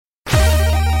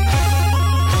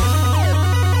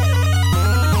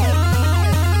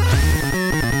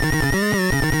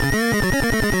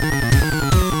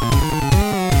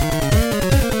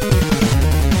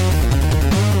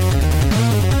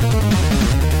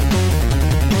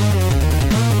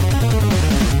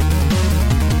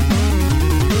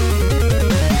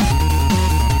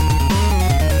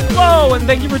everyone.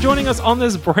 Thank you for joining us on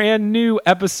this brand new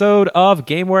episode of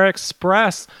Gameware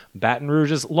Express, Baton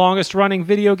Rouge's longest running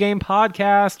video game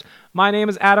podcast. My name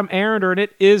is Adam Arender, and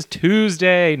it is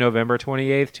Tuesday, November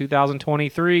 28th,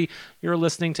 2023. You're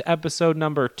listening to episode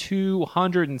number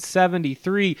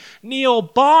 273. Neil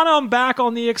Bonham back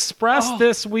on the Express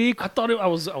this week. I thought I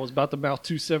was about to mouth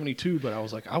 272, but I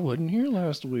was like, I wasn't here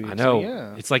last week. I know. So,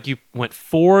 yeah. It's like you went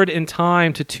forward in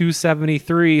time to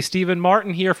 273. Stephen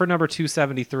Martin here for number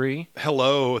 273.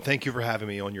 Hello. Thank you for having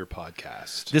me on your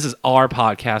podcast. This is our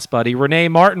podcast, buddy. Renee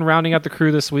Martin rounding out the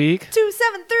crew this week.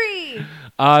 273.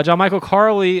 John Michael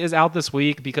Carley is out this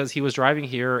week because he was driving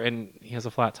here and he has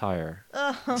a flat tire.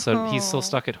 Oh. So he's still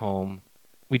stuck at home.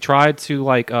 We tried to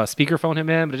speakerphone him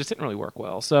in, but it just didn't really work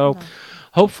well. So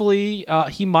hopefully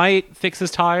he might fix his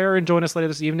tire and join us later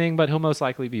this evening, but he'll most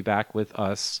likely be back with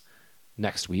us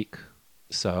next week.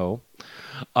 So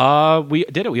we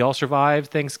did it. We all survived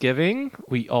Thanksgiving.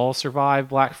 We all survived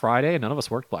Black Friday. None of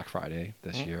us worked Black Friday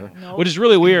this year, Nope. which is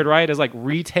really weird, right? As like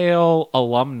retail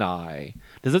alumni,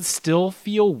 does it still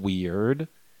feel weird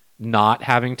not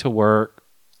having to work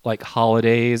like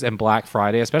holidays and Black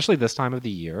Friday, especially this time of the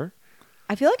year?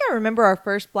 I feel like I remember our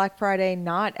first Black Friday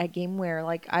not at Gameware,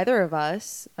 like either of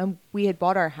us. We had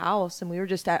bought our house and we were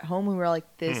just at home and we were like,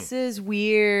 this is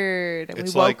weird. And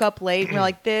It's we woke like- up late and we are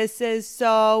like, this is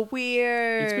so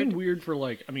weird. It's been weird for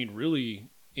really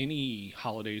any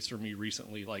holidays for me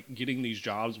recently, like getting these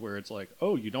jobs where it's like,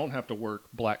 oh, you don't have to work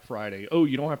Black Friday. Oh,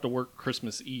 you don't have to work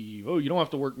Christmas Eve. Oh, you don't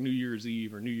have to work New Year's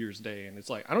Eve or New Year's Day. And it's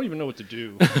like, I don't even know what to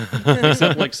do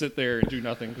except like sit there and do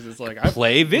nothing because it's like I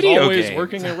Play was video always games.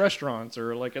 working in restaurants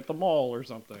or like at the mall or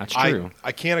something. That's true.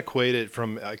 I can't equate it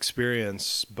from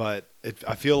experience, but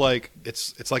I feel like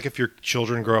it's like if your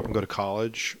children grow up and go to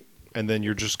college and then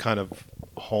you're just kind of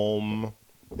home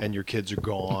and your kids are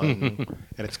gone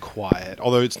and it's quiet.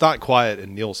 Although it's not quiet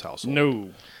in Neil's household. No.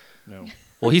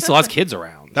 Well, he still has kids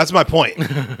around. That's my point.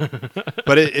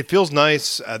 But it feels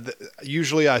nice.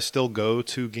 Usually I still go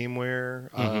to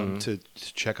Gameware to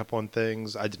check up on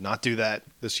things. I did not do that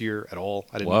this year at all.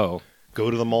 I didn't go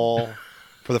to the mall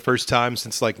for the first time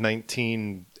since like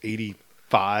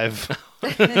 1985.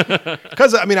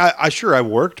 Because, I mean, I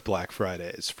worked Black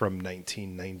Fridays from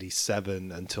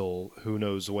 1997 until who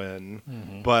knows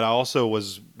when. But I also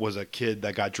was a kid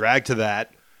that got dragged to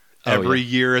that every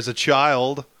year as a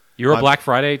child. You were a Black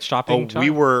Friday shopping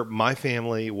child? My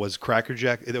family was Cracker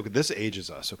Jack. This ages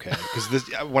us, okay? Because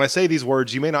when I say these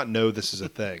words, you may not know this is a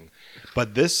thing.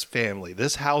 But this family,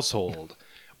 this household,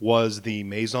 was the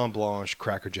Maison Blanche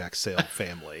Cracker Jack sale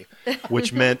family,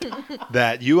 which meant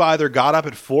that you either got up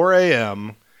at 4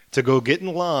 a.m. to go get in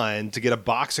line to get a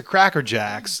box of Cracker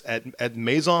Jacks at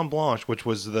Maison Blanche, which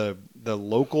was the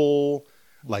local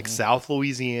South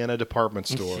Louisiana department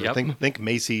store. Yep. Think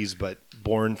Macy's, but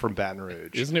born from Baton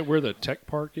Rouge. Isn't it where the tech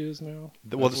park is now?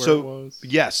 Well, That's where it was?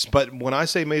 yes, but when I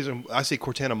say Maison, I say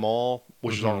Cortana Mall,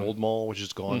 which is our old mall, which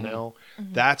is gone now.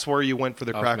 That's where you went for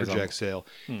the Cracker Maison. Jack sale,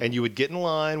 and you would get in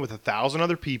line with 1,000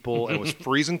 other people, and it was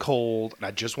freezing cold, and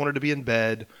I just wanted to be in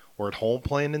bed or at home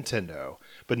playing Nintendo.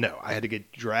 But no, I had to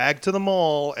get dragged to the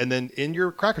mall, and then in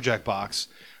your Cracker Jack box,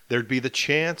 there'd be the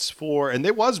chance for, and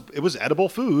it was edible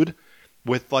food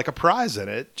with like a prize in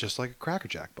it, just like a Cracker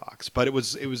Jack box. But it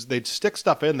was they'd stick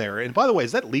stuff in there. And by the way,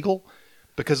 is that legal?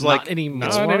 Because Not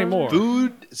anymore.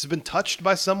 Food has been touched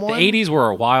by someone. The 80s were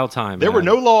a wild time. There man. were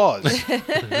no laws.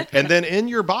 And then in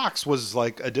your box was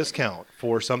like a discount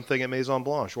for something at Maison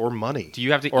Blanche or money. Do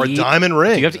you have to or eat, a diamond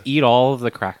ring? Do you have to eat all of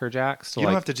the Cracker Jacks? You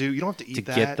don't have to eat to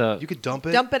that. get the- You could dump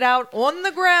it. Dump it out on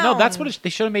the ground. No, that's what they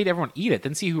should have made everyone eat it.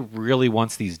 Then see who really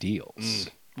wants these deals.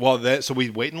 Well, so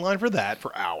we'd wait in line for that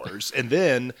for hours, and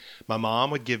then my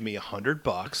mom would give me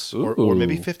 $100 or Ooh.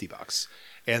 maybe $50,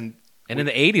 and In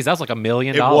the 80s, that was like $1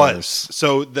 million. it was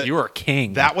so You were a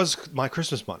king. That was my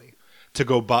Christmas money to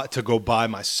go buy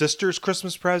my sister's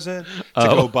Christmas present. To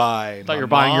go buy. I thought you were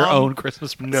buying your own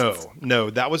Christmas presents. No,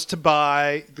 that was to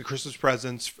buy the Christmas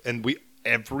presents, and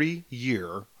every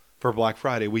year. For Black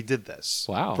Friday, we did this.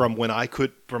 Wow. From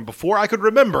before I could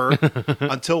remember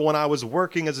until when I was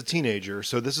working as a teenager.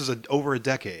 So this is over a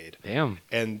decade. Damn.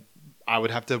 And I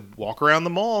would have to walk around the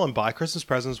mall and buy Christmas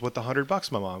presents with the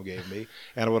 $100 my mom gave me.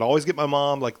 And I would always get my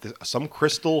mom like some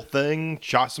crystal thing,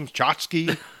 some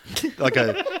tchotchke, like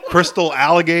a crystal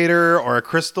alligator or a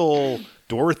crystal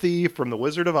Dorothy from The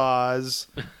Wizard of Oz.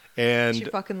 And She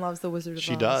fucking loves the Wizard of Oz.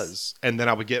 she does. And then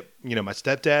I would get, my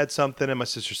stepdad something and my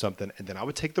sister something. And then I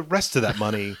would take the rest of that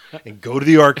money and go to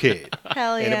the arcade.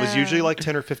 Hell yeah. And it was usually like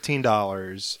 $10 or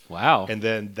 $15. Wow. And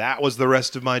then that was the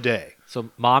rest of my day. So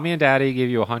mommy and daddy give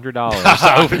you $100.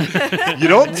 So You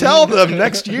don't tell them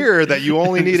next year that you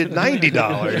only needed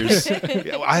 $90.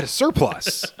 Yeah, I had a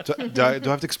surplus. Do I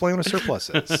have to explain what a surplus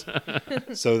is?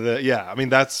 So I mean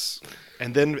that's,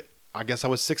 and then I guess I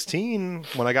was 16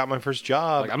 when I got my first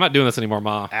job like, I'm not doing this anymore,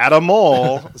 Ma. at a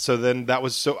mall. So then that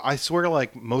was I swear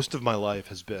like most of my life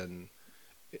has been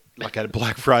like at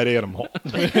Black Friday at a mall.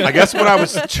 I guess when I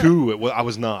was 2, I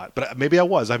was not, but maybe I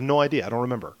was. I have no idea. I don't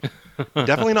remember.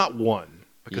 Definitely not 1,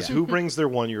 because who brings their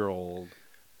 1-year-old?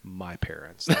 My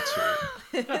parents. That's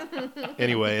who.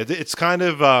 Anyway, it's kind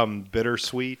of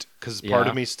bittersweet because part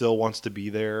of me still wants to be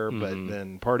there, but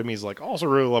then part of me is like, I also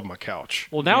really love my couch.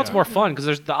 Well, now it's more fun because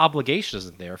there's the obligation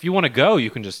isn't there. If you want to go, you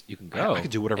can go. I can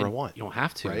do whatever I And want. You don't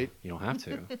have to. Right? You don't have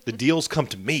to. The deals come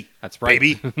to me. That's right,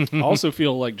 baby. I also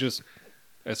feel like just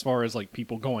as far as like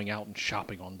people going out and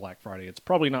shopping on Black Friday, it's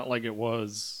probably not like it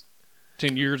was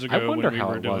 10 years ago I wonder when we how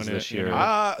were it doing was this it.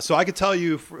 year. So I could tell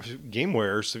you, for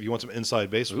GameWare, if you want some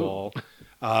inside baseball,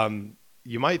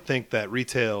 you might think that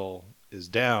retail is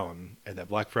down and that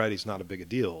Black Friday's not a big a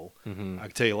deal. Mm-hmm. I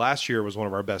can tell you last year was one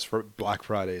of our best Black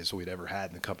Fridays we'd ever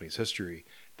had in the company's history.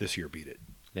 This year beat it.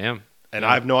 Damn. And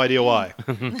I have no idea why,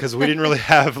 because we didn't really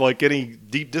have like any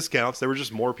deep discounts. There were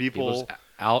just more people People's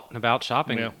out and about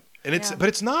shopping. Yeah. and but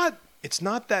it's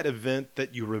not that event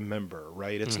that you remember,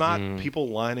 right? It's not people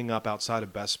lining up outside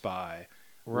of Best Buy,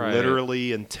 Right.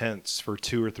 literally in tents for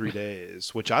 2 or 3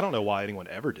 days, which I don't know why anyone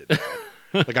ever did that.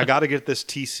 Like, I got to get this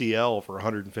TCL for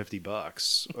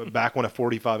 $150 back when a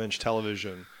 45-inch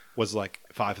television was like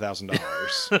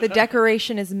 $5,000. The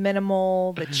decoration is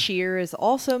minimal. The cheer is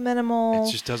also minimal.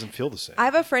 It just doesn't feel the same. I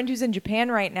have a friend who's in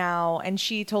Japan right now, and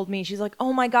she told me, she's like,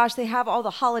 oh my gosh, they have all the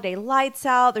holiday lights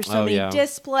out. There's so Oh, many yeah.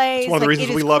 displays. It's one of the Like, reasons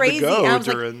it we is love to crazy. go And I was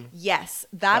during- like, yes,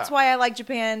 that's Yeah. why I like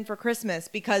Japan for Christmas,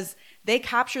 because they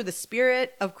capture the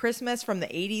spirit of Christmas from the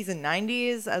 80s and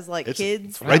 90s as like It's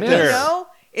kids. right You there. know?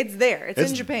 It's there. It's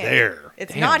It's in Japan. there.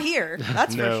 It's Damn. not here.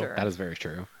 That's No. for sure. That is very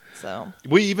true. So,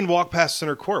 We even walked past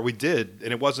Center Court. We did,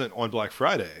 and it wasn't on Black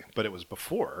Friday, but it was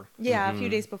before. yeah, a few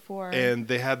days before. And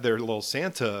they had their little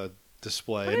Santa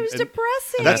display. but it was and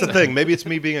depressing. And that's the thing. Maybe it's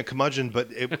me being a curmudgeon, but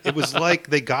it was like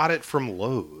they got it from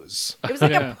Lowe's. It was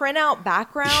like Yeah. a printout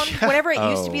background. Whenever it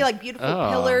used to be Oh. like beautiful Oh.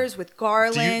 pillars with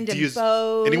garland Do you- and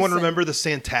bows. anyone and- remember the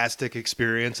Santastic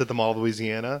experience at the Mall of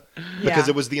Louisiana? Yeah. Because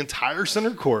it was the entire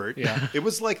center court. Yeah. It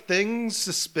was like things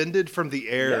suspended from the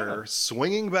air,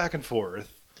 swinging back and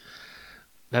forth.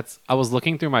 I was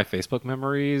looking through my Facebook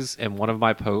memories, and one of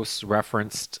my posts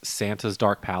referenced Santa's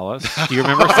Dark Palace. Do you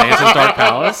remember Santa's Dark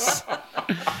Palace?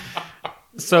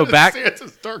 So back,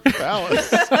 Santa's Dark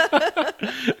Palace.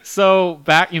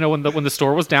 when the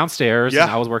store was downstairs and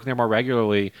Yeah. I was working there more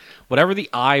regularly, whatever the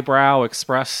Eyebrow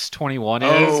Express 21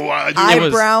 is,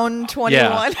 Eyebrow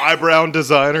 21. eyebrow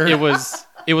designer. it was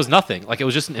nothing. Like, it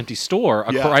was just an empty store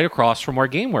Yeah. right across from where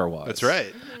GameWare was. That's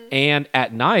right. And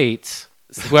at night,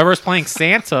 whoever's playing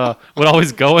Santa would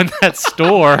always go in that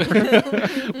store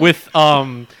with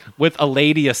a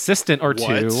lady assistant or What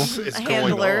two, is A going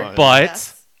handler. on? but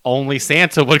Yes. only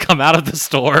Santa would come out of the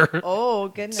store Oh,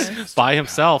 goodness. by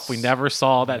himself. We never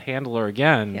saw that handler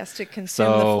again. He has to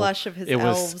consume the flesh of his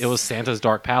elves. It was Santa's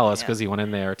Dark Palace Yeah. because he went in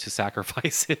there to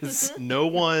sacrifice his. No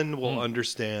one will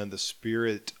understand the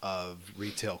spirit of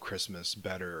retail Christmas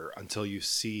better until you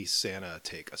see Santa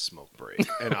take a smoke break.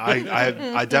 And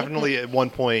I definitely at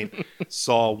one point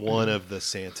saw one of the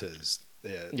Santas.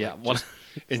 Yeah, just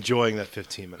enjoying that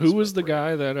 15 minutes. Who was the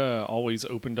guy that always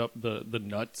opened up the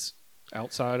nuts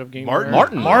outside of Game Martin.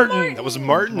 Martin. That was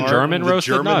Martin. German the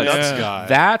roasted German nuts. nuts guy.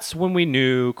 That's when we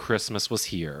knew Christmas was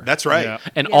here. That's right. Yeah.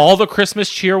 And Yeah. all the Christmas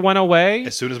cheer went away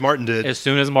As soon as Martin did. as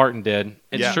soon as Martin did.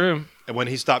 It's Yeah. true. And when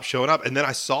he stopped showing up. And then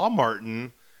I saw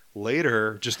Martin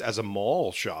later just as a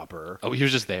mall shopper. Oh, he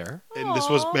was just there. And this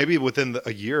was maybe within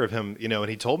a year of him, and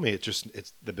he told me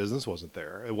it's the business wasn't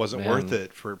there. It wasn't Man. worth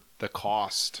it for the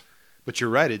cost. But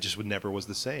you're right, it just never was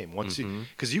the same. Once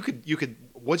because you could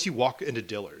once you walk into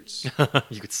Dillard's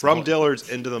You could smell from it. Dillard's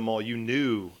into the mall, you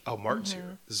knew, oh, Martin's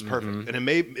here. This is perfect. And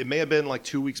it may have been like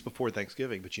 2 weeks before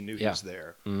Thanksgiving, but you knew he Yeah. was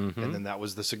there. And then that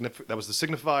was the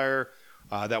signifier.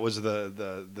 That was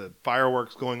the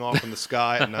fireworks going off in the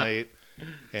sky at night.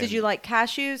 And Did you like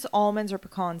cashews, almonds, or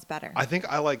pecans better? I think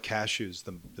I like cashews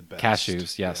the best.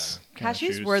 Cashews, yes.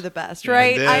 Cashews Cashews. were the best, Yeah.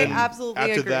 right? And I then absolutely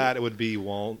after agree. that, it would be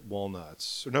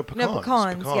walnuts. Or no, pecans.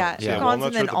 pecans, yeah. Yeah. Pecans walnuts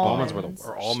and then are at the bottom. almonds.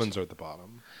 Or almonds are at the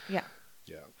bottom. Yeah.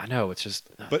 Yeah. I know it's just.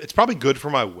 But it's probably good for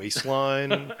my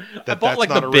waistline. I bought like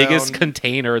that's the not biggest around.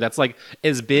 container that's like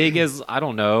as big as I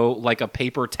don't know, like a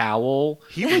paper towel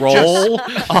He would roll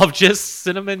of just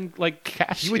cinnamon like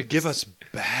cashews. He would give us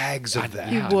bags of that.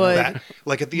 He would.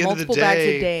 Like at the end of the Multiple bags a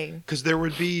day, day. because there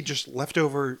would be just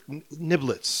leftover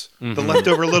niblets, the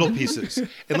leftover little pieces.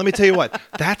 And let me tell you what,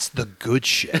 that's the good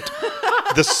shit.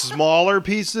 The smaller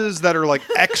pieces that are like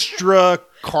extra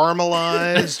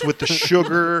caramelized with the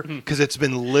sugar because it's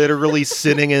been literally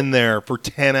sitting in there for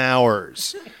 10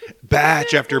 hours,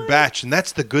 batch after batch. And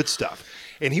that's the good stuff.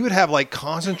 And he would have like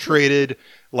concentrated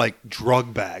like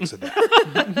drug bags of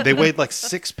that. They weighed like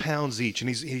 6 pounds each. And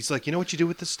he's like, you know what you do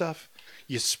with this stuff?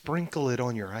 You sprinkle it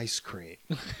on your ice cream.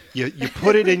 You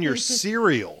put it in your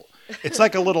cereal. It's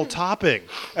like a little topping.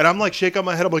 And I'm like shaking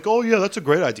my head. I'm like, oh, yeah, that's a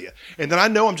great idea. And then I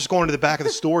know I'm just going to the back of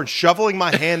the store and shoveling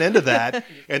my hand into that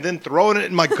and then throwing it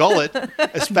in my gullet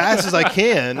as fast as I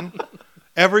can.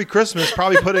 Every Christmas,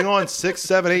 probably putting on 6,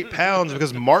 7, 8 pounds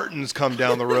because Martin's come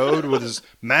down the road with his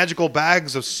magical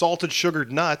bags of salted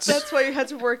sugared nuts. That's why you had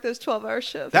to work those 12-hour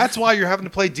shifts. That's why you're having to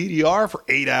play DDR for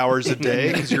 8 hours a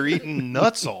day because you're eating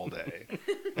nuts all day.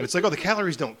 And it's like, oh, the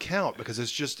calories don't count because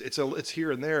it's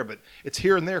here and there, but it's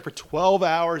here and there for 12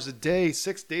 hours a day,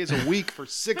 6 days a week for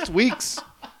 6 weeks.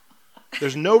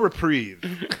 There's no reprieve.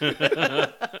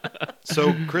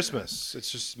 So Christmas, it's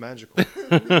just magical.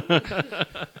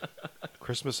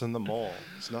 Christmas in the mall.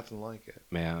 It's nothing like it.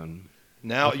 Man.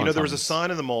 Now, Fun there was a times.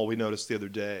 sign in the mall we noticed the other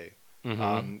day,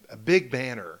 a big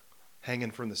banner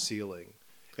hanging from the ceiling.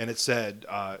 And it said,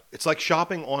 it's like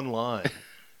shopping online,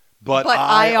 but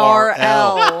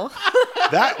IRL.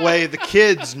 That way the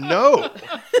kids know.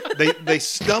 They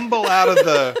stumble out of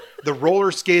the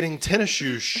roller skating tennis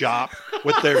shoes shop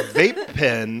with their vape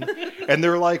pen, and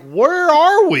they're like, where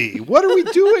are we? What are we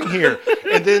doing here?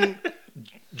 And then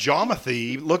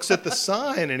Jomathy looks at the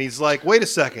sign, and he's like, wait a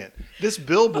second. This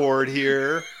billboard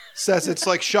here says it's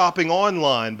like shopping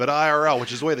online, but IRL,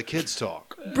 which is the way the kids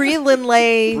talk. Brie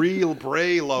Lindley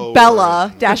Braylo.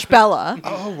 Bella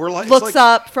Oh, we're like looks it's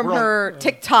like, up from we're her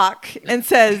TikTok and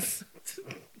says,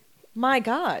 my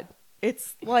God,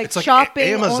 it's like It's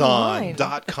shopping online.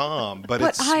 Amazon.com, but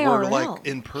But we're IRL. like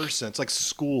in person. It's like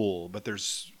school, but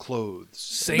there's clothes.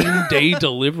 Same day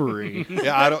delivery.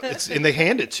 Yeah, and they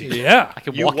hand it to you. Yeah. I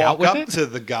can You walk out with up it. to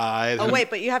the guy. Oh, wait,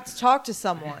 but you have to talk to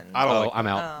someone. I don't like I'm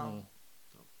out. Oh.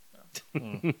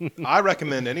 I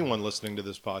recommend anyone listening to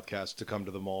this podcast to come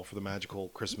to the mall for the magical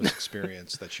Christmas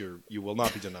experience that you will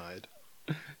not be denied.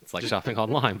 It's like shopping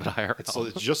online, but IRL.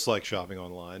 It's just like shopping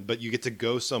online, but you get to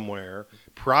go somewhere,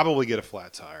 probably get a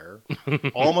flat tire,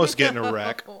 almost get in a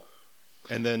wreck,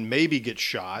 and then maybe get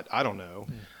shot. I don't know.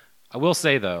 I will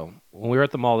say though, when we were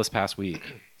at the mall this past week,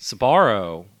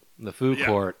 Sbarro, the food Yeah.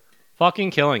 court,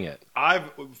 fucking killing it.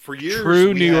 For years True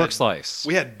we New had- York slice.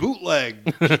 We had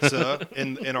bootleg pizza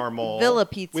in our mall. Villa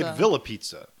pizza. With Villa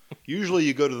pizza. Usually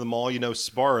you go to the mall,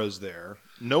 Sbarro's there.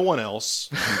 No one else.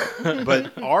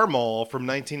 But our mall from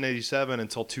 1987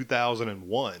 until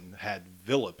 2001 had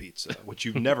Villa pizza, which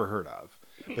you've never heard of.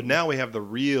 But now we have the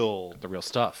real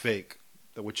stuff. fake,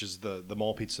 which is the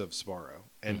mall pizza of Sbarro.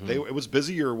 And it was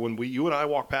busier when you and I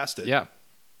walked past it. Yeah.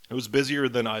 It was busier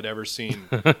than I'd ever seen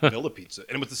Villa pizza.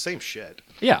 And it was the same shit.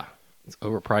 Yeah. It's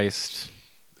overpriced.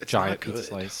 It's Giant not good. pizza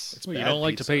slice. It's Well, you bad don't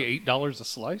like pizza. to pay $8 a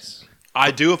slice?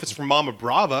 I do if it's from Mama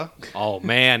Brava. Oh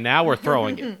man, now we're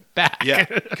throwing it back. Yeah,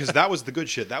 because that was the good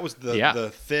shit. That was the Yeah. the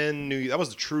thin that was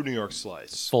the true New York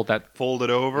slice. Fold Fold it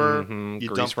over. Mhm, You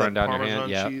grease dump running that down your Parmesan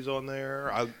hand, yeah. cheese on there.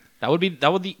 That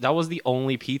was the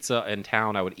only pizza in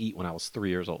town I would eat when I was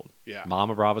 3 years old. Yeah.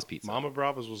 Mama Brava's pizza. Mama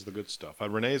Brava's was the good stuff.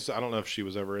 Renee's. I don't know if she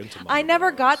was ever into. Mama I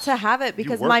never Brava's. got to have it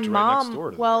because worked my right next mom.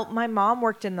 door to Well, there. my mom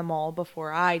worked in the mall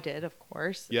before I did, of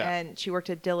course. Yeah. And she worked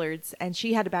at Dillard's, and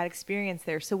she had a bad experience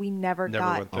there, so we never Never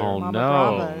got went there. Oh, Mama no.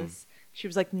 Brava's. She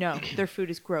was like, "No, their food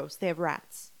is gross. They have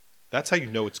rats." That's how you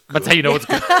know it's good. That's how you know it's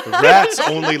good. Rats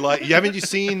only like. Haven't you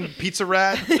seen Pizza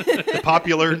Rat? The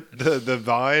popular the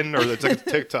Vine or it's like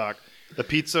TikTok. The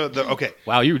pizza. Okay.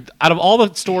 Wow, you out of all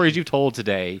the stories you've told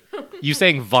today, you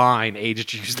saying Vine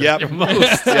aged you Yep. the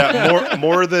most. Yeah.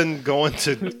 More than going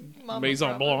to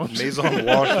Maison Blanche. Maison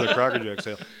Blanche for the Cracker Jack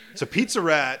sale. So Pizza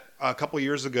Rat a couple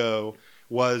years ago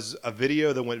was a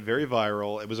video that went very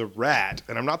viral. It was a rat,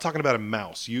 and I'm not talking about a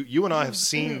mouse. You and I have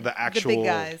seen the actual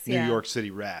guys, New yeah. York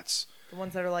City rats. The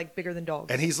ones that are like bigger than dogs.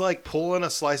 And he's like pulling a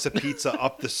slice of pizza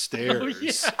up the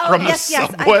stairs oh, from yes, the yes,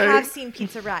 subway. I have seen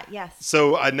Pizza Rat. Yes.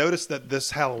 So I noticed that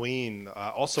this Halloween,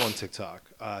 also on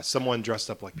TikTok, someone dressed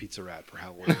up like Pizza Rat for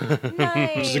Halloween,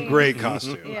 Nice. which is a great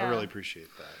costume. I Yeah. really appreciate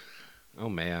that. Oh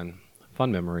man,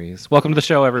 fun memories. Welcome to the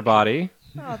show, everybody.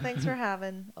 Oh, thanks for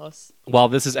having us. While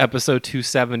this is episode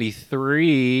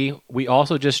 273, we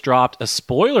also just dropped a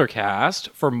spoiler cast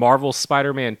for Marvel's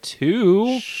Spider-Man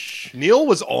 2. Neil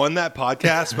was on that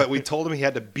podcast, but we told him he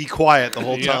had to be quiet the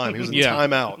whole Yeah. time. He was in Yeah.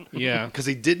 timeout. Yeah. Because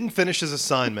he didn't finish his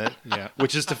assignment, Yeah.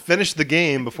 which is to finish the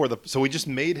game before the. So we just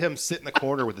made him sit in the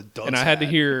corner with a dunce And I had to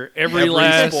hat. hear every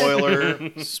last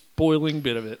spoiler. spoiling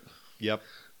bit of it. Yep.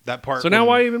 That part. So now when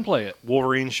why even play it?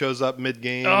 Wolverine shows up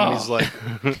mid-game Oh. and he's like,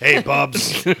 "Hey,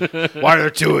 Bubs, why are there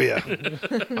two of you?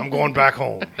 I'm going back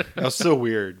home." That was so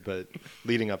weird, but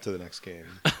leading up to the next game.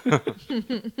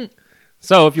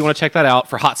 So if you want to check that out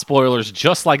for hot spoilers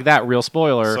just like that, real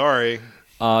spoiler, Sorry.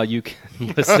 you can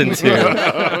listen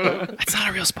to... It's not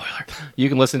a real spoiler. You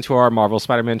can listen to our Marvel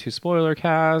Spider-Man 2 spoiler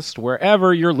cast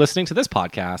wherever you're listening to this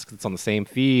podcast, 'cause it's on the same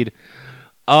feed.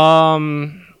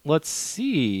 Let's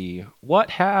see.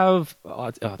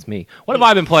 It's me. What have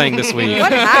I been playing this week?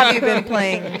 What have you been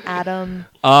playing, Adam?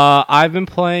 I've been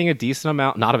playing a decent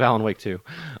amount, not of Alan Wake 2,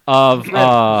 of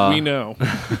We know.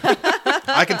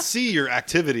 I can see your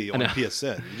activity on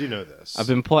PSN. You do know this. I've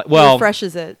been well,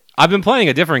 Refreshes it. I've been playing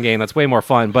a different game that's way more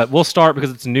fun, but we'll start because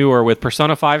it's newer with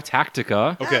Persona 5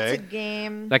 Tactica. Okay. That's a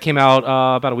game. That came out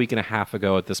about a week and a half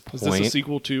ago at this Is point. this a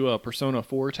sequel to Persona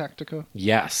 4 Tactica?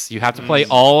 Yes, you have to play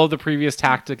all of the previous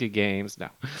Tactica games. No,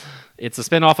 it's a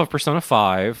spin-off of Persona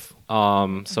 5.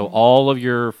 So all of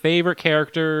your favorite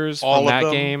characters All from of that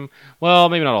them? game. Well,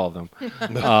 maybe not all of them.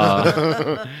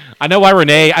 I know why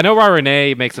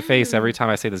Renee makes a face every time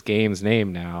I say this game's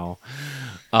name now.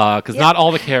 Because not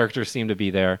all the characters seem to be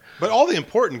there. But all the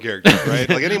important characters, right?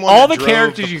 Like anyone. All that the drove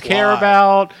characters the you care plot.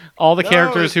 about, all the No,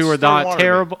 characters who it's are still not Waterman.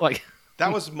 terrible. Like,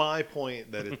 That was my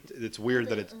point. That it's weird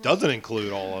that it doesn't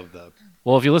include all of the.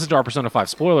 well, if you listen to our Persona 5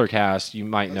 spoiler cast, you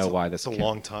might know why this that's a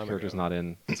long time character's ago. not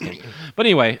in this game. But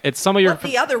anyway, it's some of your. But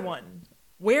the other one,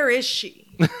 where is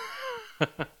she?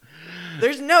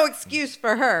 There's no excuse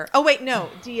for her. Oh wait, no,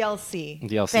 DLC.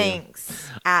 DLC. Thanks,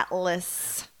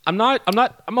 Atlas. I'm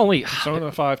only.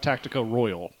 Persona 5 Tactica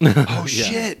Royal. Oh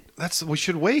shit! We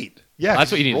should wait. Yeah,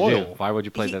 That's what you need to Royal. do. Why would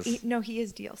you play this? No, he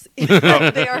is DLC.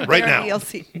 They are Right they now. are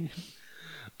DLC.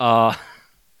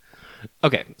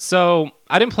 Okay, so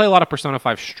I didn't play a lot of Persona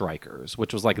 5 Strikers,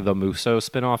 which was like the Muso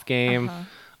spin-off game,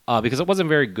 because it wasn't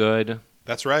very good,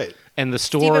 That's right. and the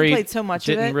story played so much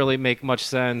of didn't it. really make much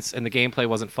sense, and the gameplay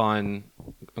wasn't fun.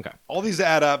 Okay, All these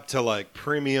add up to like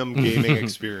premium gaming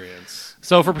experience.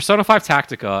 so for Persona 5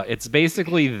 Tactica, it's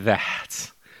basically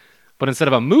that, but instead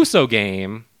of a Muso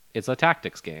game, it's a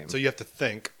tactics game. So you have to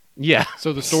think. Yeah.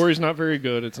 So the story's not very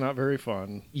good. It's not very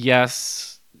fun.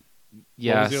 Yes.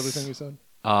 Yes. What was the other thing you said?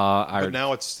 But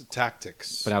now it's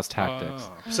tactics. But now it's tactics.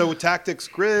 Ah. So tactics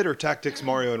grid or tactics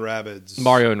Mario and Rabbids?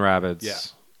 Mario and Rabbids. Yeah.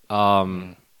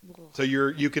 So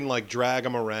you can like drag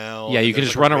them around. Yeah, you and can there's,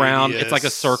 just like, run a around. radius. It's like a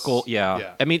circle. Yeah.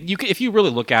 Yeah. I mean, if you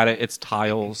really look at it, it's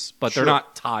tiles, but Sure. they're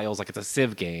not tiles. Like it's a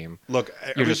Civ game. Look,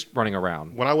 You're just running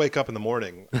around. when I wake up in the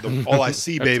morning, all I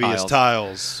see, baby, is tiles.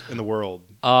 tiles in the world.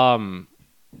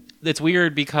 It's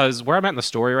weird because where I'm at in the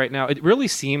story right now, it really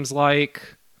seems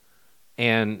like,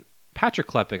 and Patrick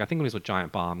Klepek, I think he was with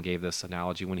Giant Bomb, gave this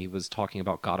analogy when he was talking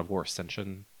about God of War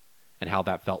Ascension and how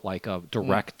that felt like a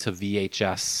direct to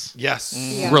VHS Yes.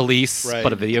 Yeah. release, Right.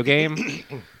 but a video game.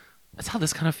 That's how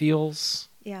this kind of feels.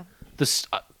 Yeah.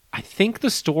 I think the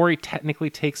story technically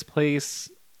takes place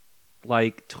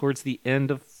like towards the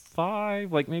end of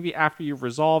 5, like maybe after you've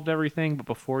resolved everything, but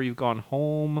before you've gone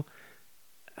home.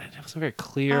 It wasn't very Oh,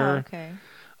 clear. okay.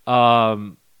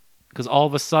 Because all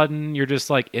of a sudden you're just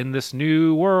like in this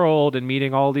new world and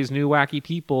meeting all these new wacky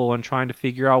people and trying to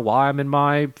figure out why I'm in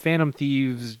my Phantom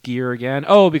Thieves gear again.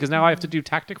 Oh, because now I have to do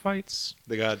tactic fights.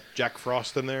 They got Jack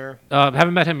Frost in there.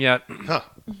 Haven't met him yet. Huh.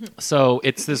 So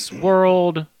it's this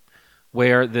world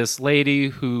where this lady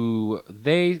who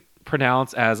they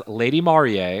pronounce as Lady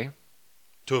Marie.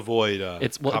 To avoid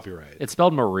Well, copyright. It's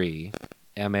spelled Marie,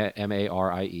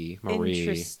 Marie. Marie.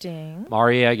 Interesting.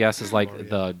 Marie, I guess, is like Marie.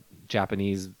 the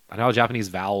Japanese. I know how Japanese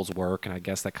vowels work, and I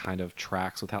guess that kind of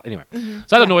tracks with how. Anyway, so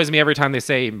that annoys me every time they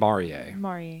say Marie.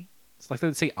 Marie. It's like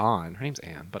they say Anne. Her name's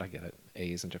Anne, but I get it.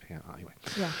 A's in Japan. Anyway,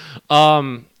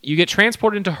 Yeah. you get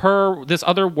transported into this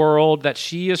other world that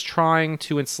she is trying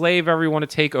to enslave everyone to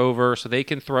take over, so they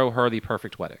can throw her the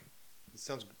perfect wedding. It's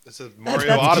a Mario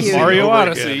That's Odyssey. cute. Mario over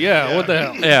Odyssey. again. Yeah. What the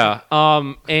hell?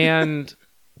 Yeah. And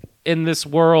in this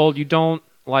world, you don't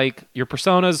like your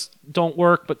personas don't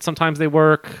work, but sometimes they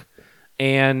work,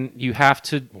 and you have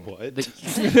to.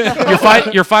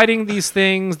 What? You're fighting these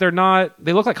things. They're not.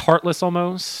 They look like Heartless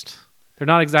almost. They're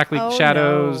not exactly Oh,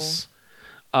 shadows.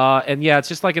 And yeah, it's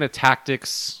just like in a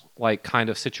tactics like kind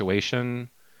of situation.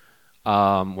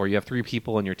 where you have 3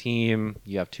 people in your team.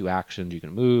 You have 2 actions. You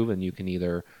can move, and you can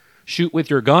either shoot with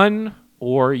your gun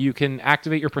or you can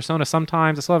activate your persona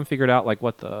sometimes. I still haven't figured out like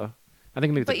what the... I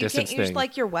think maybe it's But a you distance can't use thing.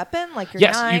 like your weapon, like your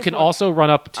Yes, knife. you can or- also run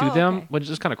up to Oh, them, okay. which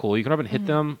is kind of cool. You can run up and hit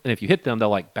them, and if you hit them, they'll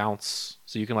like bounce,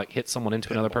 so you can like hit someone into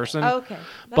another person. Oh, okay.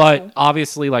 That's But cool.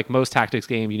 obviously, like most tactics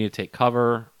games, you need to take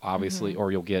cover, obviously, Mm-hmm.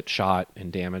 or you'll get shot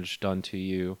and damage done to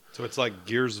you. So it's like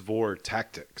Gears of War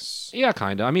tactics. Yeah,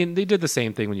 kind of. I mean, they did the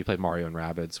same thing when you played Mario and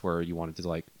Rabbids, where you wanted to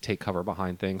like take cover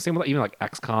behind things. Same with even like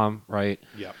XCOM, right?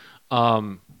 Yep.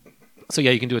 So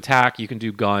yeah, you can do attack, you can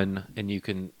do gun, and you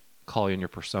can call in your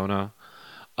persona.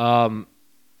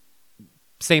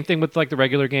 Same thing with like the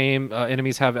regular game.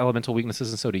 Enemies have elemental weaknesses,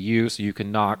 and so do you. So you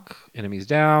can knock enemies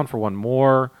down for 1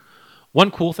 more. One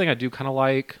cool thing I do kind of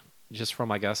like, just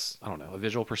from I guess I don't know a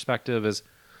visual perspective, is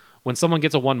when someone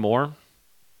gets a 1 more,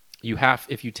 you have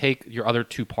if you take your other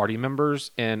 2 party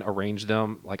members and arrange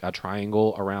them like a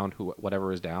triangle around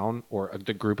whatever is down or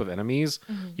the group of enemies,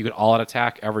 you can all out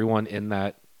attack everyone in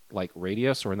that like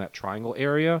radius or in that triangle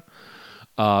area.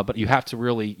 But you have to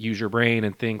really use your brain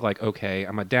and think like, okay,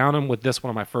 I'm gonna down them with this one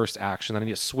on my first action. Then I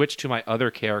need to switch to my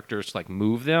other characters to like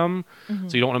move them. So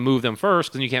you don't want to move them first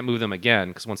because then you can't move them again.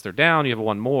 Because once they're down, you have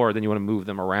 1 more. Then you want to move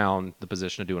them around the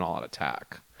position to do an all-out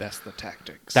attack. That's the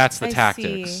tactics. That's the I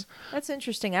tactics. see. That's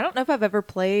interesting. I don't know if I've ever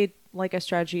played like a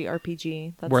strategy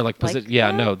RPG. That's Where like, yeah,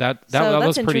 that. no, that So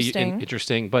was that's pretty interesting.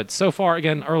 interesting. But so far,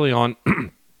 again, early on,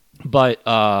 but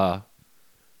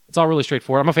it's all really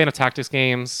straightforward. I'm a fan of tactics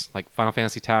games, like Final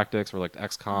Fantasy Tactics or like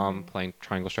XCOM, playing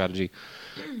triangle strategy.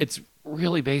 It's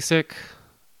really basic.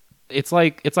 It's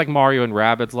like Mario and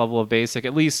Rabbids level of basic,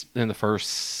 at least in the first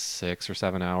 6 or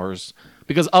 7 hours.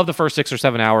 Because of the first 6 or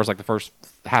 7 hours, like the first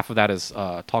half of that is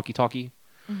talkie-talkie.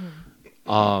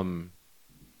 But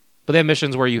they have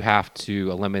missions where you have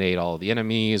to eliminate all of the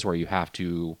enemies, where you have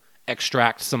to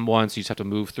extract someone, so you just have to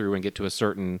move through and get to a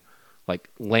certain like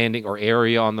landing or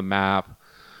area on the map.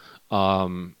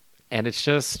 And it's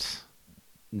just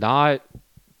not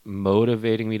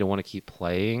motivating me to want to keep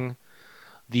playing.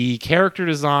 The character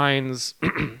designs,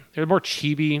 they're more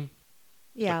chibi.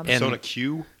 Yeah, And- Persona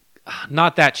Q.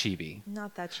 Not that chibi.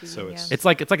 not that cheesy. So it's- yeah. It's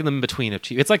like in the between of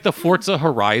chibi. It's like the Forza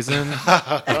Horizon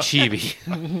of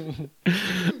chibi.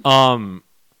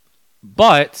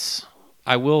 But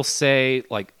I will say,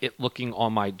 like it looking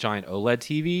on my giant OLED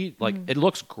TV, like it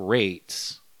looks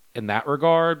great in that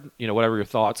regard. You know, whatever your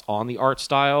thoughts on the art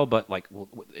style, but like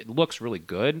it looks really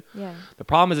good. Yeah. The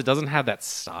problem is it doesn't have that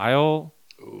style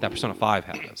that Persona 5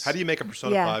 has. How do you make a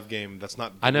Persona Yeah. 5 game that's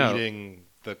not I know. bleeding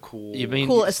the cool? You mean-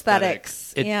 Cool aesthetic?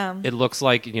 aesthetics. It, yeah. it looks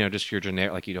like, you know, just your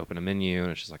generic, like you'd open a menu and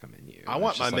it's just like a menu. I and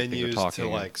want it's my just like things are menus to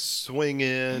talking. like swing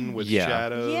in with Yeah.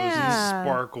 shadows Yeah. and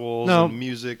sparkles No. and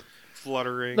music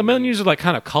fluttering. The menus are like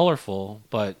kind of colorful,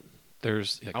 but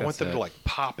there's. Like I want them to like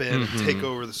pop in and take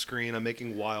over the screen. I'm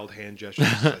making wild hand gestures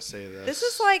as I say this. This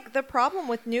is like the problem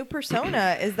with new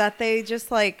Persona is that they just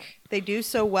like they do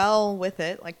so well with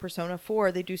it, like Persona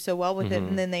 4, they do so well with it,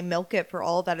 and then they milk it for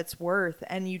all that it's worth,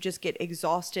 and you just get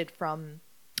exhausted from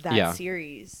that Yeah.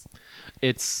 series.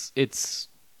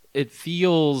 It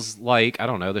feels like, I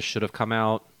don't know, this should have come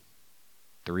out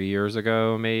 3 years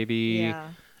ago, maybe. Yeah.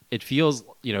 It feels,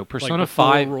 you know, Like Persona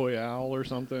before 5. Royale or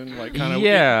something, like kind of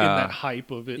Yeah. in that hype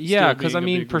of it. Yeah, still because being I a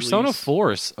mean, big Persona release.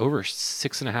 4 is over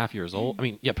 6.5 years old. I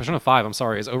mean, yeah, Persona 5, I'm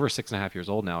sorry, is over 6.5 years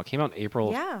old now. It came out in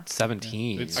April Yeah.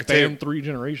 17. It I tell you- spanned 3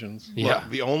 generations. Yeah. Look,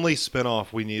 the only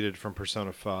spinoff we needed from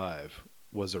Persona 5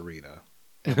 was Arena,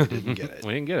 and we didn't get it.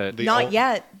 We didn't get it. The Not ol-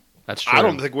 yet. That's true. I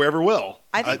don't think we ever will.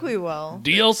 I think we will.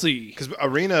 DLC. Because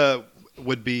Arena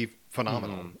would be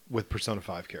phenomenal with Persona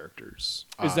 5 characters.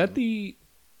 Is that the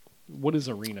what is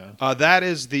Arena? That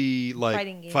is the like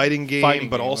Fighting game. fighting game, Fighting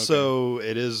but game, also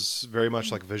it is very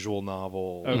much like visual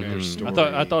novel. Okay, There's I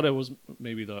story. thought it was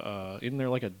maybe the isn't there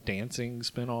like a dancing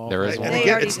spinoff? There is And one. They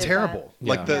again, already it's did terrible. that.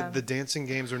 Like Yeah. the dancing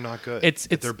games are not good. It's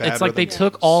They're bad like they rhythm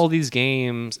took games. all these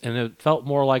games and it felt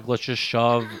more like let's just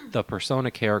shove the Persona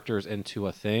characters into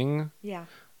a thing. Yeah.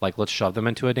 Like let's shove them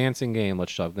into a dancing game.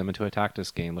 Let's shove them into a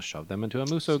tactics game. Let's shove them into a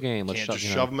Muso game. Let's Can't shove, just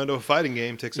you know. shove them into a fighting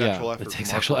game. Takes Yeah, actual it effort. takes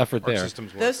from actual our- effort our there.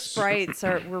 systems Those works. sprites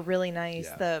were really nice.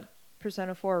 Yeah. The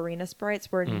Persona 4 Arena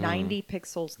sprites were 90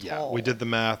 pixels tall. Yeah, we did the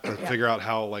math to figure out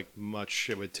how like much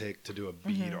it would take to do a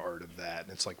bead art of that,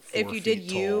 and it's like 4 If you feet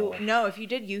did you, tall. no, if you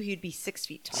did you, he'd be 6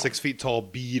 feet tall. 6 feet tall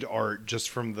bead art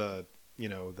just from the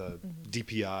the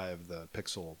DPI of the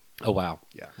pixel. Oh wow.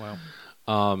 Yeah,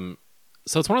 Wow.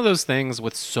 So it's one of those things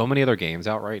with so many other games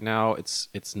out right now.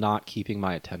 It's not keeping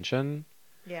my attention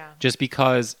Yeah. just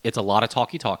because it's a lot of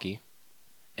talkie-talkie.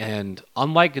 And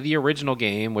unlike the original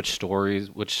game,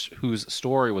 whose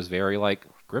story was very like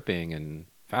gripping and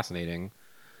fascinating.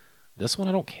 This one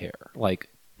I don't care. Like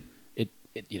it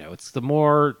it's the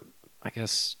more, I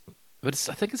guess, but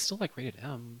I think it's still like rated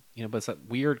M, but it's that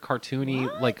weird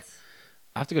cartoony like.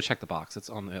 I have to go check the box. It's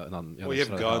on the Well, you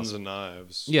have guns and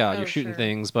knives. Yeah, you're shooting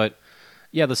things, but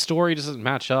yeah, the story doesn't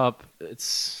match up.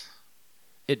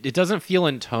 It doesn't feel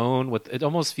in tone with. It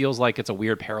almost feels like it's a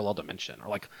weird parallel dimension, or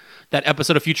like that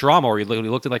episode of Futurama where you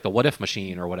looked at like the what if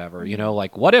machine or whatever.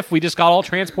 Like what if we just got all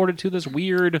transported to this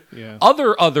weird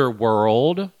other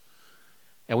world,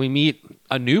 and we meet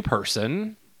a new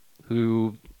person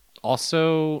who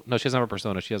also she doesn't have a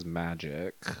persona. She has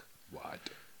magic. What?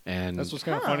 And that's what's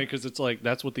kind of funny because it's like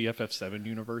that's what the FF7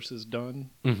 universe has done.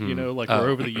 Like where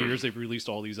over the years they've released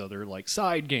all these other like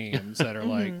side games that are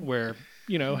like where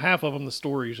half of them the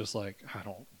story is just like I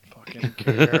don't fucking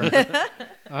care.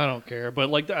 I don't care. But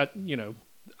like that,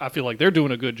 I feel like they're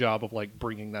doing a good job of like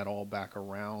bringing that all back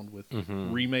around with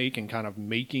remake and kind of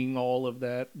making all of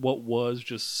that what was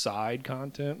just side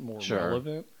content more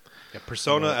relevant. Yeah,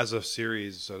 Persona as a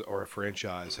series or a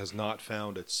franchise has not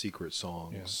found its secret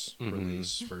songs for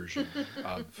this version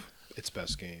of its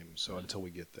best game. So until we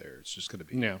get there, it's just going to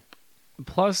be... Yeah.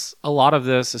 Plus, a lot of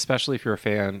this, especially if you're a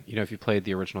fan, if you played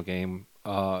the original game,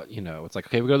 it's like,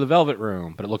 okay, we go to the Velvet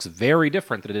Room, but it looks very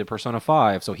different than it did Persona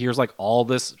 5. So here's like all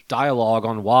this dialogue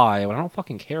on why. I don't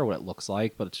fucking care what it looks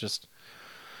like, but it's just...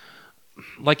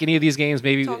 Like any of these games,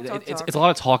 maybe it's a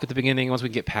lot of talk at the beginning. Once we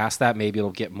get past that, maybe it'll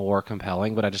get more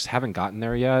compelling. But I just haven't gotten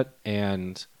there yet,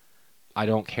 and I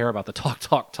don't care about the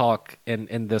talk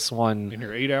in this one. And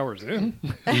you're 8 hours in.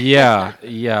 Yeah,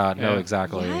 no,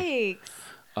 exactly. Yikes.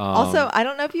 Also, I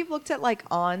don't know if you've looked at like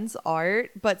On's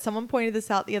art, but someone pointed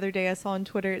this out the other day. I saw on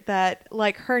Twitter that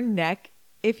like her neck,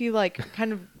 if you like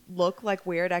kind of look like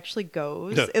where it actually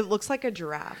goes, it looks like a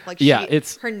giraffe. Like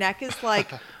her neck is like.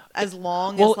 As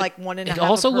long as like 1.5. It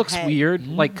also of her looks head. Weird,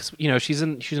 like she's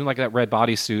in like that red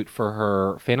bodysuit for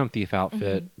her Phantom Thief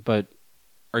outfit. But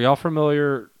are y'all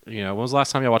familiar? When was the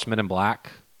last time y'all watched Men in Black?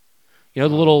 The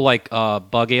little like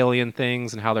bug alien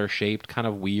things and how they're shaped, kind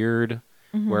of weird,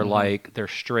 where like they're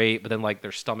straight, but then like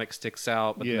their stomach sticks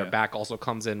out, but then their back also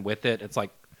comes in with it. It's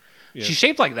like she's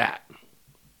shaped like that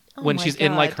when she's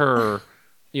in like her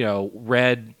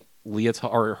red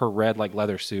leotard or her red like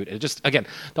leather suit. It just, again,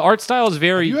 the art style is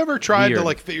very Have you ever tried weird. to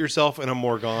like fit yourself in a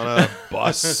Morgana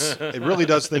bus? It really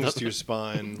does things to your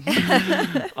spine.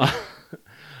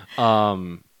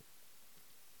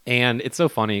 And it's so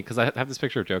funny because I have this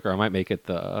picture of Joker. I might make it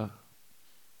the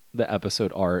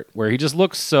episode art where he just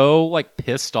looks so like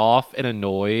pissed off and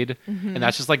annoyed, and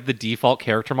that's just like the default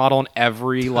character model in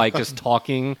every like just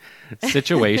talking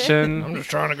situation. I'm just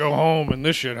trying to go home and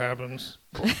this shit happens.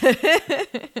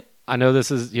 I know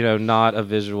this is, not a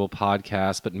visual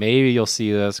podcast, but maybe you'll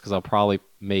see this because I'll probably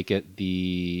make it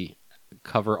the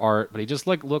cover art. But he just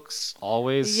like looks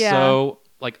always so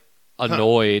like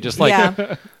annoyed, just like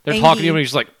they're Angie. talking to him and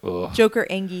he's just like, ugh. Joker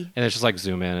Angie. And it's just like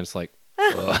zoom in and it's like,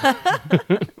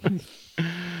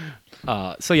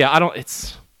 so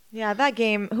yeah, that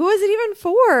game. Who is it even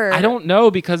for? I don't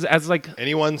know because as like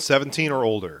anyone 17 or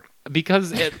older.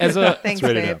 Because as a Thanks,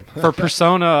 babe. For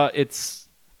Persona, it's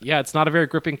not a very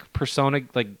gripping Persona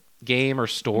like game or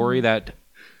story that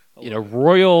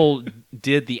Royal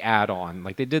did the add-on.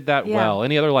 Like they did that well.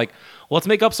 Any other like, let's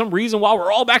make up some reason why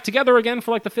we're all back together again for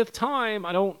like the 5th time.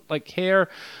 I don't like care.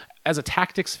 As a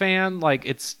tactics fan, like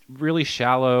it's really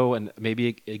shallow and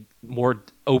maybe it more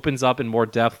opens up in more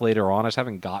depth later on. I just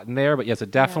haven't gotten there, but yes,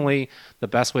 it definitely the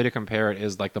best way to compare it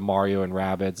is like the Mario and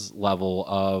Rabbids level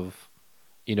of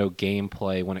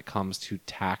gameplay when it comes to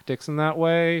tactics in that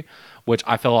way, which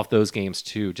I fell off those games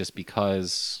too, just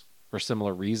because for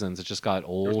similar reasons. It just got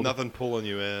old. There's nothing pulling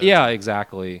you in. Yeah,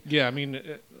 exactly. Yeah, I mean,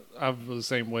 I'm the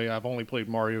same way. I've only played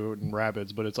Mario and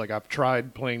Rabbids, but it's like I've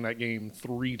tried playing that game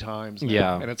 3 times now.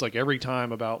 Yeah. And it's like every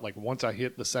time about like once I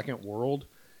hit the second world,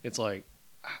 it's like,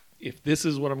 if this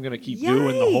is what I'm going to keep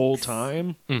doing the whole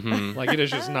time, like it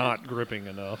is just not gripping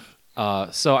enough.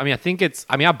 So, I mean,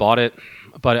 I bought it,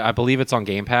 but I believe it's on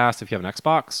Game Pass if you have an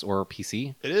Xbox or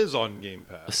PC. It is on Game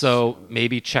Pass. So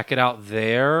maybe check it out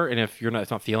there. And if you're not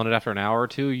feeling it after an hour or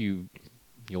two,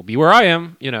 you'll be where I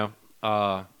am,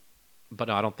 but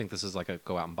no, I don't think this is like a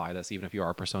go out and buy this, even if you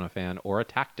are a Persona fan or a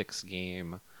tactics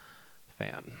game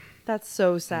fan. That's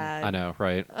so sad. I know,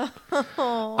 right? I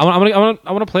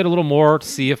want to play it a little more to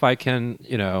see if I can,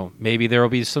 maybe there will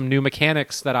be some new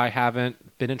mechanics that I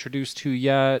haven't been introduced to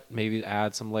yet. Maybe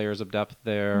add some layers of depth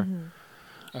there.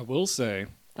 I will say,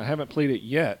 I haven't played it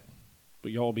yet,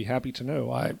 but y'all will be happy to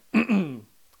know I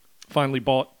finally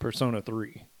bought Persona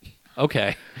 3.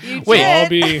 Okay. You Wait,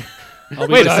 did. I'll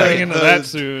be Wait a diving second. into that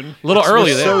soon. A little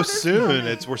early We're there. so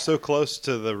soon. We're so close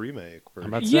to the remake. I'm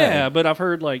about to say. Yeah, but I've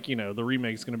heard like the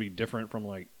remake's going to be different from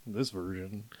like this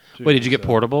version. Too, Wait, did you get so-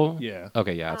 portable? Yeah.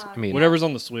 Okay, yeah. I mean, Whatever's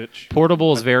on the Switch.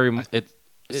 portable is very.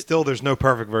 Still, there's no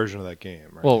perfect version of that game.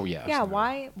 Right? Well, yeah. Yeah,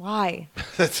 why?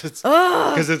 That's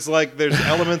because it's like there's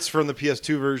elements from the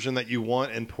PS2 version that you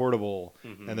want in portable,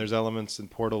 and there's elements in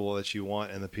portable that you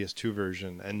want in the PS2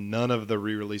 version, and none of the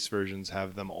re-release versions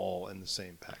have them all in the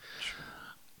same package.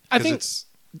 I think it's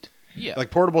yeah, like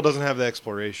portable doesn't have the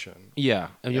exploration. yeah,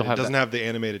 and you'll It have doesn't that. have the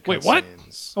animated Wait, what?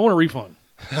 cutscenes. I want a refund.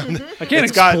 I can't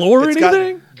It's got- explore it's got-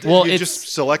 anything. Well, you it's-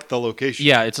 just select the location.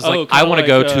 Yeah, it's just Oh, like kinda I want to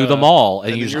go like, to the mall,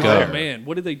 and and you then just you're go. there. Oh man,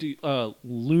 what did they do?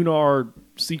 Lunar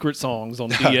secret songs on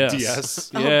DS.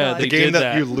 DS. Oh, Yeah, God. they the game did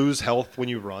that you lose health when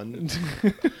you run.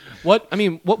 What I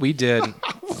mean, what we did.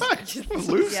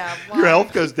 Lose Yeah, your why?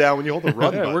 health goes down when you hold the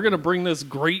run Yeah, button. we're gonna bring this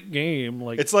great game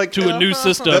It's like to a new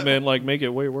system and like make it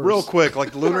way worse. real quick,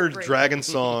 like the Lunar Heartbreak. Dragon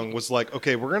song was like,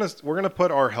 okay, we're gonna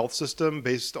put our health system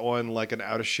based on like an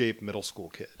out of shape middle school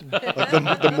kid. Like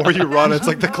the more you run, it's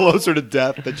like the closer to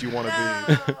death that you want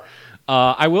to be.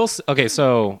 I will. Okay,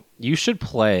 so you should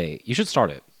play. You should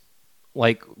start it.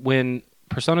 Like when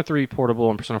Persona 3 Portable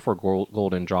and Persona 4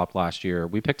 Golden dropped last year,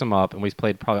 we picked them up and we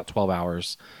played probably about 12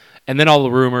 hours. And then all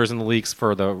the rumors and the leaks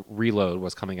for the reload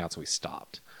was coming out, so we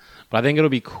stopped. But I think it'll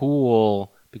be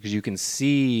cool because you can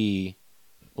see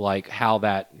like how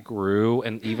that grew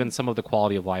and even some of the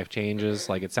quality of life changes.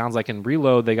 Like it sounds like in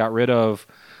Reload they got rid of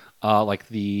like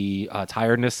the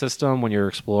tiredness system when you're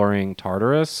exploring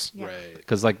Tartarus. Yeah. Right.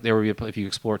 Because like there would be if you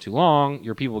explore too long,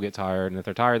 your people get tired, and if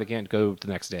they're tired, they can't go the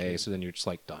next day. So then you're just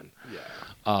like done.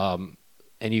 Yeah.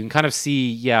 And you can kind of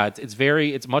see, yeah,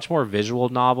 it's much more visual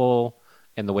novel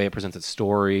and the way it presents its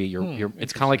story.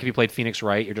 It's kind of like if you played Phoenix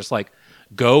Wright, you're just like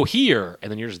go here, and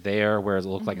then you're just there. Whereas it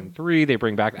looked like in 3, they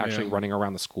bring back actually running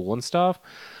around the school and stuff.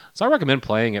 So I recommend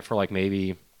playing it for like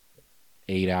maybe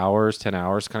 8 hours, 10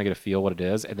 hours, kind of get a feel what it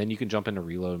is, and then you can jump into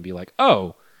Reload and be like,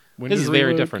 oh, When this does is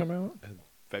very Reload different. come out?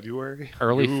 February.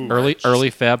 Early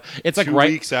Feb. It's like 2 right.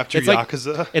 weeks after it's like-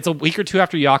 Yakuza. It's a week or two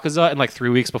after Yakuza, and like 3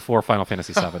 weeks before Final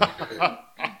Fantasy VII.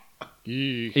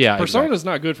 Yeah, Persona's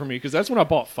not good for me because that's when I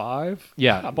bought 5.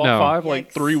 Yeah, I bought no. 5 like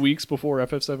Yikes. 3 weeks before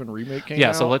FF7 remake came Yeah,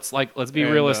 out. so let's be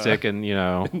And, realistic and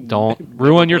don't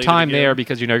ruin your played it time again. there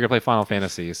because you know you're gonna play Final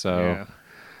Fantasy. So Yeah.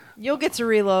 You'll get to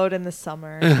reload in the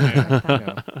summer.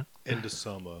 Yeah. Into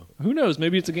summer. Who knows?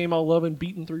 Maybe it's a game I'll love and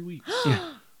beat in 3 weeks.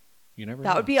 You never know.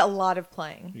 That would be a lot of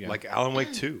playing. Yeah. Like Alan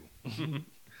Wake 2.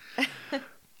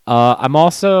 I'm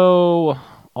also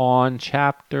on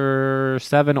chapter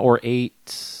 7 or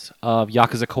 8 of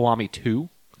Yakuza Kiwami 2.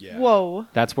 Yeah. Whoa.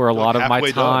 That's where a lot of my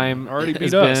halfway done. time Already beat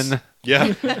has us. been.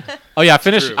 Yeah. Oh yeah, I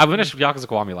finished true. Yakuza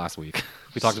Kiwami last week.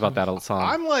 We talked about that all the time.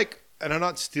 I'm like, and I'm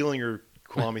not stealing your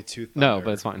Kiwami 2 thunder. No,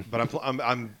 but it's fine. But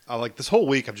I like this whole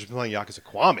week I've just been playing Yakuza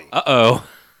Kiwami. Uh-oh.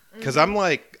 Because I'm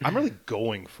like, I'm really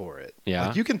going for it. Yeah.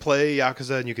 Like you can play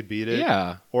Yakuza and you could beat it.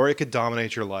 Yeah. Or it could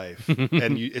dominate your life.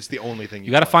 And it's the only thing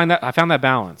You got to play. find that. I found that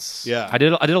balance. Yeah. I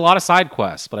did a lot of side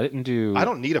quests, but I didn't do. I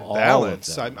don't need a all of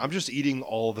balance. them. I'm just eating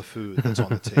all the food that's on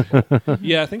the table.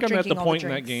 Yeah, I think I'm at Drinking the all the point in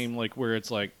that drinks. game like where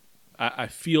it's like I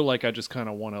feel like I just kind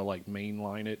of want to like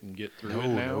mainline it and get through it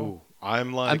now. No.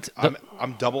 I'm like,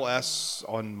 I'm double S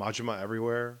on Majima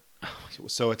everywhere.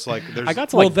 So it's like there's I got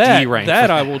to Well, like that D rank. that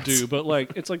for I will do, but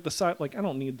like it's like the side like I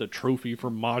don't need the trophy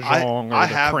for mahjong or I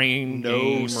the have crane no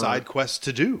game or- side quests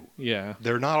to do. Yeah,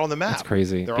 They're not on the map. That's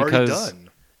crazy, They're already because- done.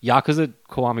 Yakuza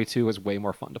Kiwami 2 is way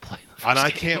more fun to play. than the And first I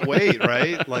game. can't wait,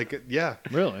 right? Like, yeah.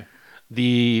 really.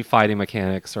 The fighting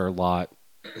mechanics are a lot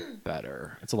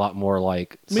better. It's a lot more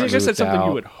like. I mean, I guess that's something you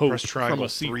smoothed would hope Press triangle from a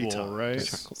 3 sequel, times.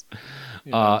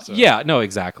 right? out. So- Yeah, no,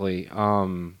 exactly.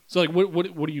 So like,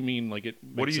 what do you mean? Like, it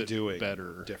What are makes you it doing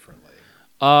better? differently?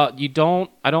 You don't.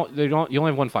 I don't. They don't. You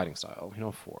only have one fighting style. You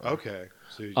know, 4. Okay.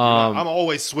 So I'm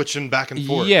always switching back and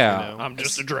forth. yeah. You know? I'm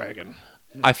just a dragon.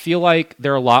 I feel like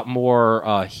there are a lot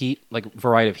more heat, like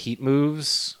variety of heat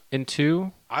moves in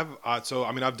 2. I've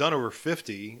done over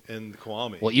 50 in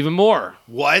Kiwami. Well, even more.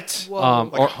 What? Whoa.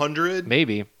 Like Or 100?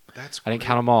 maybe. That's I didn't great.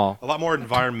 count them all. A lot more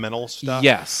environmental stuff.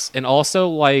 Yes, and also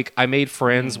like I made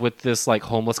friends with this like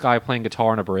homeless guy playing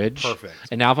guitar on a bridge. Perfect.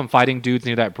 And now if I'm fighting dudes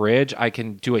near that bridge, I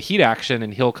can do a heat action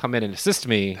and he'll come in and assist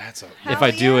me That's a. if Hell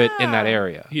I do it in yeah. that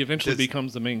area. He eventually Does-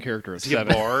 becomes the main character of Is he a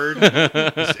 7. bard?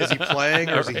 is he playing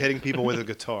or is he hitting people with a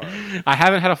guitar? I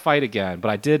haven't had a fight again,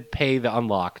 but I did pay the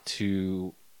unlock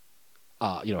to,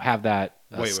 have that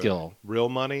Wait, skill. real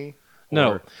money?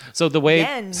 No. Or- So the way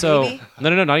Yen, so maybe?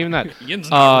 no, not even that. Yen's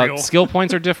not real. Skill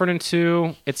points are different in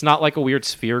 2. It's not like a weird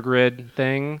sphere grid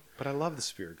thing. But I love the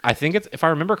sphere. I think it's, if I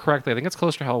remember correctly, I think it's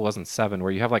closer to how it was in 7,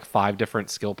 where you have like 5 different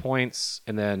skill points,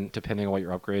 and then depending on what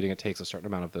you're upgrading, it takes a certain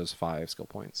amount of those 5 skill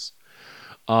points.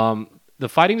 The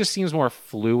fighting just seems more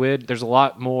fluid. There's a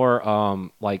lot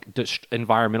more like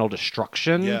environmental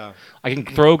destruction. Yeah. I can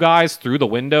throw guys through the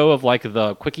window of like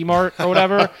the Quickie Mart or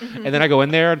whatever, and then I go in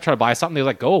there and try to buy something. They're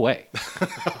like, "Go away."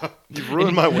 You've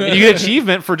ruined my And window. you get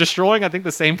achievement for destroying, I think,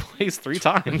 the same place 3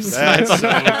 times. That's so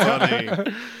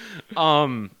funny.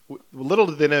 Little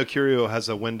did they know Curio has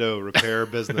a window repair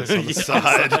business on the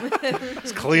side.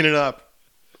 He's cleaning up.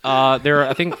 There,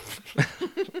 I think.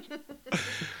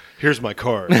 Here's my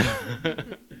card.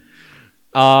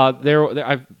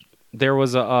 There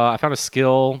was a I found a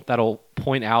skill that'll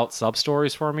point out sub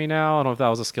stories for me now. I don't know if that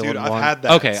was a skill Dude, in I've 1. had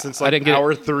that Okay, since I like didn't get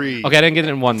hour it. 3. Okay, I didn't get it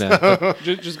in 1 then. but-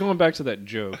 Just going back to that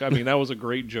joke. I mean, that was a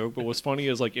great joke, but what's funny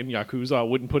is like in Yakuza, I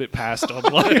wouldn't put it past them.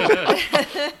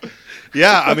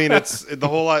 Yeah, I mean it's the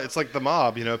whole. It's like the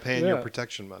mob, paying your Yeah.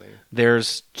 protection money.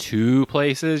 There's 2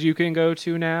 places you can go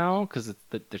to now because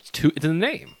there's 2. It's in the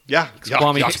name. Yeah,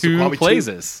 Kwame 2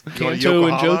 places. You going to Kanto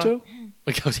and Yokohama? Johto?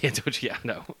 It goes yeah,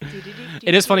 no.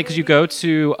 It is funny because you go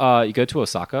to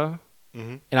Osaka,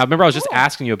 and I remember I was just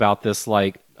asking you about this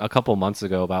like a couple months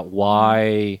ago about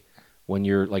why when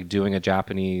you're like doing a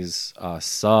Japanese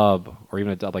sub or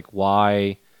even a dub, like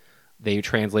why they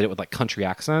translate it with like country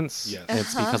accents. Yes. And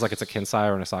it's because like it's a Kansai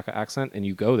or an Osaka accent, and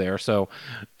you go there, so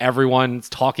everyone's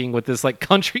talking with this like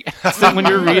country accent when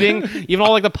you're reading, even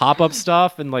all like the pop-up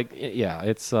stuff, and like yeah,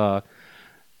 it's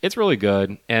really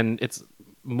good, and it's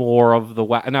more of the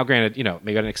now granted,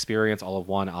 maybe I didn't experience all of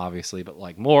 1 obviously, but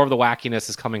like more of the wackiness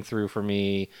is coming through for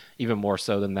me, even more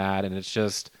so than that, and it's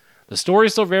just the story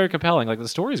is still very compelling. Like the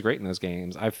story is great in those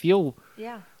games. I feel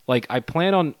like I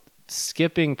plan on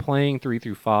skipping playing 3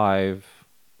 through 5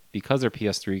 because they're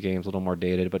PS3 games, a little more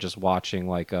dated, but just watching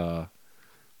like a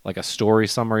story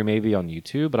summary maybe on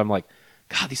YouTube. But I'm like,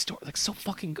 God, these stories like so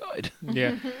fucking good.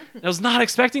 Yeah. I was not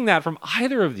expecting that from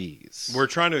either of these. We're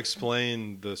trying to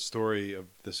explain the story of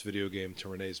this video game to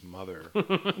Renee's mother,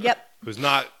 Yep. who's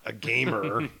not a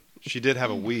gamer. She did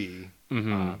have a Wii,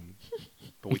 Mm-hmm.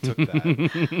 but we took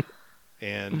that.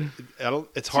 And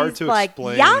it's hard She's to like,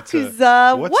 explain.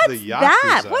 Yakuza. What's the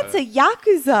that? Yakuza? What's a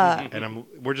Yakuza? And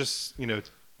we're just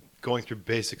going through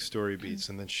basic story beats,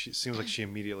 and then she seems like she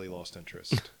immediately lost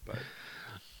interest. But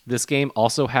This game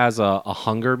also has a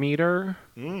hunger meter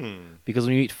because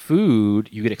when you eat food,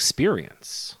 you get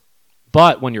experience.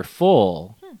 But when you're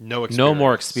full, no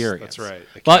more experience. That's right.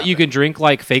 They But cap you it. can drink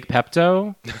like fake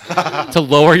Pepto to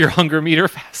lower your hunger meter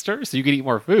faster, so you can eat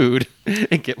more food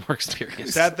and get more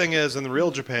experience. Sad thing is, in the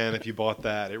real Japan, if you bought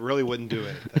that, it really wouldn't do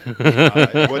anything.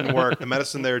 It wouldn't work. The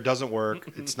medicine there doesn't work.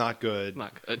 It's not good.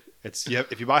 Not good.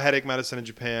 If you buy headache medicine in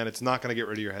Japan, it's not going to get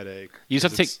rid of your headache. You just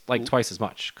have to take It's like twice as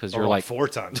much because you're or like 4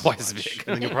 times twice as as much, big.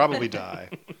 and then you'll probably die.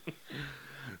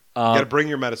 You got to bring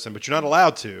your medicine, but you're not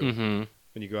allowed to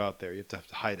when you go out there. You have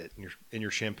to hide it in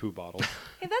your shampoo bottle,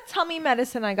 Hey, that tummy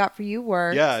medicine I got for you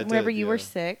worked. Yeah, it whenever did, you yeah. were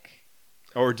sick.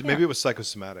 or maybe it was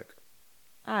psychosomatic.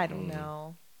 I don't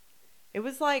know. It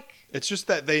was like It's just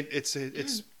that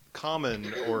it's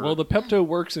common. Or Well, the Pepto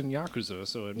works in Yakuza,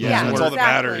 so it yeah, must that's all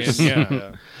that work. matters.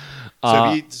 Yeah.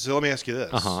 So let me ask you this.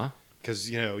 Uh-huh. Because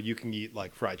you can eat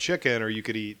like fried chicken, or you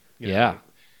could eat. Yeah.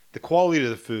 The quality of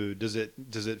the food, does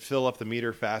it fill up the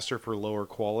meter faster for lower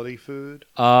quality food?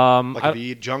 Like if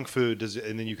you eat junk food,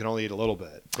 and then you can only eat a little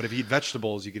bit. But if you eat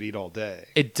vegetables, you could eat all day.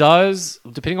 It does,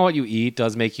 depending on what you eat,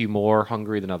 does make you more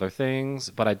hungry than other things.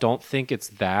 But I don't think it's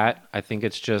that. I think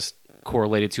it's just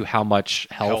correlated to how much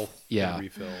health. Yeah.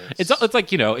 refills. It's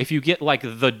like, if you get like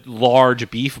the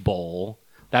large beef bowl,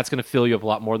 that's going to fill you up a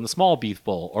lot more than the small beef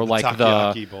bowl, or like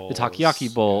takoyaki the bowls.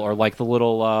 takoyaki bowl, or like the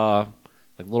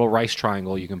little rice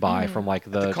triangle you can buy from like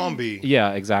the combi.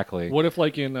 Yeah, exactly. What if,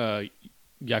 like in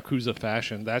Yakuza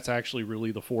fashion, that's actually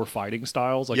really the 4 fighting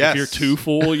styles? Like Yes. if you're too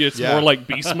full, it's Yeah. more like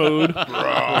beast mode,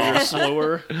 where you're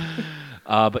slower.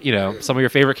 But some of your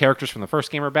favorite characters from the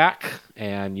first game are back,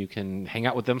 and you can hang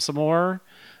out with them some more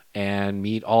and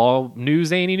meet all new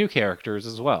zany new characters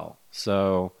as well.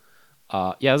 So,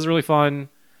 this is really fun.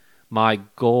 My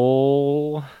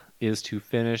goal is to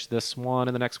finish this one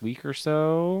in the next week or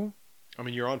so. I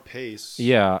mean, you're on pace.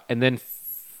 Yeah, and then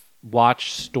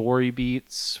watch story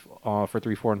beats for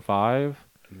 3, 4, and 5,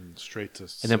 And straight to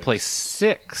 6. and then play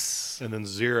 6. And then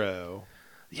 0.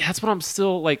 Yeah, that's what I'm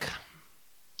still like.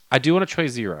 I do want to try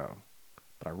 0,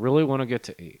 but I really want to get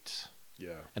to 8.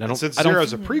 Yeah. And I don't- since I don't- 0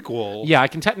 is a prequel. Yeah, I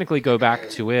can technically go back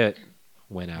to it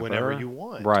whenever you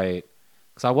want. Right.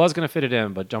 Because I was going to fit it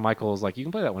in, but John Michael was like, you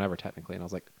can play that whenever, technically. And I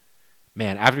was like,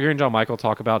 man, after hearing John Michael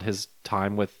talk about his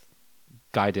time with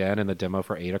Guy Den in the demo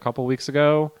for 8 a couple weeks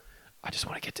ago, I just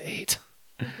want to get to 8.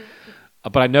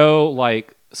 But I know,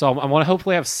 like, so I want to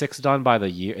hopefully have 6 done by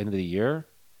the end of the year,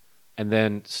 and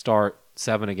then start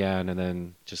 7 again, and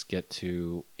then just get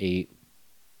to 8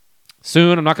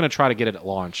 soon. I'm not going to try to get it at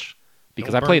launch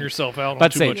because Don't I played burn yourself out on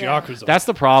but too say- much Yakuza. That's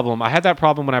the problem. I had that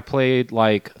problem when I played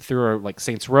like through like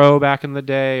Saints Row back in the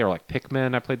day, or like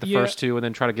Pikmin. I played the first 2 and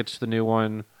then try to get to the new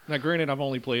one. Now, granted, I've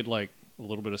only played like a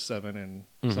little bit of 7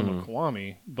 and some of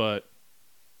Kiwami, but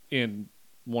in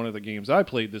one of the games I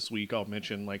played this week, I'll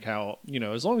mention like how, you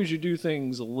know, as long as you do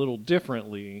things a little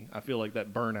differently, I feel like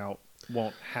that burnout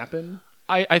won't happen.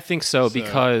 I think so,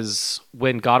 because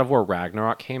when God of War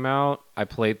Ragnarok came out, I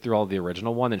played through all the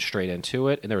original one and straight into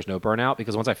it, and there was no burnout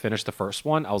because once I finished the first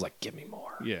one, I was like, give me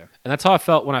more. Yeah. And that's how I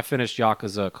felt when I finished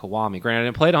Yakuza Kiwami. Granted, I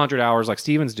didn't play it 100 hours like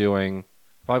Steven's doing.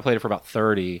 Probably played it for about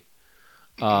 30.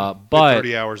 But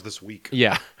 30 hours this week.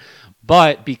 yeah.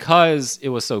 But because it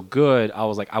was so good, I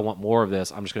was like, I want more of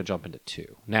this. I'm just going to jump into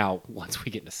 2. Now, once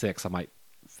we get into 6, I might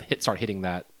start hitting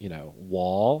that, you know,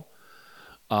 wall.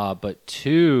 But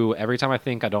 2, every time I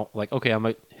think I don't like, okay, I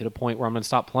might hit a point where I'm going to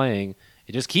stop playing,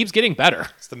 it just keeps getting better.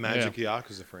 It's the magic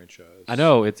Yakuza franchise. I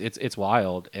know it's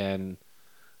wild, and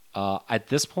at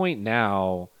this point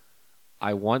now,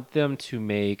 I want them to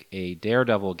make a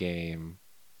Daredevil game,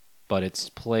 but it's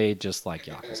played just like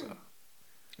Yakuza.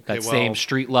 That same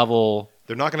street level.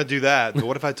 They're not going to do that. But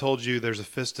what if I told you there's a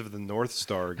Fist of the North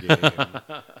Star game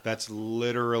that's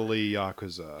literally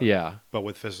Yakuza? Yeah. But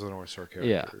with Fist of the North Star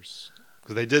characters.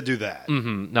 Because they did do that.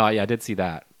 Mm-hmm. No, yeah, I did see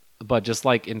that. But just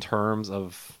like in terms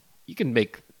of, you can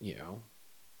make, you know,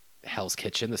 Hell's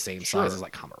Kitchen the same size as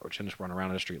like Kamurocho and just run around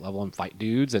at a street level and fight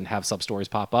dudes and have sub stories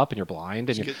pop up and you're blind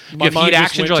and you My have mind heat just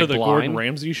actions, went you're to like the blind. Gordon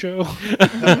Ramsay show.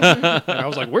 And I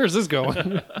was like, where's this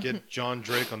going? Get John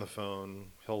Drake on the phone.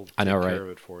 He'll take I know, care right? of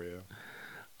it for you.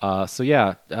 So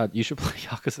yeah, you should play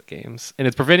Yakuza games, and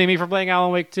it's preventing me from playing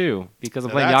Alan Wake 2 because I'm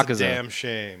Now, playing that's Yakuza. a damn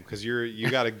shame because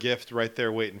you got a gift right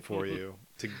there waiting for you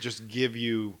to just give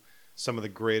you some of the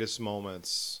greatest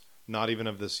moments, not even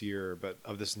of this year, but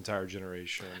of this entire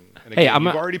generation. And Hey, again,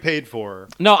 you've already paid for.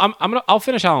 No, I'll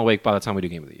finish Alan Wake by the time we do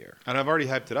Game of the Year. And I've already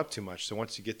hyped it up too much. So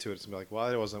once you get to it, it's gonna be like, well,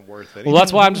 it wasn't worth it. Well,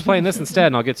 that's why I'm just playing this instead,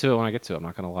 and I'll get to it when I get to it. I'm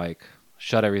not gonna like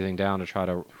shut everything down to try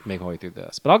to make my way through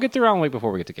this, but I'll get through Alan Wake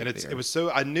before we get to Game of the Year. It was so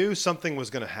I knew something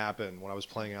was going to happen when I was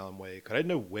playing Alan Wake. I didn't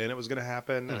know when it was going to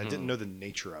happen, and I didn't know the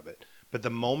nature of it. But the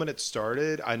moment it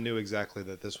started, I knew exactly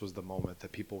that this was the moment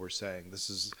that people were saying this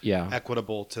is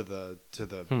equitable to the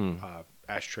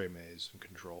ashtray maze and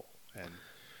control. And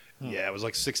yeah, it was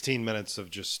like 16 minutes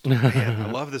of just man, I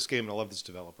love this game and I love this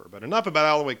developer. But enough about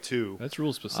Alan Wake 2. That's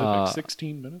real specific.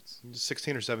 16 minutes?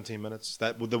 16 or 17 minutes.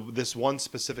 That this one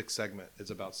specific segment is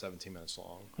about 17 minutes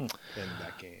long in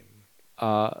that game.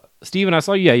 Steven, I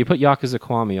saw you put Yakuza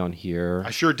Kiwami on here.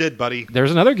 I sure did, buddy.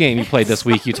 There's another game you played this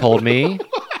week, you told me.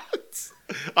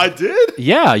 I did?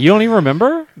 Yeah, you don't even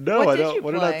remember? No, What I did don't. you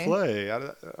What did I play? I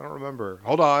don't remember.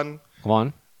 Hold on. Come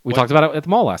on. We talked about it at the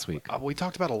mall last week. We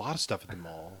talked about a lot of stuff at the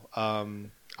mall.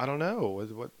 I don't know.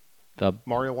 What The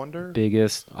Mario Wonder?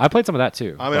 biggest. I played some of that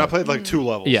too. I mean, I played like 2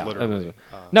 levels, Yeah. literally.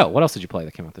 No, what else did you play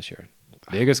that came out this year?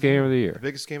 Biggest game of the year. The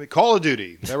biggest game, Call of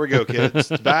Duty. There we go,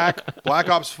 kids. It's back. Black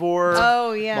Ops 4.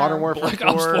 Oh, yeah. Modern Warfare Black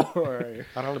 4. Ops 4.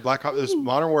 I don't know. Black Ops. There's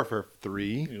Modern Warfare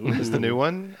 3 is the new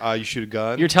one. You shoot a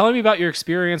gun. You're telling me about your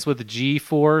experience with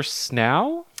GeForce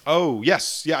Now? Oh,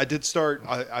 yes. Yeah, I did start.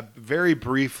 I very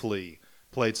briefly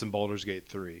played some Baldur's Gate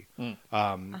 3. In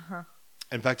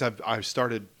fact, I've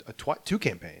started 2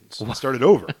 campaigns. I started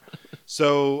over.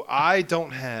 So I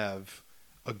don't have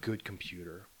a good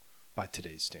computer by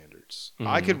today's standards.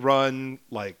 I could run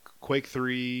like Quake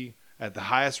 3 at the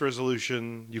highest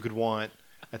resolution you could want,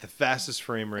 at the fastest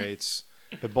frame rates.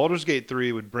 But Baldur's Gate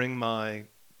 3 would bring my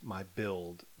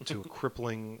build to a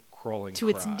crippling, crawling To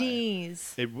its cry.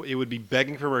 knees. It would be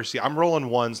begging for mercy. I'm rolling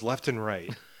ones left and right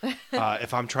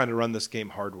if I'm trying to run this game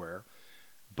hardware.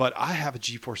 But I have a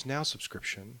GeForce Now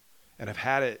subscription, and I've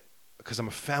had it because I'm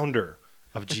a founder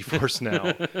of GeForce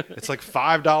Now. It's like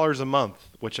 $5 a month,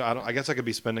 which I guess I could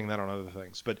be spending that on other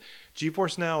things. But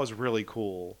GeForce Now is really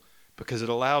cool because it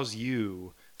allows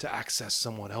you to access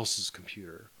someone else's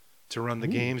computer to run the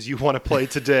games you want to play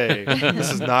today.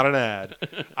 This is not an ad.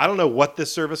 I don't know what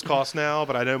this service costs now,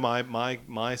 but I know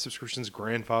my subscription's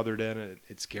grandfathered in, and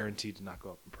it's guaranteed to not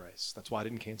go up in price. That's why I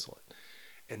didn't cancel it.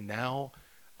 And now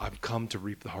I've come to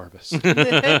reap the harvest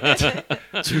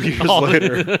 2 years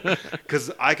later,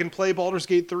 because I can play Baldur's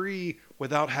Gate 3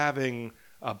 without having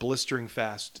a blistering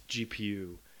fast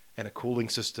GPU and a cooling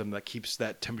system that keeps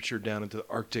that temperature down into the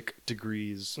Arctic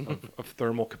degrees of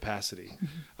thermal capacity.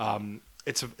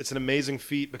 It's an amazing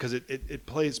feat because it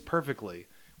plays perfectly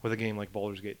with a game like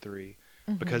Baldur's Gate 3.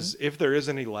 Because if there is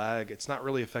any lag, it's not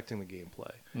really affecting the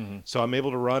gameplay. So I'm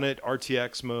able to run it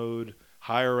RTX mode,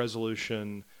 higher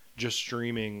resolution, just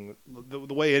streaming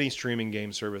the way any streaming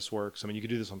game service works. I mean, you could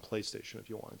do this on PlayStation if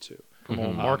you wanted to. Come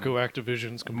on, Marco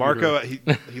Activision's computer. Marco,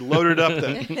 he loaded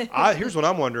up here's what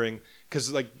I'm wondering,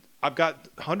 because like I've got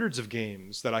hundreds of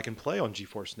games that I can play on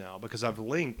GeForce Now because I've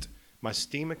linked my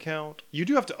Steam account. You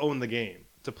do have to own the game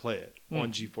to play it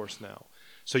on GeForce Now.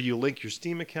 So you link your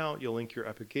Steam account, you'll link your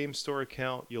Epic Game Store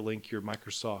account, you'll link your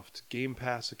Microsoft Game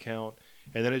Pass account,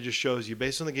 and then it just shows you,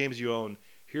 based on the games you own,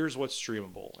 here's what's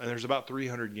streamable. And there's about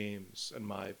 300 games in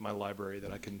my library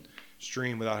that I can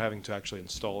stream without having to actually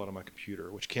install it on my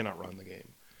computer, which cannot run the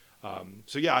game.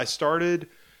 So yeah, I started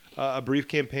a brief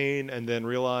campaign and then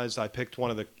realized I picked one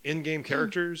of the in-game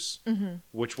characters,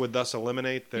 which would thus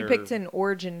eliminate their... You picked an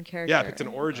origin character. Yeah, I picked an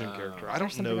origin character. I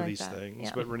don't know like these that. things,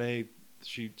 Yeah. but Renee...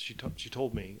 She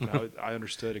told me. And I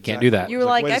understood exactly. Can't do that. You were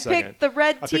like, wait a I second. picked the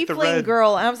red I picked the tiefling red-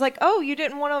 girl. And I was like, oh, you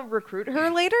didn't want to recruit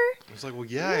her later? I was like, well,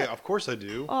 yeah, of course I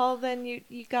do. Oh, then you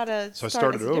gotta So I start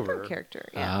started as a different over. character.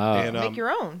 Yeah. Oh. And, Make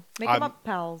your own. Make I'm- them up,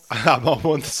 pals. I'm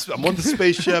on the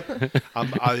spaceship.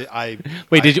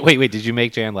 Wait, did you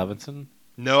make Jan Levinson?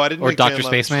 No, I didn't. Or make Dr. Jan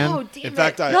Spaceman? Levinson. Oh, damn In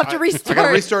fact, it. I You have to restart. I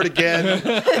gotta restart again.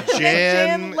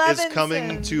 Jan is Levinson.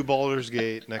 coming to Baldur's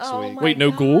Gate next Oh week. my Wait,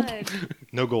 no gold? God.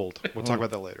 No gold. We'll talk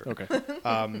about that later. Okay.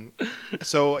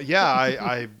 So yeah,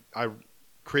 I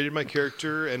created my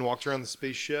character and walked around the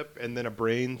spaceship, and then a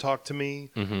brain talked to me,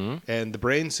 and the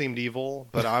brain seemed evil,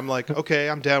 but I'm like, okay,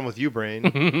 I'm down with you, brain.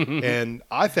 And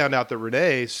I found out that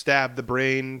Renee stabbed the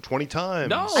brain 20 times.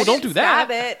 No. I don't didn't do that.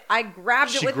 Stab it. I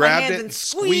grabbed She it with my grabbed hands it and and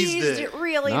squeezed squeezed it it.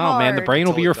 really No, hard. man, the brain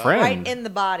will be your Until it died. friend. right in the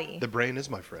body. The brain is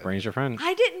my friend. Brain's your friend.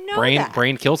 I didn't know Brain that.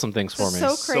 brain kills some things for This me.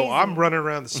 is so crazy. So I'm running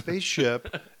around the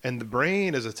spaceship, and the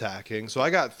brain is attacking. So I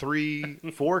got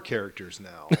 4 characters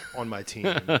now on my team.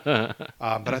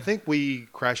 But I think we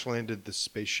crash landed the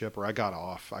spaceship, or I got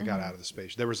off. I got out of the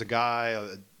spaceship. There was a guy,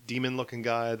 a demon-looking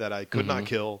guy that I could not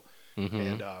kill.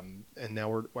 And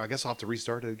now I guess I'll have to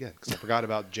restart it again because I forgot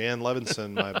about Jan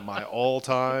Levinson, my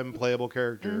all-time playable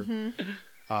character.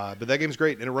 But that game's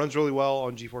great, and it runs really well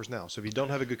on GeForce Now. So if you don't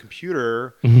have a good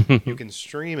computer, you can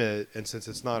stream it. And since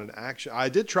it's not an action, I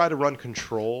did try to run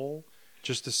Control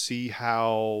just to see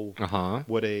how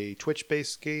would a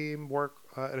Twitch-based game work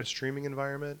in a streaming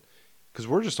environment. Because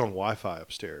we're just on Wi-Fi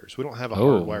upstairs. We don't have a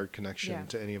hardwired connection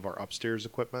to any of our upstairs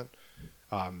equipment.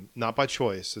 Not by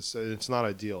choice. It's not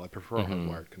ideal. I prefer a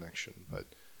hardwired connection. But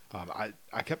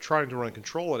I kept trying to run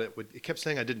Control, and it kept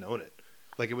saying I didn't own it.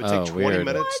 Like it would take 20 weird.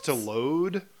 minutes to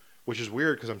load, which is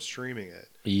weird because I'm streaming it.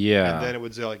 Yeah. And then it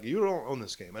would say like, you don't own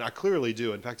this game, and I clearly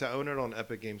do. In fact, I own it on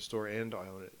Epic Game Store and I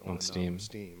own it on Steam.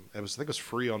 I think it was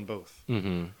free on both.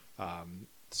 Mm-hmm.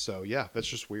 So yeah, that's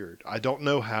just weird. I don't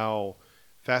know how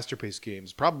faster paced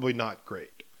games, probably not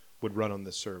great, would run on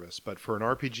this service. But for an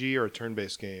RPG or a turn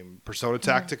based game, Persona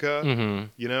Tactica,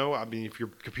 you know, I mean, if your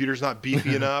computer's not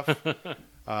beefy enough,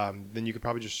 then you could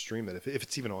probably just stream it if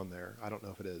it's even on there. I don't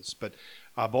know if it is, but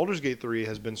Baldur's Gate 3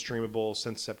 has been streamable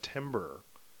since September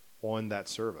on that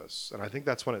service, and I think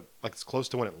that's when it's close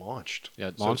to when it launched. Yeah,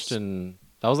 it So launched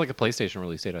that was like a PlayStation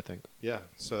release date, I think. yeah,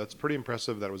 so that's pretty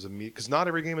impressive that it was because not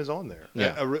every game is on there.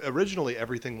 Yeah. Originally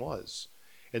everything was,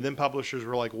 and then publishers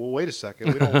were like, "Well, wait a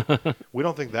second, we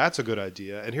don't think that's a good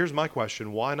idea." And here's my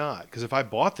question: why not? Because if I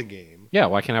bought the game, Yeah,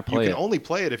 why can't I play you it? can only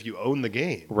play it if you own the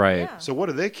game. Right. Yeah. So what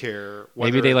do they care?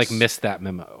 Maybe whether they like it's- missed that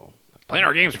memo. Playing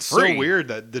our games It's for free. so weird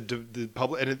that the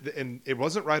public and it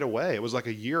wasn't right away. It was like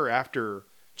a year after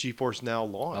GeForce Now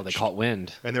launched. Oh, they caught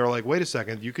wind. And they were like, wait a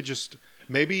second, you could just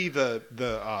maybe the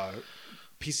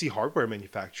PC hardware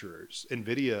manufacturers,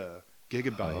 Nvidia,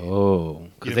 Gigabyte. Oh,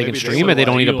 because Yeah, they can maybe they stream were it. They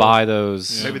don't need to ideal. buy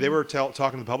those. Maybe they were talking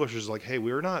to the publishers like, hey,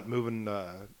 we're not moving.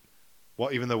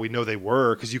 Well, even though we know they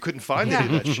were, because you couldn't find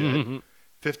any of that shit.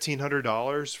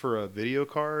 $1,500 for a video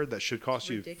card that should cost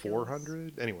you Ridiculous.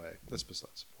 $400. Anyway, that's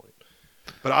besides the point.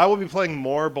 But I will be playing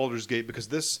more Baldur's Gate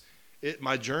because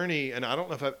my journey, and I don't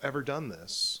know if I've ever done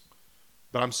this,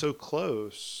 but I'm so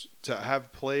close to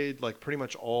have played like pretty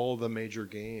much all the major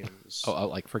games. Oh,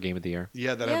 like for Game of the Year.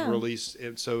 Yeah, that Yeah. I've released.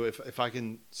 And so if I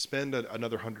can spend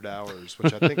another 100 hours,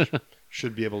 which I think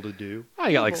should be able to do. Oh,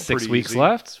 you got like 6 Pretty weeks easy.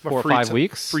 left, I'm a 4 or free 5 ti-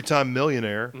 weeks. Free time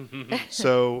millionaire.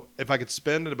 So if I could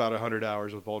spend about 100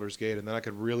 hours with Baldur's Gate, and then I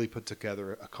could really put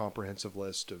together a comprehensive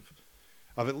list of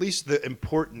at least the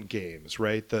important games,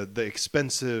 right? The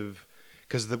expensive,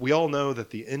 because we all know that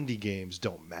the indie games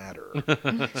don't matter.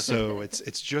 So it's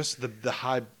just the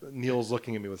high. Neil's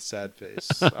looking at me with sad face,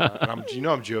 and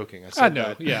I'm joking. I said know.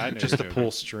 that Yeah, I know just to you're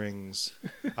pull strings.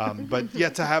 But yeah,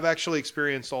 to have actually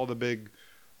experienced all the big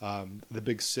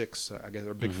six, I guess,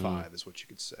 or big five is what you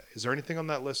could say. Is there anything on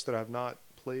that list that I've not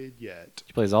played yet?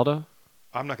 You play Zelda?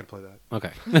 I'm not going to play that.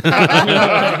 Okay.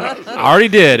 I already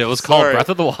did. It was called Sorry. Breath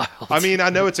of the Wild. I mean, I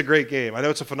know it's a great game. I know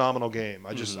it's a phenomenal game.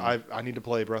 I just I need to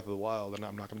play Breath of the Wild, and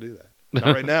I'm not going to do that.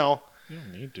 Not right now. You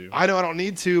don't need to. I know I don't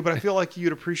need to, but I feel like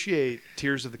you'd appreciate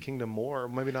Tears of the Kingdom more.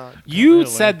 Maybe not. You Really?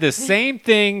 said the same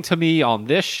thing to me on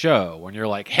this show when you're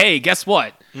like, hey, guess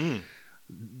what?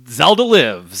 Zelda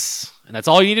lives. And that's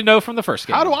all you need to know from the first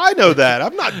game. How do I know that?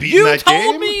 I'm not beating You that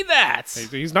told game. me that.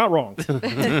 He's not wrong.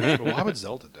 But why would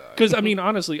Zelda die? Because, I mean,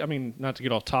 honestly, not to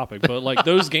get off topic, but, like,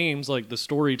 those games, like, the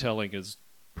storytelling is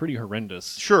pretty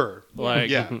horrendous. Sure. Like,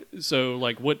 yeah. So,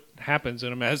 like, what happens in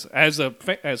them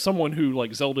as someone who,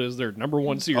 like, Zelda is their number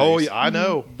one series. Oh, yeah, I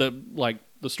know.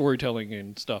 The storytelling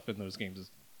and stuff in those games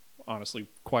is honestly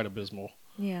quite abysmal.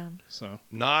 Yeah. So,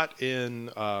 Not in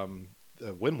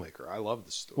Wind Waker. I love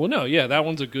the story. well, no, yeah, that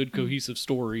one's a good cohesive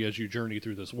story as you journey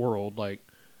through this world. Like,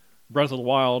 Breath of the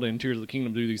Wild and Tears of the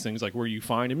Kingdom do these things like where you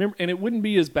find a memory, and it wouldn't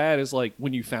be as bad as like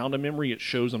when you found a memory, it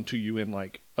shows them to you in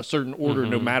like a certain order,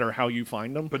 no matter how you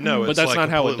find them. But no, but it's that's like not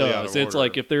how it completely out does. of It's order.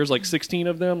 like if there's like 16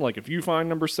 of them, like if you find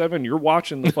number 7, you're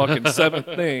watching the fucking seventh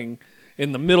thing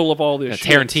in the middle of all this.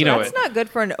 Yeah, shit. Tarantino That's not good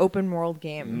for an open world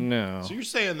game. No. So you're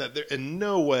saying that there, in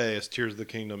no way is Tears of the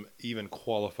Kingdom even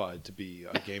qualified to be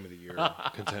a Game of the Year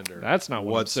contender? That's not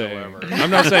what whatsoever. I'm saying. I'm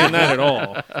not saying that at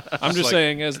all. I'm just like-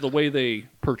 saying as the way they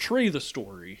portray the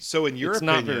story. So in your It's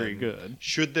opinion, not very good.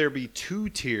 Should there be 2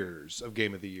 tiers of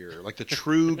Game of the Year, like the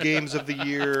true games of the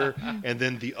year, and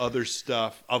then the other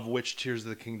stuff of which Tears of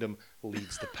the Kingdom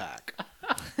leads the pack,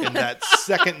 and that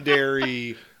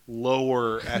secondary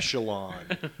lower echelon,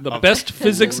 The of best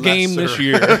physics game this lesser-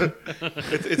 year.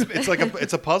 it's like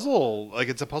it's a puzzle, like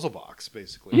it's a puzzle box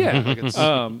basically. Yeah. like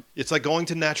Um, it's like going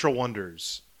to Natural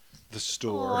Wonders, the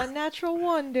store, Aw, Natural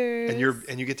Wonders.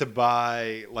 and you get to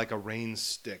buy like a rain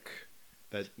stick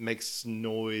that makes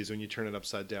noise when you turn it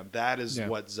upside down. That is Yeah.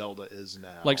 what Zelda is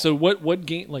now. Like, so what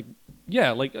game, like,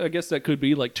 yeah, like, I guess that could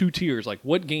be like 2 tiers. Like,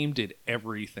 what game did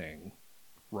everything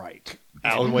right?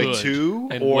 Alan and Wake good 2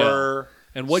 and or well?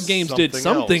 And what games did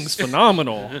some else? things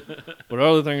phenomenal, but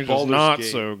other things just Baldur's not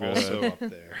Gate so good? also up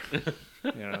there.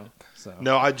 You know, so.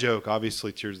 No, I joke.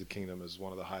 Obviously, Tears of the Kingdom is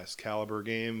one of the highest caliber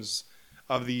games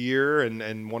of the year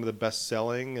and one of the best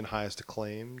selling and highest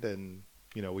acclaimed. And,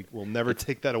 you know, we'll never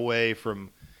take that away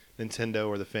from Nintendo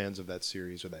or the fans of that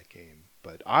series or that game.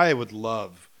 But I would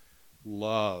love,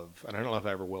 and I don't know if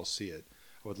I ever will see it,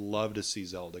 I would love to see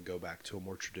Zelda go back to a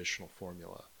more traditional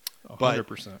formula.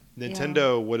 100%.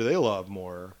 Nintendo, what do they love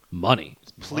more? Money.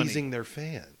 Pleasing their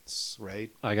fans,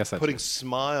 right? I guess that's Putting true.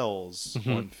 smiles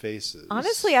on faces.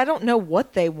 Honestly, I don't know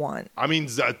what they want. I mean,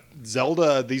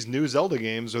 Zelda. These new Zelda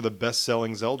games are the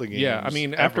best-selling Zelda games. Yeah, I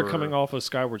mean, after ever. coming off of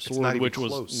Skyward It's not Sword, even which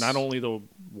was close. not only the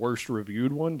worst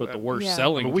reviewed one, but the worst Yeah.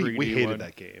 selling I mean, 3D we hated one,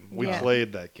 that game. We Yeah.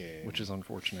 played that game, which is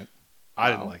unfortunate.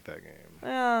 I didn't like that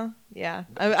game. Yeah.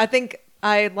 I think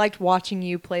I liked watching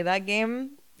you play that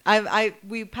game.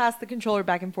 We passed the controller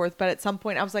back and forth, but at some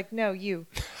point I was like, no, you.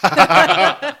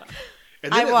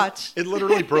 And I then watched. It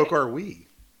literally broke our Wii.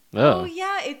 Oh,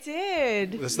 yeah, it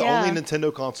did. It's the Yeah. only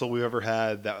Nintendo console we've ever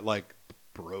had that like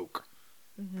broke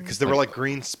because there were like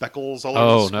green speckles all over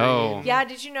Oh, the screen. no. Yeah,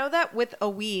 did you know that with a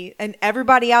Wii, and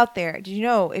everybody out there, did you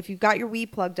know if you've got your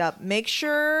Wii plugged up, make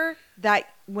sure that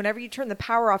whenever you turn the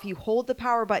power off, you hold the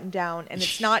power button down and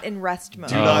it's not in rest mode.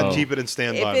 Do not Oh. keep it in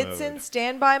standby If it's mode. in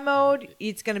standby mode,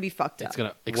 it's going to be fucked up. It's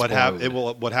gonna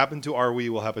explode. What happened to our Wii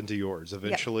will happen to yours.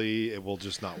 Eventually, it will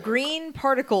just not work. Green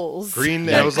particles. Green.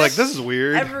 And I was like, this is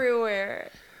weird. everywhere.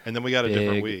 And then we got a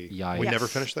different Big Wii. yikes. We never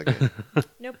Yes. finished that game.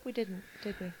 Nope, we didn't,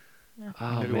 did we?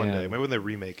 Oh, Maybe one man. day. Maybe when they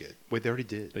remake it. Wait, they already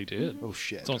did. They did. Oh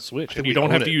shit! It's on Switch, I think and we you don't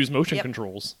own have it. to use motion Yep.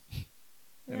 controls.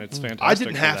 And it's fantastic. I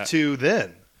didn't for have that. to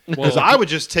then. Well, Because I would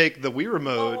just take the Wii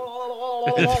remote.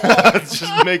 just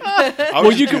make.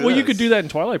 Well, you could do that in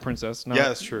Twilight Princess. Not, Yeah,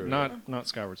 that's true. Not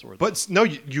Skyward Sword. But no,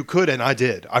 you could, and I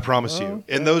did. I promise you.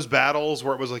 In those battles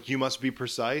where it was like you must be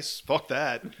precise, fuck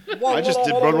that. I just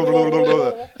did blah, blah, blah, blah,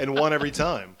 blah, blah, and won every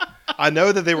time. I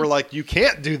know that they were like, you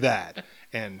can't do that,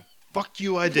 and fuck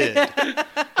you, I did,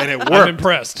 and it I'm worked.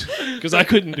 impressed because I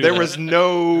couldn't do There that. was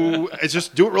no. It's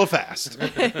just do it real fast.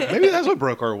 Maybe that's what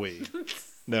broke our Wii.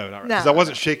 No, not right. No. Because I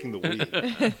wasn't shaking the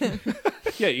Wii.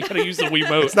 Yeah, you gotta use the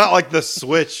Wiimote. It's not like the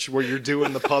Switch where you're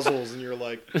doing the puzzles and you're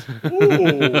like,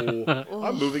 ooh,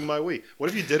 I'm moving my Wii. What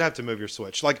if you did have to move your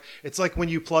Switch? Like, it's like when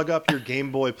you plug up your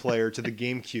Game Boy player to the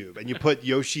GameCube and you put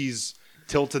Yoshi's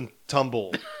Tilt and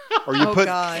Tumble. Or you put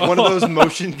God. one of those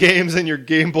motion games in your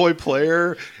Game Boy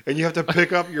player and you have to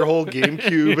pick up your whole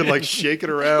GameCube and like shake it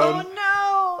around. Oh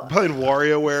no! Playing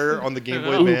WarioWare on the Game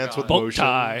Boy Advance with Bow motion.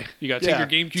 tie. You gotta take your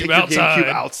GameCube Take outside. Your GameCube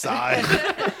outside.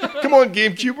 Come on,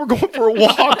 GameCube, we're going for a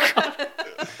walk.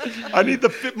 I need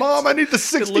Mom, I need the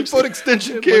 60-foot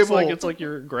extension It cable. looks like it's like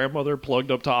your grandmother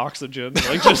plugged up to oxygen.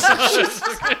 Like just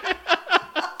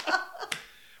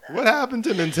What happened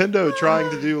to Nintendo trying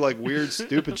to do like weird,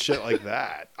 stupid shit like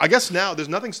that? I guess now there's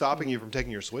nothing stopping you from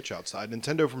taking your Switch outside.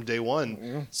 Nintendo from day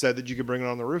one said that you could bring it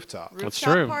on the rooftop. That's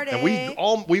Rooftop true. Party.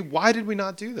 And why did we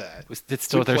not do that? It's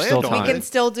still, We there's planned still on time. We can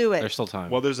still do it. There's still time.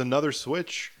 Well, there's another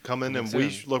Switch coming, and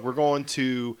Soon. we're going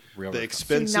to Real the rooftop.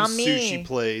 expensive Tsunami. sushi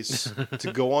place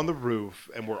to go on the roof,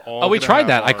 and we're all. Oh, we gonna tried have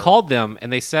that. I our- called them,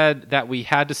 and they said that we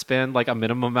had to spend like a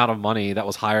minimum amount of money that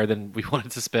was higher than we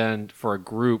wanted to spend for a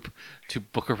group to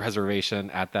book a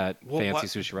reservation at that Well, fancy why-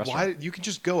 sushi restaurant. Why you can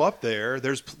just go up there?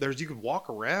 There's you can walk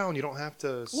around. You don't have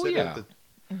to sit yeah. at the.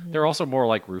 There are also more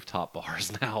like rooftop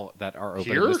bars now that are open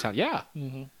Here? in this town. Yeah,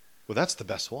 Well, that's the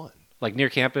best one. like near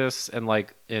campus and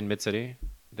like in Mid City,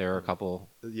 there are a couple.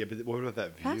 Yeah, but what about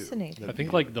that view? Fascinating. That I think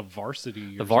view. like the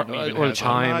varsity The or something even or the has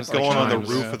one. I'm Chimes, not going on the Chimes,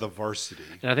 roof yeah. of the varsity.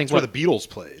 And I think That's what where the Beatles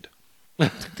played.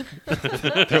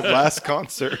 Their last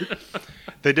concert.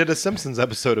 They did a Simpsons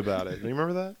episode about it. Do you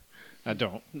remember that? I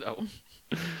don't. no.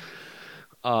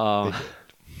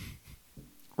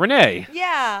 Renee,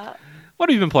 Yeah. what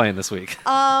have you been playing this week?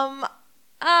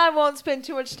 I won't spend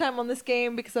too much time on this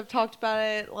game because I've talked about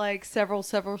it like several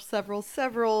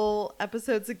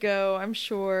episodes ago. I'm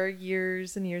sure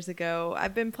years and years ago.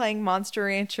 I've been playing Monster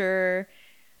Rancher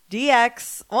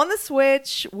DX on the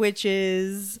Switch, which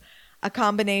is a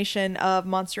combination of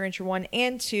Monster Rancher 1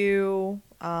 and 2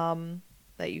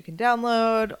 that you can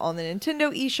download on the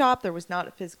Nintendo eShop. There was not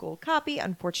a physical copy,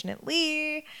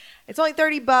 unfortunately. It's only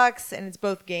 $30 and it's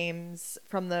both games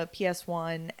from the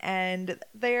PS1 and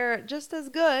they're just as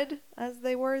good as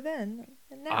they were then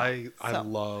and now. I So,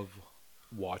 love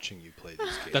watching you play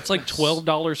these games. That's like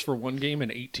 $12 for one game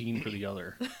and $18 for the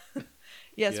other.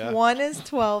 yes, Yeah. 1 is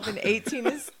 12 and 18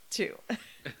 is 2.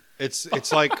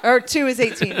 It's like Or 2 is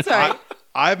 18. Sorry.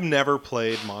 I've never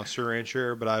played Monster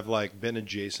Rancher, but I've like been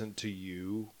adjacent to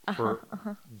you for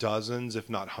dozens, if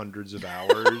not hundreds of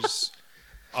hours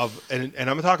and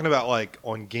I'm talking about like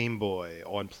on Game Boy,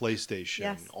 on PlayStation,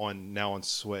 Yes. on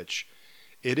Switch.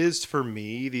 It is for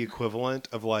me the equivalent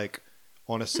of like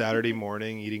on a Saturday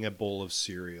morning eating a bowl of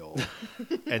cereal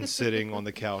and sitting on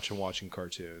the couch and watching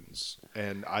cartoons.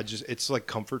 And it's like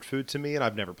comfort food to me, and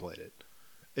I've never played it.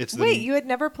 Wait, you had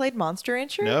never played Monster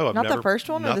Rancher? No, I've Not never, the first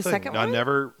one or the nothing. second I one?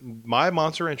 never. My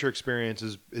Monster Rancher experience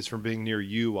is from being near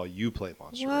you while you play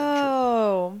Monster Rancher.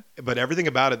 Whoa. But everything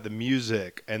about it, the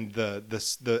music and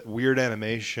the weird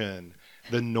animation,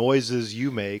 the noises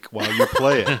you make while you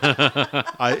play it,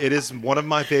 it is one of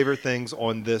my favorite things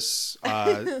on this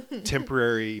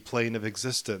temporary plane of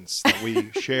existence that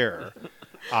we share.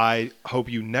 I hope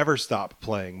you never stop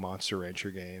playing Monster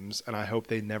Rancher games, and I hope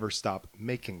they never stop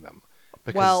making them.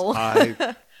 Because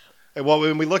well,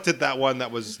 when we looked at that one,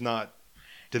 that was not.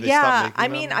 Did they stop making I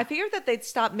them? mean, I figured that they'd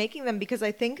stop making them because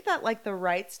I think that like the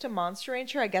rights to Monster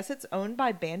Rancher, I guess it's owned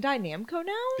by Bandai Namco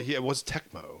now. Yeah, it was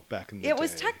Tecmo back in the day. It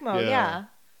was Tecmo, yeah.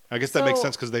 I guess that makes So-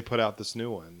 sense because they put out this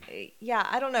new one. Yeah,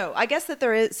 I don't know. I guess that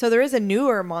there is a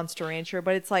newer Monster Rancher,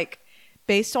 but it's like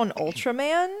based on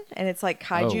Ultraman and it's like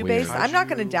kaiju weird. based. I'm not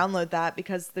going Kaiju. to download that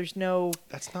because there's no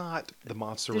That's not the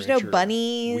Monster there's Rancher no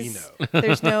bunnies. we know.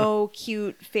 There's no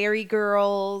cute fairy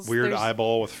girls. Weird There's-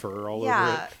 eyeball with fur all over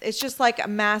Yeah, it. it's just like a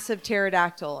massive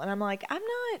pterodactyl, and I'm like,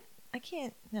 I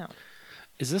can't. No.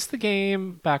 Is this the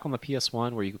game back on the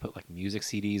PS1 where you could put like music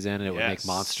CDs in and it would make Yes.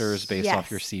 monsters based Yes. off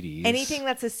your CDs? Anything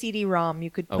that's a CD-ROM you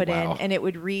could Oh, put wow. in, and it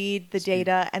would read the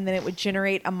data, and then it would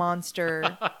generate a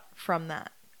monster from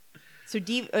that. So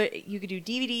you could do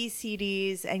DVDs,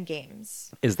 CDs, and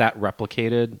games. Is that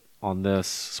replicated on this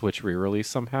Switch re-release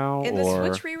somehow? In or the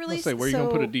Switch re-release, Say, where are you so,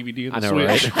 gonna put a DVD in the I know,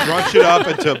 Switch? right? Crunch it up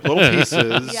into little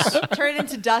pieces. Yeah, turn it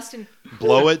into dust and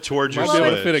Blow it towards your Might be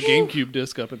able to Switch. fit a GameCube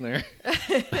disc up in there.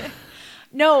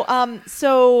 No,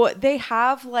 so they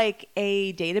have like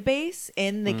a database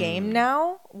in the game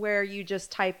now where you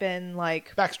just type in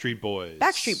like Backstreet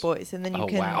Boys. and then you Oh,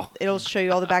 can wow. it'll show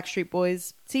you all the Backstreet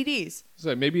Boys CDs.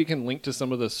 So maybe it can link to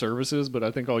some of the services, but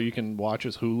I think all you can watch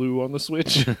is Hulu on the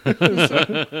Switch. So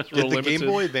it's real Did the Game limited.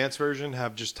 Boy Advance version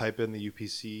have just type in the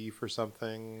UPC for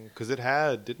something? Because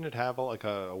didn't it have like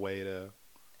a way to,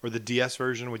 or the DS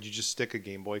version, would you just stick a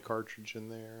Game Boy cartridge in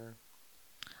there?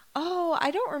 Oh,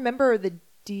 I don't remember the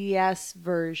DS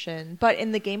version, but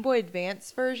in the Game Boy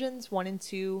Advance versions 1 and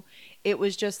 2, it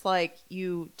was just like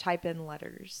you type in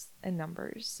letters and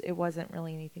numbers. It wasn't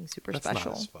really anything super That's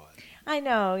special. not as fun. I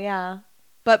know, yeah.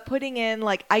 But putting in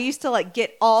like I used to like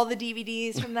get all the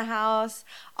DVDs from the house,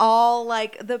 all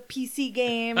like the PC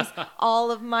games,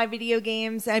 all of my video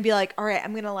games, and I'd be like, all right,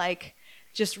 I'm gonna like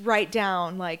just write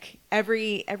down like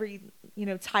every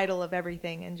title of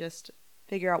everything and just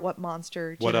figure out what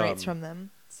monster generates from them.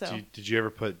 So Did you ever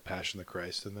put Passion of the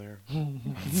Christ in there?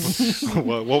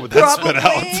 what would that spit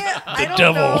out? I don't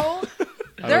devil. know.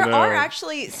 There know. are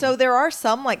actually there are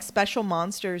some like special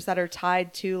monsters that are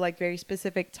tied to like very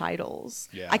specific titles.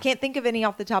 Yeah. I can't think of any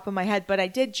off the top of my head, but I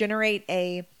did generate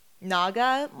a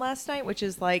Naga last night, which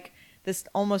is like this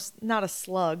almost not a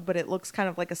slug, but it looks kind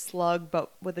of like a slug,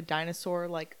 but with a dinosaur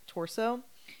like torso.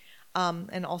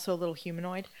 And also a little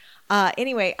humanoid.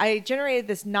 Anyway, I generated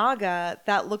this Naga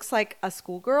that looks like a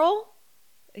schoolgirl.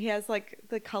 He has like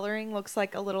the coloring looks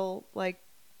like a little like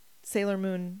Sailor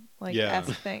Moon like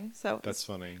esque thing. So That's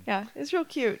funny. yeah, it's real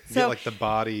cute. You So get like the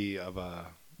body of a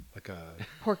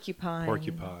porcupine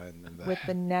and with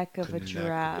the neck of the a neck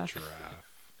giraffe of a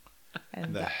giraffe,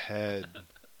 and the head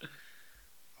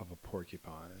of a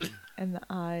porcupine. and the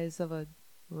eyes of a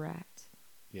rat.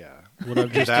 Yeah, What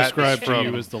I've just That described is to from-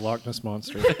 you is the Loch Ness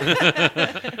Monster.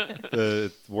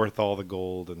 worth all the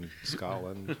gold in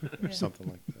Scotland or something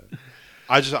like that.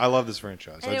 I love this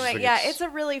franchise. I just Anyway, think yeah, it's a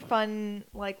really fun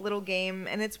like little game,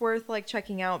 and it's worth like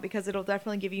checking out because it'll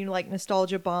definitely give you like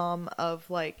nostalgia bomb of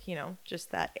like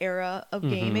just that era of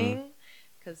gaming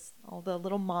because all the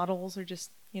little models are just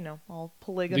all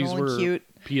polygonal These and were cute.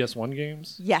 PS1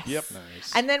 games? Yes. Yep.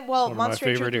 Nice. And then One of my Monster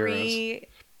Hunter favorite 3,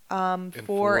 4,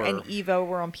 four. and Evo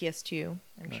were on PS2.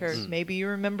 I'm sure maybe you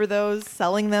remember those,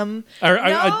 selling them.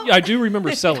 I do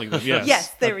remember selling them, yes. Yes,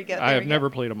 there we go, I there have we go. never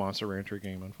played a Monster Rancher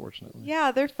game, unfortunately.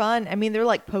 Yeah, they're fun. I mean, they're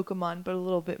like Pokemon, but a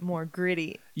little bit more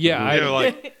gritty. Yeah,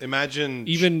 like imagine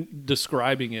even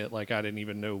describing it, like I didn't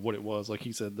even know what it was. Like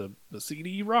he said, the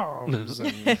CD-ROMs.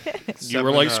 And you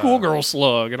were like Schoolgirl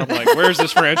Slug. And I'm like, where's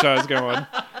this franchise going?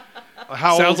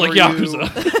 how Sounds old like were you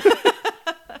Yakuza.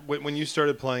 when you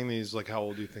started playing these? Like, how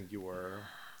old do you think you were?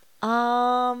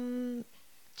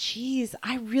 Geez,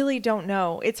 I really don't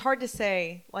know. It's hard to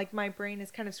say. Like my brain is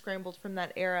kind of scrambled from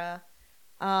that era.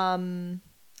 When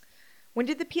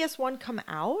did the PS1 come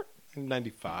out?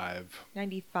 95.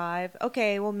 95.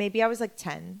 Okay, well maybe I was like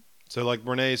 10. So like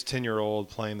Renee's 10-year-old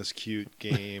playing this cute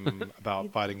game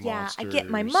about fighting monsters. I get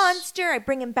my monster. I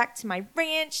bring him back to my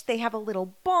ranch. They have a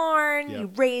little barn. Yep.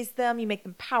 You raise them. You make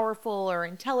them powerful or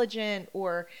intelligent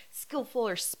or skillful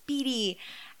or speedy.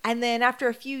 And then after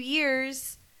a few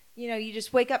years, you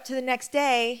just wake up to the next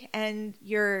day and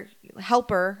your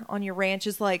helper on your ranch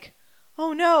is like,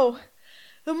 oh no,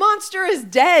 the monster is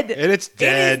dead. And it's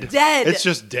dead. It is dead. It's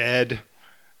just dead.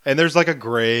 And there's like a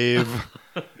grave.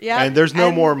 Yeah. And there's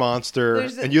no more monster.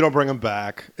 there's a- And you don't bring him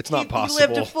back. It's not He possible.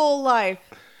 lived a full life.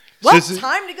 So Well, this is-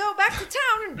 time to go back to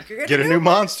town and Get a new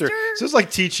monster. So it's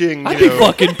like teaching, I'd be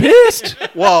fucking pissed.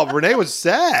 Well, Renee was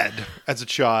sad as a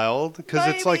child because My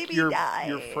it's like baby your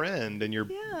died. friend and your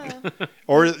Yeah.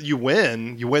 or you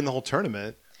win the whole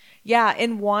tournament. Yeah,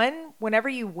 in one, whenever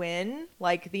you win,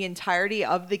 like the entirety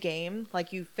of the game,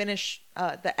 like you finish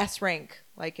the S rank,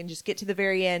 like and just get to the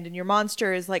very end, and your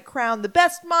monster is like crowned the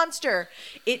best monster,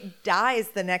 it dies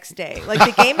the next day. Like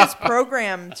the game is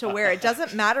programmed to where it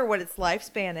doesn't matter what its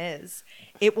lifespan is,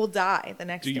 it will die the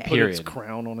next Do you day. put its Period.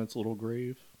 crown on its little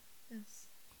grave? Yes.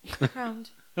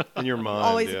 Crowned. In your mind.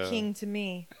 Always yeah. a king to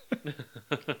me.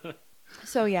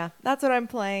 So yeah, that's what I'm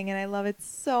playing, and I love it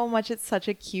so much. It's such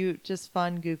a cute, just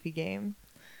fun, goofy game.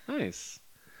 Nice.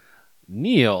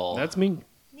 Neil. That's me.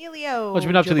 Neilio. What you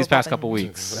been up to these past Jibble couple Bobbin.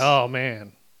 weeks? Oh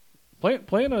man,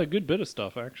 playing a good bit of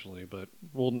stuff actually, but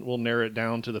we'll narrow it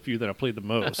down to the few that I played the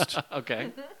most.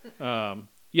 Okay.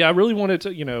 Yeah, I really wanted to.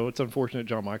 It's unfortunate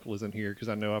John Michael isn't here because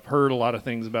I know I've heard a lot of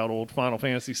things about old Final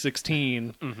Fantasy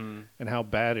 16 and how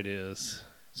bad it is.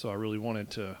 So I really wanted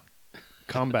to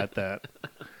combat that.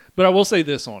 But I will say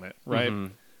this on it,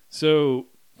 right? So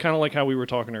kind of like how we were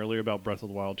talking earlier about Breath of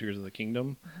the Wild, Tears of the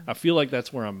Kingdom. I feel like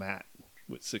that's where I'm at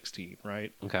with 16,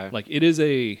 right? Okay. Like it is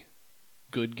a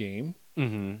good game.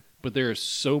 Mm-hmm. but there is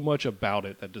so much about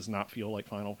it that does not feel like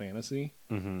Final Fantasy.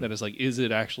 Mm-hmm. That is like, is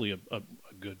it actually a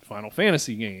good Final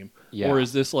Fantasy game, Yeah. or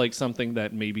is this like something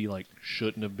that maybe like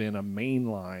shouldn't have been a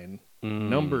mainline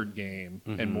numbered game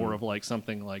and more of like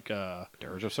something like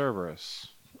Dirge of Cerberus.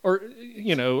 or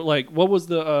like what was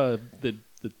the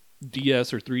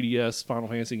DS or 3DS Final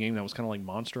Fantasy game that was kind of like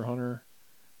Monster Hunter,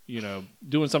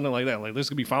 doing something like that, like this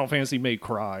could be Final Fantasy Made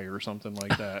Cry or something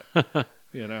like that. But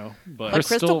Like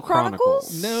Crystal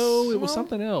Chronicles? no, it was No?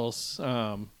 something else.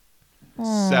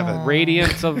 7.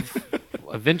 Radiance of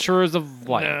Adventurers of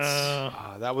Light.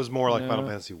 That was more like No. Final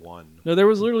Fantasy 1. No, there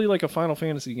was literally like a Final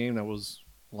Fantasy game that was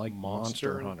like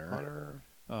Monster Hunter.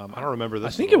 I don't remember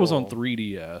this. I think at it was on all.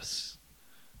 3DS.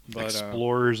 But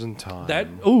Explorers in Time.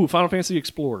 Final Fantasy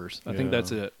Explorers. I think Yeah.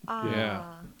 that's it.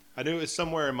 Yeah. I knew it was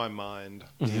somewhere in my mind.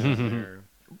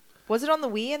 Was it on the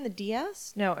Wii and the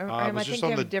DS? No, It I was think just you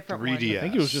on have the a different 3DS. one. I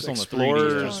think it was just on the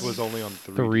Explorers 3DS. was only on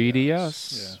 3DS.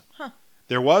 3DS. Yeah.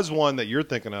 There was one that you're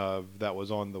thinking of that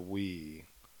was on the Wii.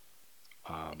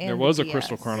 And There was the a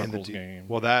Crystal DS. Chronicles And the game.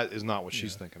 Well, that is not what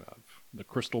she's Yeah. thinking of. The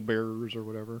Crystal Bearers or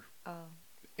whatever. Oh.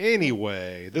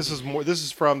 Anyway, this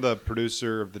is from the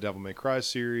producer of the Devil May Cry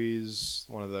series.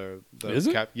 One of the Is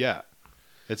it? Yeah,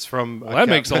 it's from. Well, that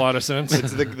makes a lot of sense.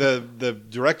 It's the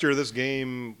director of this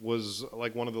game was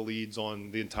like one of the leads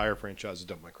on the entire franchise of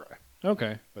Devil May Cry.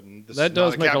 Okay. But this That is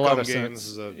does not make a lot Capcom of game, sense. This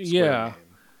is a Square Yeah.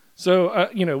 game.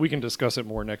 So, we can discuss it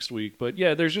more next week. But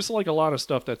yeah, there's just like a lot of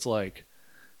stuff that's like,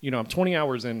 I'm 20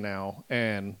 hours in now,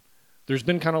 and there's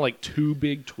been kind of like two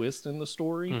big twists in the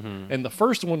story. Mm-hmm. And the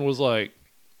first one was like,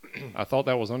 I thought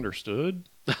that was understood.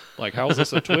 Like, how's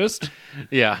this a twist?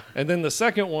 Yeah. And then the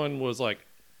second one was like,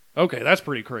 okay, that's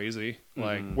pretty crazy.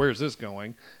 Like, where's this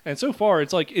going? And so far,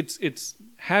 it's like it's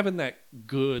having that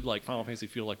good like Final Fantasy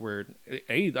feel, like where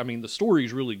the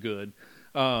story's really good.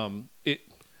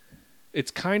 It's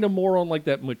kind of more on like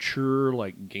that mature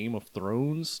like Game of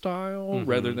Thrones style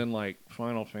rather than like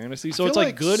Final Fantasy. So I it's feel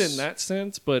like good in that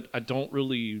sense, but I don't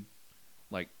really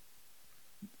like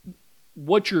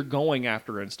what you're going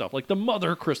after and stuff. Like the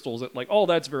mother crystals, like all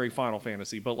that's very Final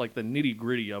Fantasy, but like the nitty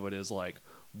gritty of it is like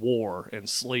war and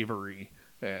slavery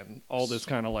and all this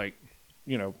kind of like,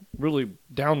 really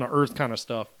down to earth kind of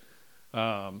stuff.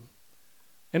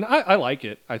 And I like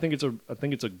it. I think it's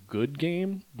a good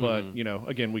game, but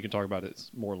again, we can talk about it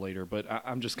more later. But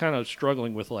I'm just kind of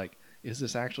struggling with like, is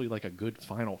this actually like a good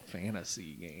Final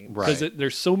Fantasy game? Right. Because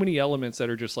there's so many elements that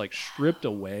are just like stripped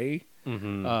away.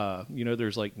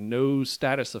 There's like no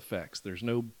status effects. There's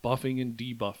no buffing and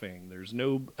debuffing. There's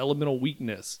no elemental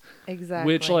weakness.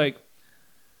 Exactly. Which like,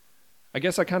 I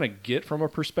guess I kind of get from a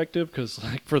perspective because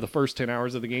like for the first 10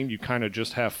 hours of the game, you kind of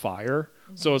just have fire.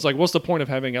 So it's like, what's the point of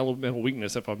having elemental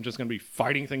weakness if I'm just going to be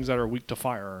fighting things that are weak to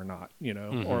fire or not,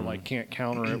 or like can't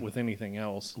counter it with anything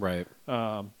else. Right.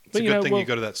 It's a good thing you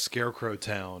go to that Scarecrow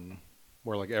town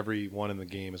where like every one in the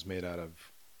game is made out of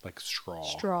like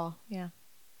straw. Yeah.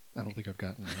 I don't think I've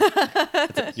gotten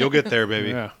that. You'll get there, baby.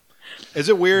 Yeah. Is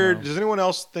it weird? Does anyone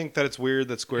else think that it's weird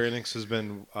that Square Enix has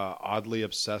been oddly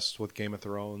obsessed with Game of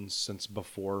Thrones since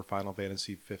before Final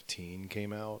Fantasy 15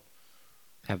 came out?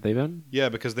 Have they been? Yeah,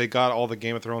 because they got all the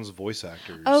Game of Thrones voice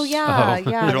actors. Oh yeah, Oh.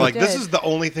 yeah. They're they like, this did. is the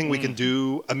only thing we can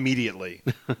do immediately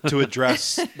to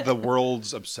address the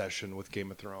world's obsession with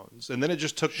Game of Thrones. And then it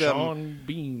just took them Sean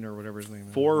Bean or whatever his name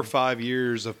is. 4 or 5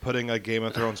 years of putting a Game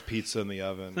of Thrones pizza in the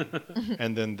oven,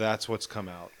 and then that's what's come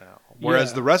out now. Whereas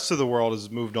Yeah. the rest of the world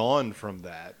has moved on from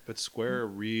that, but Square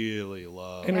really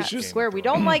loves. And Yeah, it's just- Square. We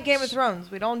don't like Game of Thrones.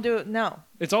 We don't do it. No.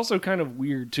 It's also kind of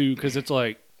weird too because it's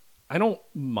like I don't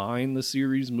mind the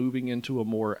series moving into a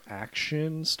more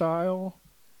action style,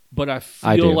 but I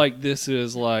I feel do. like this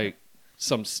is like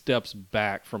some steps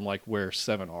back from like where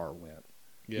 7R went.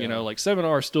 Yeah. Like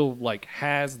 7R still like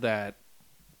has that.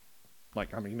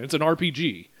 Like, I mean, it's an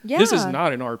RPG. This is Yeah.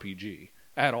 not an RPG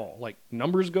at all. Like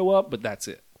numbers go up, but that's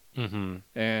it. Mm-hmm.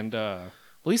 And At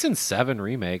least in 7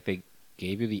 Remake, they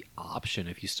gave you the option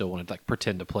if you still wanted to like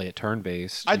pretend to play it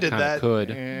turn-based. I you did kinda that. Could.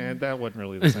 And that wasn't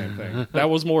really the same thing. That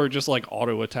was more just like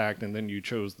auto attacked, and then you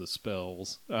chose the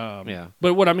spells. Yeah.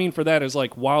 But what I mean for that is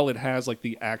like while it has like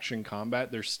the action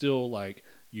combat, there's still like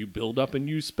you build up and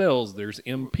use spells. There's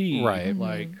MP, Right.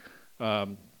 Like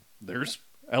there's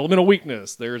elemental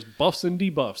weakness. There's buffs and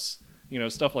debuffs.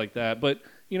 Stuff like that. But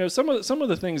some of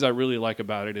the things I really like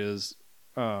about it is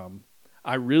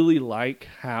I really like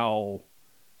how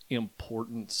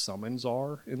important summons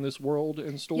are in this world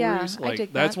and stories. Yeah, I like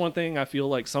dig that's that. one thing I feel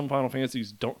like some Final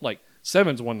Fantasies don't like.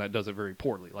 Seven's one that does it very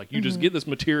poorly. Like, you just get this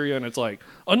materia and it's like,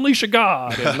 unleash a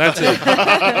god, and that's it.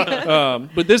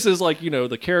 But this is like,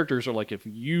 the characters are like, if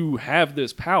you have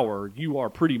this power, you are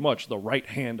pretty much the right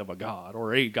hand of a god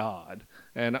or a god.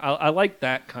 And I like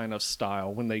that kind of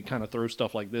style when they kind of throw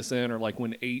stuff like this in, or like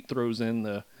when 8 throws in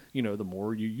the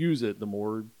more you use it, the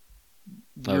more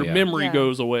your memory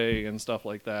goes away and stuff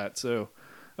like that. So,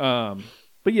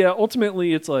 but yeah,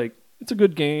 ultimately it's like, it's a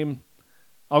good game.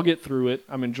 I'll get through it.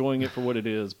 I'm enjoying it for what it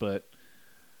is, but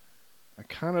I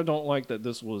kind of don't like that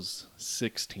this was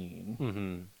 16.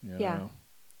 Mm-hmm. Yeah.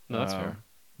 No, that's fair.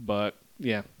 But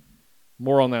yeah,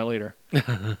 more on that later.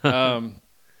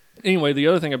 Anyway, the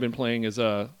other thing I've been playing is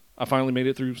I finally made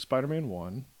it through Spider-Man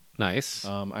 1. Nice.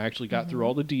 I actually got through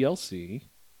all the DLC.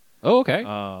 Oh, okay.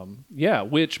 Yeah,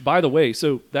 which, by the way,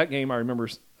 so that game I remember,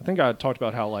 I think I talked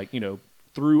about how, like,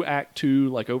 through Act 2,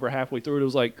 like over halfway through it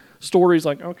was like stories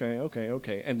like,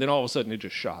 okay. And then all of a sudden it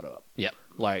just shot up. Yep.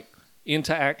 Like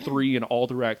into Act 3 and all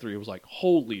through Act 3, it was like,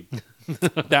 holy,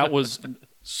 that was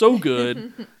so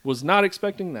good. Was not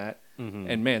expecting that. Mm-hmm.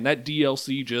 And man, that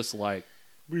DLC just like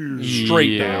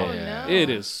straight down. Oh, no. It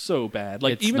is so bad.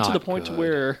 Like, It's even to not the point to good.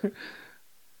 where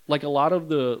like a lot of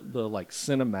the like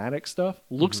cinematic stuff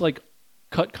looks like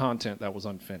cut content that was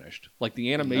unfinished. Like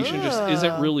the animation just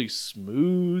isn't really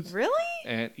smooth. Really?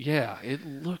 And yeah, it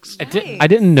looks I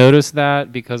didn't notice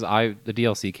that because the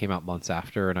DLC came out months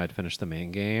after and I'd finished the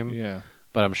main game. yeah.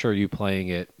 But I'm sure you playing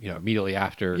it, immediately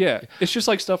after. Yeah, it's just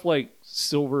like stuff like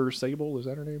Silver Sable, is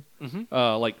that her name? Mm-hmm.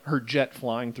 Like her jet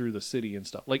flying through the city and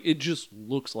stuff. Like, it just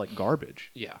looks like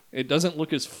garbage. Yeah. It doesn't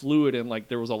look as fluid, and like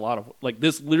there was a lot of like,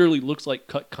 this literally looks like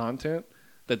cut content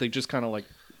that they just kind of like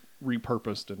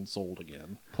repurposed and sold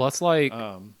again. Plus, like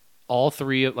all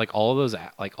three, like all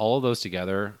of those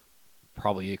together,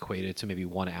 probably equated to maybe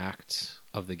one act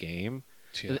of the game.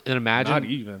 Yeah. And imagine, Not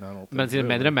even, I don't think. and then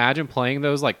really. imagine playing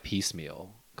those like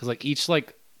piecemeal, because like each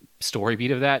like story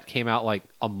beat of that came out like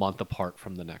a month apart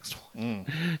from the next one.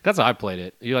 That's how I played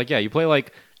it. You're like, you play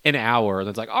like an hour, and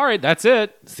it's like, all right, that's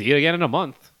it. See you again in a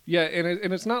month. Yeah, and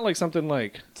it's not like something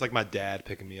like, It's like my dad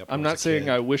picking me up. I'm when I not was a saying kid.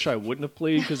 I wish I wouldn't have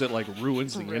played because it like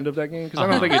ruins the end of that game, because I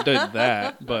don't think it did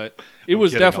that, but it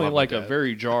was kidding, I definitely love like my a dad.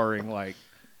 very jarring, like,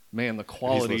 man, the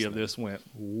quality of listening. this went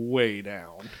way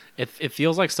down. It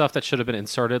feels like stuff that should have been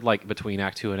inserted like between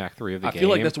Act 2 and Act 3 of the I game. feel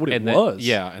like that's what it and then- was.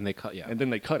 Yeah, and they cut. Yeah, And then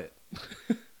they cut it.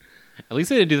 at least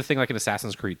they didn't do the thing like in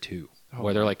Assassin's Creed 2,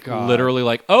 where they're like God. literally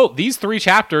like, oh, these 3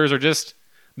 chapters are just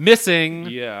missing.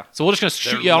 Yeah. So we're just gonna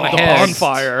shoot They're you on the lost. head.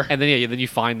 Bonfire. And then then you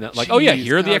find that like, oh yeah, Jeez,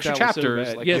 here are the God, extra that was so chapters.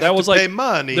 bad. Like, Yeah, You that have was to like, pay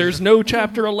money. there's no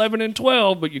chapter 11 and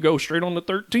 12, but you go straight on to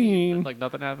 13. like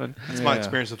nothing happened. That's my Yeah,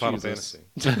 experience with Final Jesus.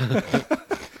 Fantasy.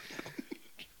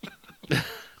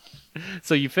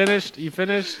 So you finished. So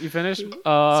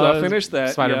I finished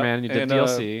that. Spider-Man. yeah, You did and,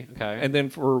 DLC. Okay. And then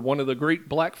for one of the great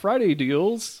Black Friday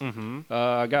deals,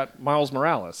 I got Miles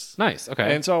Morales. Nice.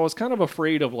 Okay. And so I was kind of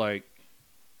afraid of like,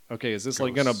 okay, is this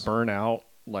like going to Ghosts. burn out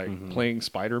like playing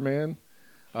Spider-Man?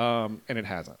 And it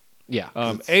hasn't. yeah.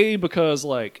 Because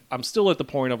like I'm still at the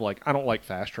point of like I don't like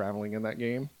fast traveling in that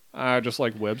game. I just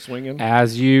like web swinging.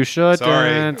 As you should. Sorry,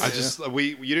 I just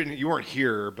you weren't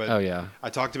here, but Oh yeah. I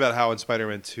talked about how in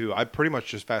Spider-Man 2, I pretty much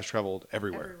just fast traveled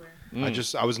everywhere.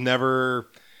 I was never.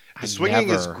 The swinging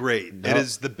is never. great. Nope. It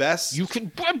is the best. You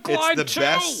can web It's glide the too.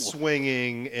 best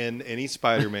swinging in any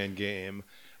Spider-Man game,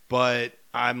 but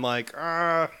I'm like,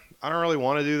 I don't really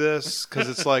want to do this because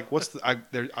it's like,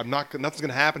 nothing's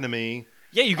gonna happen to me.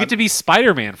 Yeah, you get to be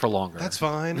Spider-Man for longer. That's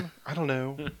fine. I don't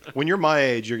know. When you're my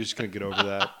age, you're just gonna get over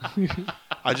that.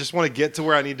 I just want to get to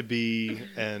where I need to be,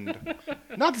 and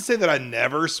not to say that I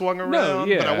never swung around,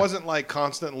 yeah. but I wasn't like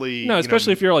constantly. No,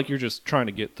 especially if you're just trying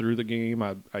to get through the game.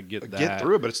 I get that. get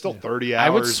through it, but it's still 30 hours. I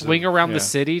would swing around yeah. the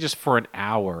city just for an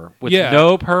hour with Yeah.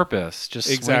 no purpose, just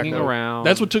Exactly. swinging around.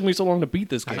 That's what took me so long to beat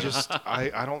this game.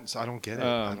 I don't get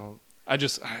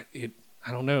it.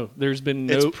 I don't know. There's been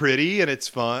no It's pretty and it's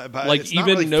fun, but Like, it's not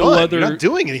even really no fun. other- You're not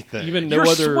doing anything. You're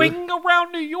swinging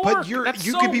around New York. but That's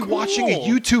you so could be cool. watching a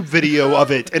YouTube video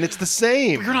of it, and it's the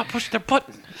same. You're not pushing the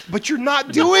button. But you're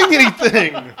not doing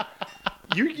anything.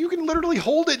 You can literally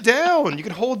hold it down. You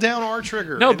can hold down R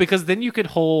trigger. No, And because then you could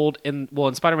hold in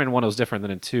Spider-Man 1 it was different than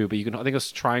in 2, but you can I think it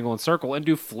was triangle and circle and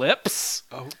do flips.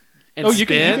 And you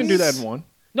can do that spins. in one.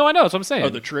 No, I know. That's what I'm saying. Oh,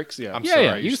 the tricks, yeah. I'm Yeah, sorry,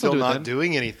 yeah, you you're can still still do it not then.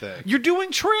 doing anything. You're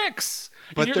doing tricks.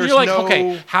 But you're, there's you're like, no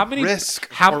okay, how many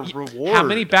risk how, or reward. How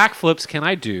many backflips can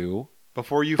I do?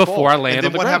 before you Before fall. I land and then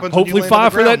on the what ground. happens when you Hopefully land on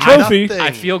 5 the for that ground? trophy. Nothing.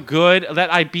 I feel good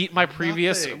that I beat my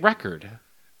previous Nothing. record.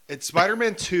 It's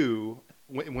Spider-Man 2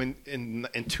 when in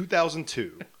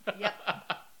 2002.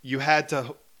 You had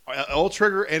to L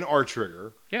trigger and R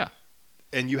trigger, Yeah.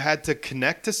 and you had to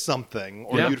connect to something,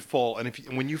 or you'd fall. And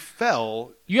when you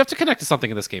fell, You have to connect to something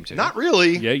in this game too. not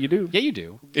really. Yeah, you do. Yeah, you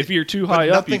do. If you're too But high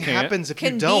up, you nothing can't. happens if you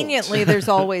don't. Conveniently, there's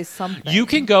always something. You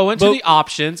can go into the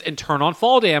options and turn on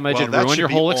fall damage Well, and that ruin should your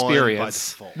be whole on by experience.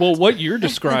 default. Well, what you're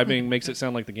describing makes it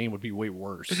sound like the game would be way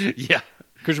worse. Yeah.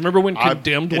 Because remember when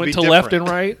Condemned it'd went be to left and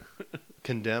different. right?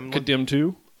 Condemned. Condemned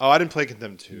 2? Oh, I didn't play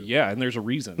Condemned 2. Yeah, and there's a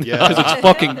reason. Yeah. Because it's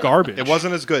fucking garbage. It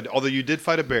wasn't as good, although you did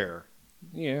fight a bear.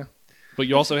 Yeah. But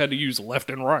you also had to use left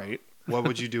and right. What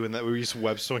would you do in that? Were you just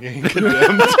web swinging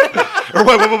Condemned? Or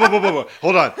wait.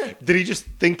 Hold on. Did he just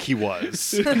think he was?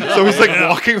 So he's like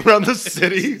walking around the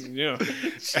city, Yeah.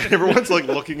 and everyone's like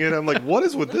looking at him like, what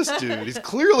is with this dude? He's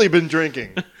clearly been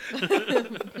drinking.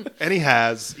 And he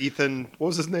has Ethan, what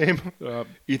was his name?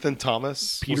 Ethan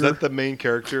Thomas. Peter. Was that the main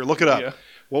character? Look it up. Yeah.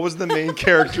 What was the main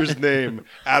character's name?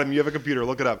 Adam, you have a computer.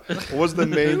 Look it up. What was the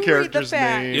main the character's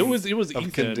facts. name? It was of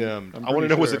Ethan. Condemned. I'm I want to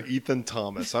pretty know, was sure. it Ethan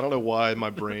Thomas? I don't know why in my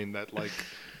brain that like.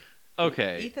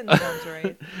 Okay. Ethan sounds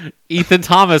right. Ethan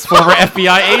Thomas, former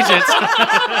FBI agent,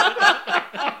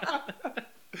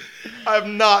 I've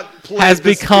not played has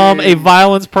this become a game.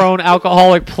 violence-prone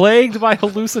alcoholic plagued by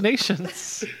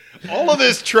hallucinations. All of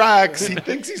his tracks, he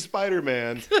thinks he's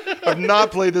Spider-Man. I've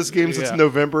not played this game since Yeah.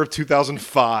 November of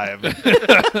 2005.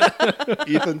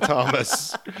 Ethan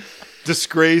Thomas,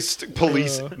 disgraced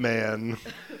policeman.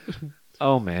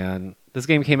 Oh man, this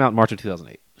game came out in March of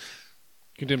 2008.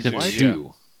 Condemned Condemned 2.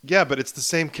 2. Yeah, but it's the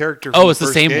same character. Oh, from it's the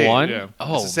first same game. one. Yeah.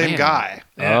 Oh, It's the same man. guy.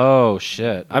 Yeah. Oh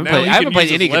shit! I Now he haven't can played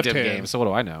use any his left Condemned hand. games, so what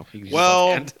do I know? He can use his left Well,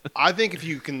 hand. I think if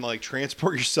you can like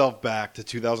transport yourself back to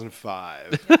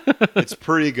 2005, it's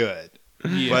pretty good.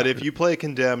 Yeah. But if you play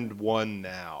Condemned 1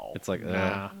 now, It's like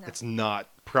Nah. it's not.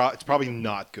 It's probably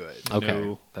not good. okay,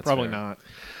 No, that's probably fair. not.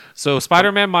 So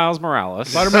Spider-Man Miles Morales.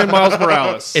 Spider-Man Miles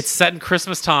Morales. It's set in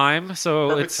Christmas time, so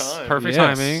Perfect it's time. perfect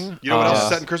Yes. timing. You know what else is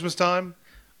set in Christmas time?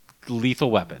 Lethal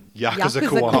Weapon. Yakuza Yakuza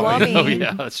Kiwami. Kiwami. Oh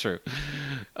yeah, that's true.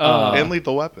 And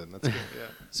Lethal Weapon. That's good. Yeah.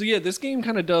 So yeah, this game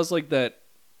kind of does like that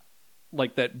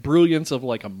brilliance of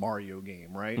like a Mario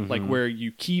game, right? Like where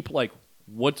you keep like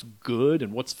what's good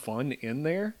and what's fun in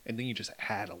there, and then you just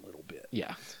add a little bit.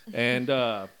 Yeah. And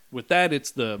with that,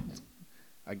 it's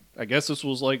I guess this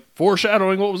was like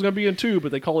foreshadowing what was going to be in 2,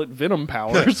 but they call it Venom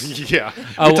powers. Yeah.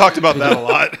 Oh, We talked about that a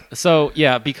lot. So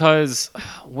yeah, because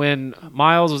when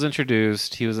Miles was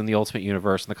introduced, he was in the Ultimate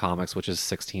Universe in the comics, which is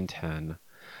 1610,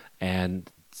 and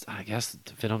I guess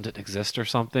Venom didn't exist or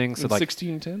something. So In like,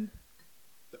 1610,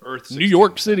 Earth New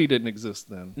York City didn't exist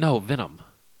then. no Venom,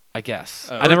 I guess.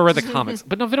 Oh. I never read the comics,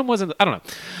 but no, Venom wasn't. I don't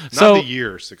know. Not So the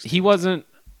year 16. he wasn't.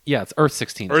 Yeah, it's Earth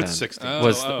 1610. Earth 16.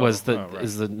 Oh, right.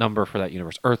 is the number for that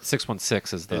universe. Earth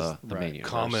 616 is the Is- the right. main universe.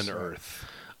 Common Earth.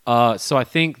 So I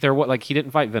think he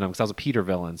didn't fight Venom because that was a Peter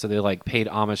villain. So they like paid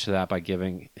homage to that by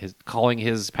calling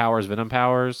his powers Venom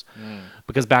powers.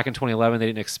 Because back in 2011 they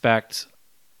didn't expect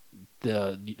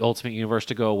the Ultimate Universe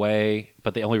to go away,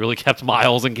 but they only really kept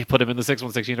Miles and put him in the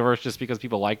 616 universe just because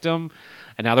people liked him.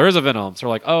 And now there is a Venom, so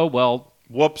we're like, oh well,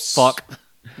 Whoops. fuck.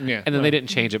 Yeah, And then they didn't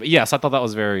change it. But yes, I thought that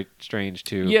was very strange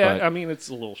too. Yeah, but I mean it's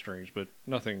a little strange, but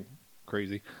nothing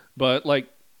crazy. But like,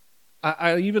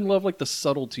 I even love like the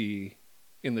subtlety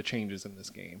in the changes in this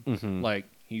game. Mhm. Like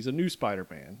he's a new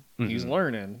Spider-Man, he's Mhm.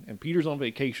 learning, and Peter's on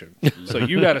vacation, so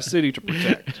you got a city to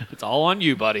protect. it's all on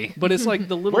you, buddy. But it's like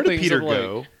the little Where did things Peter of, like,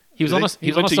 go? He was Did on they- a He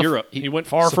was went on to a Europe. He went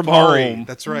far from Safari. home.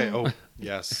 That's right. Oh,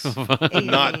 yes.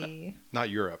 Hey. Not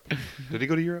Europe. Did he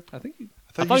go to Europe? I think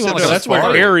I thought he went said on that's where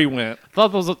Safari. Harry went. I thought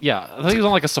I thought he was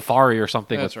on like a safari or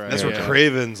something. That's with- right. That's Yeah, where yeah.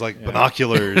 Craven's like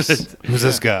binoculars. Who's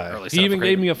this guy? Early He stuff, even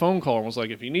Craven. gave me a phone call and was like,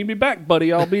 "If you need me back,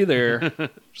 buddy, I'll be there.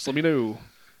 Just let me know."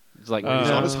 It's like He's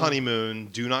on his Uh, honeymoon.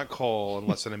 Do not call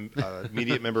unless an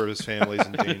immediate member of his family is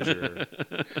in danger.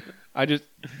 I just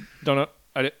don't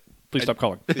know. Please stop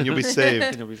calling. Then you'll be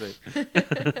saved. You'll be safe.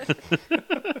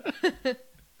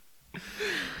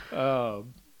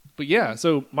 But yeah,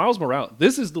 so Miles Morales,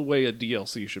 this is the way a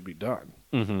DLC should be done.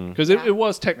 Mhm. Because it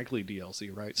was technically DLC,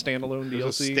 right? Standalone It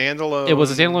was a DLC. standalone. It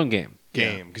was a standalone game.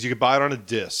 game because you could buy it on a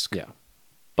disc. Yeah,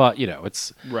 but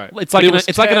it's Right. It's But like it an, was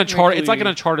it's like an Uncharted. It's like an technically-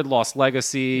 Uncharted Lost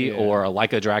Legacy Yeah. or a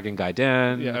Like a Dragon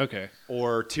Gaiden. Yeah, okay.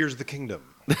 Or Tears of the Kingdom.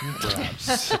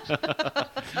 Perhaps.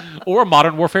 Or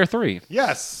Modern Warfare 3.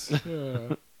 Yes.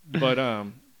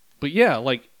 But yeah,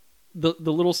 like the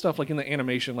little stuff like in the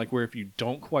animation, like where if you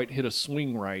don't quite hit a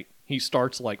swing right, he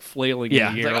starts like flailing Yeah.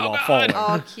 in the It's air like, oh, while God. falling.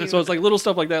 Oh, cute. So it's like little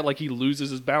stuff like that, like he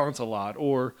loses his balance a lot.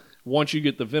 Or once you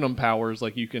get the Venom powers,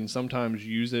 like you can sometimes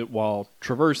use it while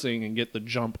traversing and get the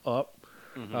jump up.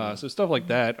 So stuff like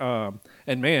that.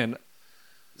 And man,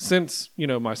 since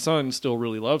my son still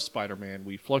really loves Spider-Man,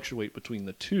 we fluctuate between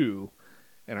the two.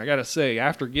 And I gotta say,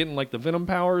 after getting like the Venom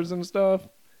powers and stuff,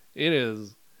 it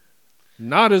is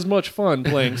not as much fun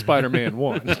playing Spider-Man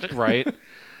 1. Right.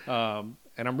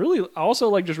 And I also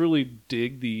like just really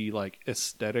dig the like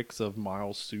aesthetics of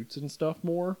Miles' suits and stuff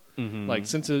more. Mm-hmm. Like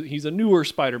since he's a newer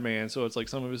Spider-Man, so it's like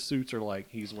some of his suits are like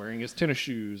he's wearing his tennis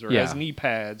shoes or has knee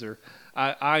pads. Or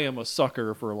I am a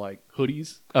sucker for like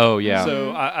hoodies. Oh yeah.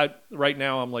 So I right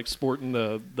now I'm like sporting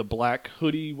the black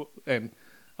hoodie, and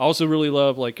I also really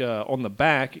love like on the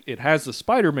back it has the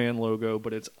Spider-Man logo,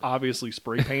 but it's obviously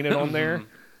spray painted on there.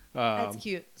 That's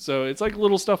cute. So it's like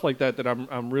little stuff like that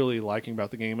I'm really liking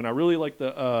about the game, and I really like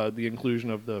the inclusion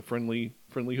of the friendly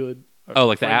hood. Oh,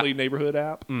 like the app? Friendly neighborhood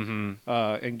app, Mm-hmm.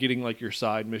 and getting like your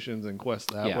side missions and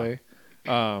quests that way.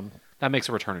 That makes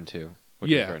a return in 2,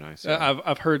 which is very nice. Yeah.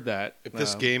 I've heard that. If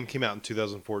this game came out in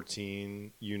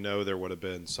 2014, there would have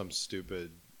been some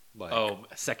stupid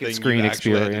second thing screen you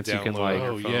actually had to experience. You can download like, on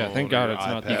Oh, your yeah, phone thank or God your it's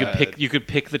not iPad. you could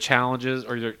pick the challenges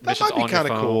or your That missions might be on your kind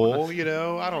of phone.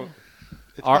 cool. I don't.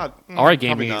 It's Our not, gaming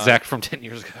probably not. exec from 10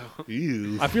 years ago.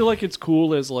 Ew. I feel like it's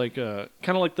cool as like kind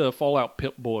of like the Fallout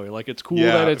Pip-Boy. Like it's cool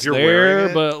Yeah, that if it's you're there, wearing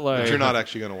it, but like you're not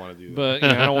actually going to want to do that. But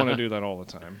yeah, I don't want to do that all the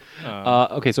time.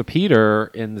 Okay, so Peter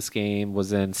in this game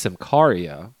was in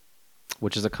Simcaria,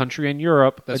 which is a country in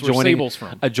Europe That's where adjoining Sable's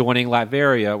from.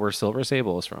 Latveria, where Silver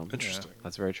Sable is from. Interesting.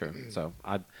 That's very true. So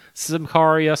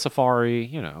Simcaria,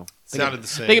 Safari, Sounded the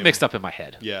same. They get mixed up in my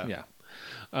head. Yeah. Yeah.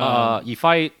 You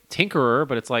fight Tinkerer,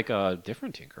 but it's like a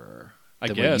different Tinkerer. I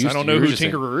than we guess. used I don't to. know You were who just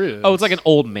saying- Tinkerer is. Oh, it's like an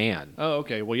old man. Oh,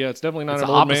 okay. Well, yeah, it's definitely not It's an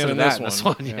the old opposite man of in that this in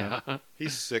one. yeah.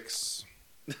 He's 6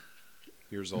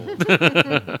 years old.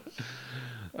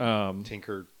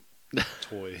 Tinker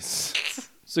toys.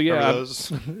 So yeah, Remember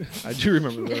those? I do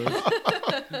remember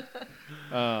those.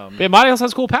 But Miles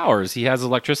has cool powers. He has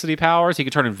electricity powers. He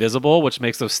can turn invisible, which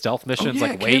makes those stealth missions Oh,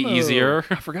 yeah, like way camo. easier.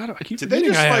 I forgot. I keep Did they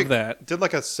forgetting just I have like that. did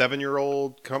like a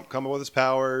 7-year-old come up with his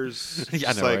powers? Yeah,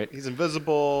 I Just know, like, right? He's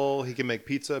invisible. He can make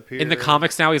pizza appear. In the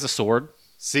comics now, he has a sword.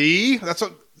 See, that's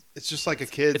what. It's just like a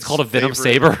kid's. It's called a Venom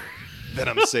favorite- Saber.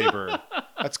 Venom saber.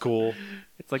 That's cool.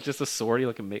 It's like just a sword.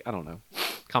 You can make. I don't know.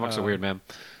 Comics are weird, man.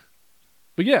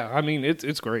 But yeah, I mean,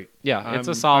 it's great. Yeah, it's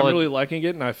a I'm solid. really liking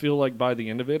it, and I feel like by the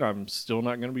end of it, I'm still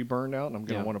not going to be burned out, and I'm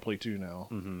going to Yeah. want to play 2 now.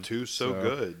 Two so So-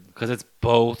 good. Because it's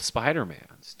both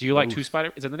Spider-Mans. Do you like Both. 2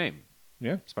 Spider? It's in the name.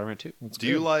 Yeah. Spider-Man 2. It's Do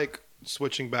you good. like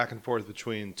switching back and forth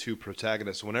between 2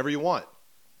 protagonists whenever you want?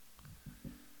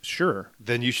 Sure.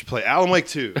 Then you should play Alan Wake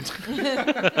 2. 'Cause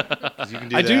you can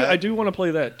do that. I do want to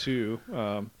play that too.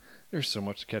 There's so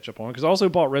much to catch up on because I also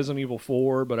bought Resident Evil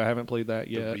 4, but I haven't played that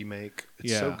The yet. remake.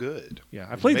 It's Yeah. so good. Yeah,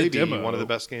 I played Maybe the demo. one of the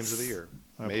best games of the year.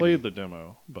 I Maybe. played the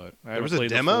demo, but I haven't was a played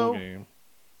demo? the full game.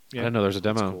 I didn't know there's a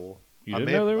That's demo. cool. You I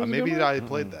didn't may know there have- was a maybe demo? I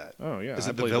played that. Oh yeah, Is I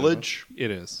it the played village? It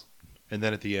is. And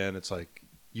then at the end, it's like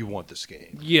you want this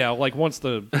game. Yeah, like once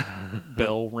the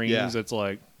bell rings, Yeah. it's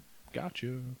like,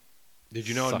 gotcha. Did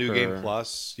you know on New Game Sucker.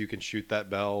 Plus you can shoot that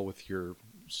bell with your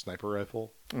sniper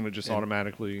rifle And it just And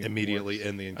automatically immediately works.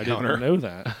 end the I encounter? didn't know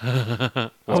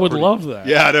that. I would love that.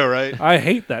 Yeah, I know, right? I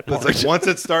hate that It's part. like once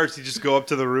it starts, you just go up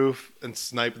to the roof and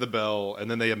snipe the bell, and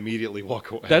then they immediately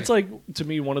walk away. That's like to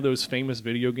me one of those famous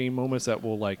video game moments that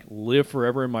will like live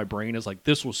forever in my brain. Is like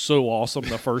this was so awesome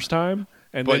the first time,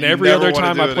 and But then you every never other wanna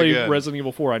time do I it play again. Resident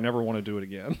Evil 4, I never want to do it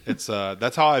again It's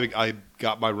that's how I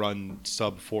got my run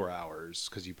sub 4 hours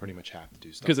because you pretty much have to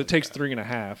do stuff because it like takes that.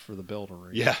 3.5 for the bell to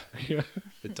ring. Yeah, Yeah.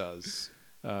 it does.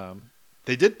 Um,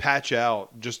 They did patch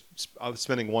out. Just I was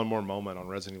spending one more moment on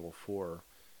Resident Evil 4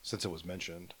 since it was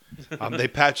mentioned. They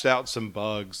patched out some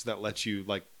bugs that let you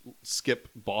like skip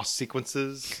boss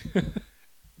sequences.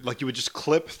 Like you would just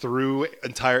clip through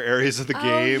entire areas of the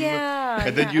game,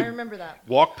 and then you I remember that.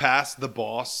 walk past the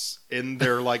boss in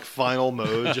their like final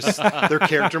mode, just their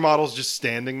character models just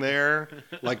standing there,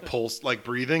 like pulse, like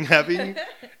breathing heavy,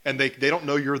 and they don't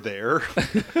know you're there.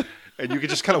 And you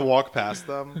could just kind of walk past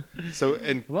them. So,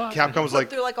 and What? Capcom was Clip like,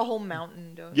 through like a whole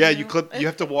mountain, don't yeah, you? you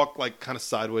have to walk like kind of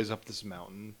sideways up this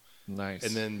mountain, nice.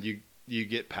 and then you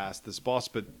get past this boss.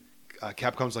 But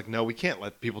Capcom's like, no, we can't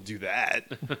let people do that.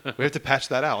 We have to patch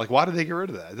that out. Like, why did they get rid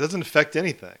of that? It doesn't affect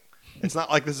anything. It's not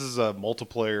like this is a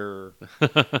multiplayer.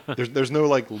 There's no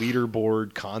like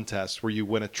leaderboard contest where you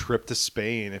win a trip to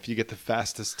Spain if you get the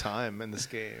fastest time in this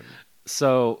game.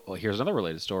 So, here's another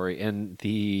related story. In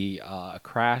the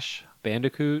Crash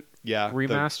Bandicoot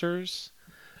remasters,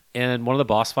 and one of the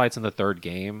boss fights in the third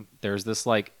game, there's this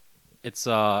like, it's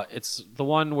the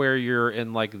one where you're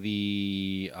in like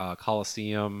the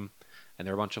Coliseum, and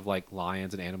there are a bunch of like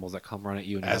lions and animals that come run at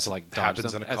you, and you have to like dodge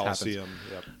happens them. in a as happens. coliseum.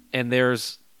 Yep. And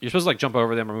there's you're supposed to like jump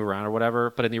over them or move around or whatever.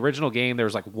 But in the original game, there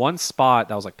was like one spot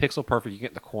that was like pixel perfect. You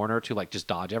get in the corner to like just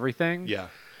dodge everything. Yeah.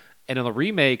 And in the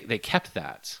remake, they kept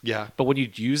that. Yeah. But when you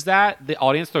use that, the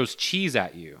audience throws cheese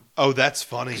at you. Oh, that's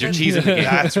funny. You're cheesing the game.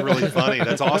 That's really funny.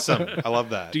 That's awesome. I love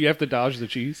that. Do you have to dodge the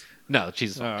cheese? No, the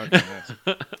cheese is Oh, fine. okay,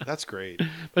 nice. That's great.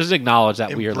 But just acknowledge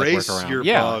that weird like Embrace workaround. your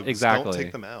Yeah, bugs. exactly. Don't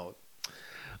take them out.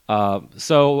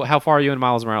 So how far are you in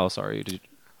Miles Morales? Are you?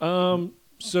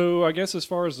 So I guess as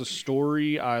far as the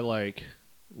story, I like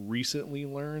recently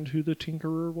learned who the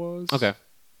Tinkerer was. Okay.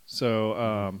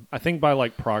 So I think by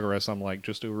like progress, I'm like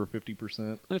just over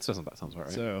 50%. That sounds all right.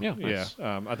 So yeah. Nice.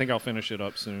 I think I'll finish it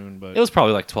up soon. But It was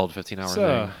probably like 12 to 15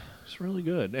 hours. it's really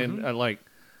good, and I like,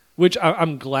 which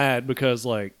I'm glad because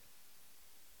like,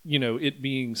 you know, it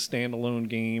being standalone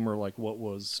game or like what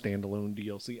was standalone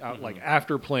DLC. Like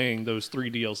after playing those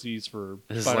 3 DLCs for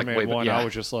This is, like, Spider-Man way- 1, yeah. I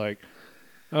was just like,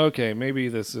 okay, maybe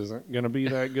this isn't gonna be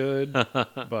that good.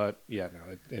 But yeah,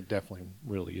 no, it definitely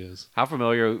really is. How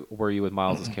familiar were you with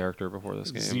Miles' character before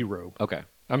this game? 0. Okay.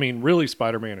 I mean, really,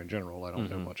 Spider-Man in general, I don't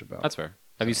know much about. That's fair.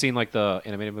 Have you seen like the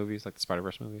animated movies, like the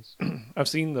Spider-Verse movies? I've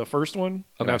seen the first one,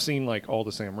 and Okay. I've seen like all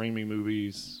the Sam Raimi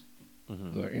movies,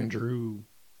 the Andrew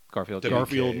Garfield.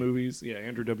 Garfield movies, yeah,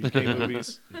 Andrew WK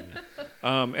movies.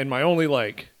 And my only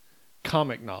like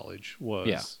comic knowledge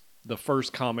was the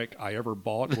first comic I ever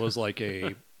bought was like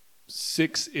a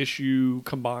 6-issue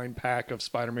combined pack of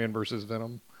Spider-Man versus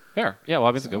Venom. Fair. Yeah, well,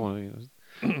 I mean, it's a good one.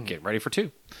 Get ready for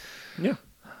 2. Yeah.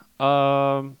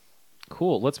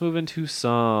 Cool. Let's move into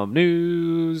some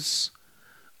news.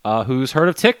 Who's heard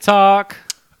of TikTok?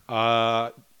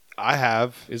 I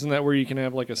have. Isn't that where you can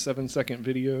have like a 7-second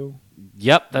video?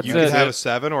 Yep, that's You it. could have a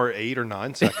 7 or 8 or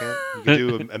 9 second. You could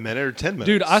do a minute or 10 minutes.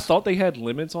 Dude, I thought they had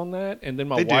limits on that, and then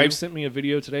my They do. wife sent me a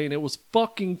video today, and it was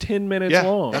fucking 10 minutes yeah,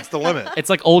 long. that's the limit. It's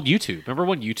like old YouTube. Remember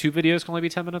when YouTube videos can only be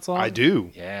 10 minutes long? I do.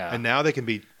 Yeah. And now they can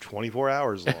be 24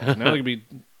 hours long. Now it could be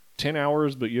 10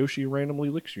 hours, but Yoshi randomly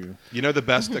licks you. You know the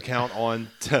best account on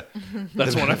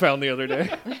That's one I found the other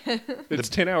day. It's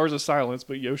 10 hours of silence,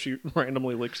 but Yoshi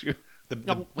randomly licks you.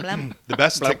 the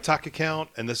best TikTok account,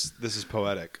 and this is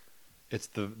poetic. It's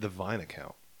the Vine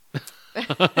account.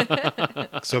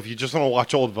 So if you just want to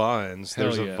watch old Vines,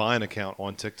 there's Hell a yeah. Vine account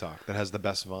on TikTok that has the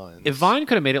best Vines. If Vine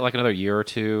could have made it like another year or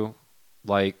two,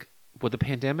 like, would the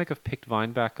pandemic have picked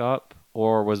Vine back up,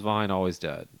 or was Vine always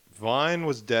dead? Vine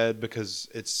was dead because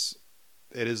it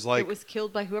is like it was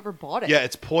killed by whoever bought it. yeah,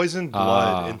 it's poisoned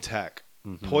blood Ah. in tech.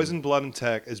 Poisoned blood in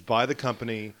tech is by the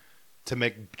company to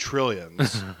make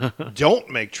trillions. Don't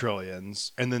make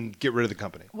trillions and then get rid of the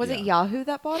company. Was it Yahoo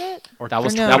that bought it? Or That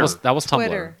was no. that was Tumblr.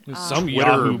 Twitter. Some Twitter.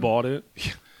 Yahoo bought it.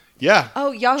 Yeah.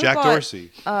 Oh, Yahoo Jack bought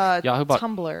Dorsey. Yahoo bought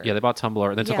Tumblr. Yeah, they bought Tumblr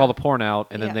and they took Yeah. all the porn out,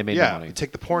 and then Yeah. they made Yeah. the money.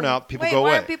 Take the porn out, people Wait, go why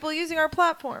away. aren't people using our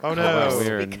platform? Oh, Of no. course,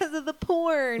 Weird. because of the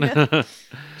porn.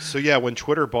 So yeah, when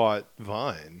Twitter bought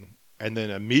Vine and then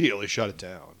immediately shut it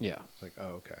down. Yeah. It's like,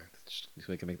 oh, okay.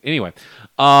 Anyway,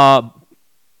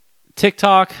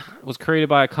 TikTok was created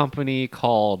by a company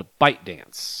called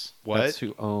ByteDance. What? That's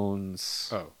who owns.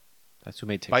 Oh, That's who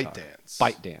made TikTok. ByteDance.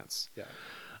 ByteDance.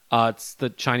 Yeah. It's the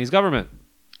Chinese government,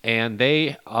 and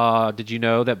they. Did you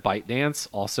know that ByteDance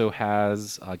also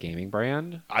has a gaming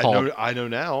brand I know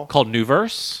now. called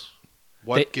Nuverse?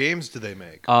 What games do they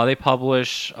make? They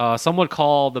publish. Some would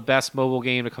call the best mobile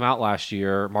game to come out last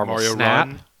year, Marvel Mario Snap.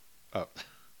 Run. Oh,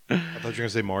 I thought you were gonna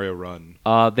say Mario Run.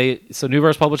 So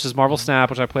Nuverse publishes Marvel Snap,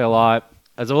 which I play a lot,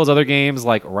 as well as other games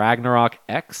like Ragnarok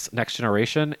X Next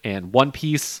Generation and One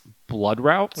Piece Blood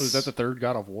Routes. Oh, is that the third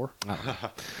God of War?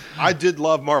 I did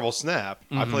love Marvel Snap.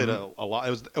 I played a lot.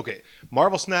 It was okay.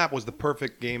 Marvel Snap was the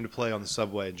perfect game to play on the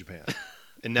subway in Japan.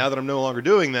 And now that I'm no longer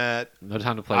doing that, No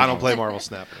time to play. I don't play Marvel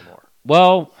Snap anymore.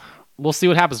 Well, we'll see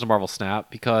what happens to Marvel Snap,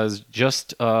 because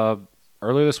just earlier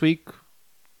this week,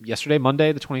 yesterday,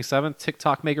 Monday, the 27th,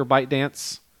 TikTok maker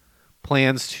ByteDance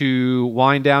plans to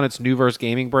wind down its Nuverse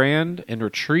gaming brand and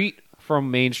retreat from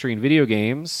mainstream video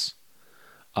games.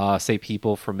 Say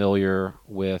people familiar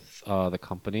with the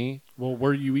company. Well,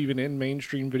 were you even in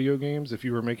mainstream video games if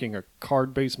you were making a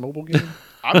card-based mobile game?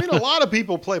 I mean, a lot of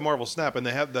people play Marvel Snap, and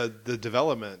they have the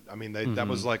development. I mean, that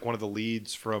was like one of the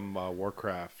leads from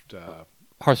Warcraft.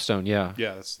 Hearthstone, yeah.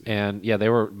 Yeah, that's. And yeah, they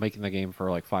were making the game for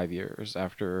like 5 years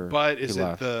after. But he is it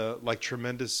left. the like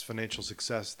tremendous financial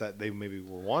success that they maybe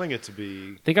were wanting it to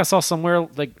be? I think I saw somewhere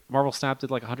like Marvel Snap did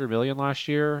like 100 million last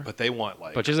year, But they want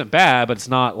like which isn't bad, but it's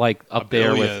not like up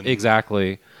there billion. with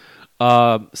exactly.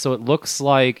 So it looks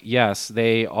like yes,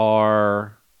 they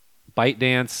are.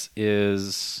 ByteDance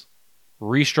is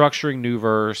restructuring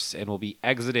Nuverse and will be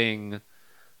exiting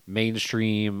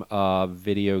mainstream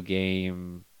video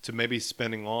game to maybe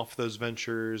spinning off those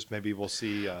ventures. Maybe we'll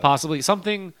see possibly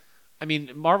something. I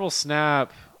mean, Marvel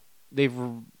Snap, they've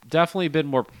definitely been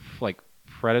more like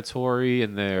predatory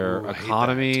in their Ooh, I hate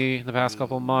economy in the past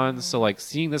couple of months. So like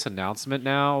seeing this announcement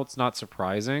now, it's not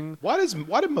surprising. Why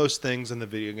do most things in the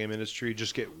video game industry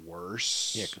just get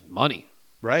worse? Yeah, money.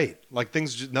 Right. Like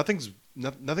nothing's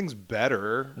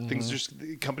better. Things just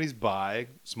companies buy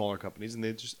smaller companies and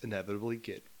they just inevitably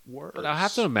get worse. But I have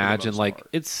to for the imagine most like part.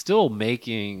 it's still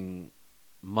making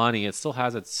money. It still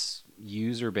has its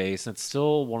user base, and it's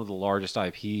still one of the largest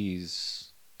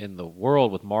IPs in the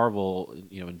world with Marvel,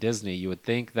 and Disney. You would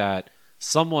think that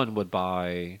someone would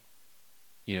buy,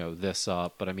 this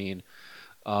up. But I mean,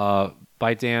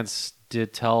 ByteDance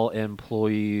did tell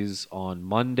employees on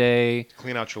Monday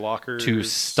clean out your lockers to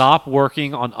stop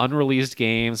working on unreleased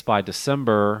games by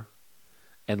December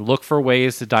and look for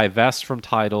ways to divest from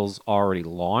titles already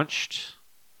launched.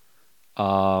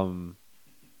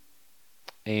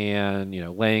 And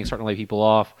starting to lay people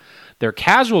off. Their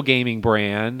casual gaming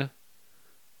brand,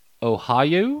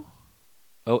 Ohio,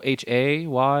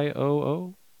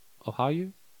 Ohayyoo,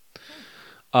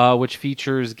 Ohio, which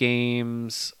features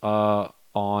games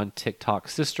on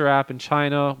TikTok's sister app in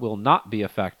China, will not be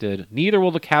affected. Neither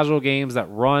will the casual games that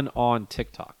run on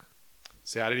TikTok.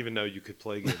 See, I didn't even know you could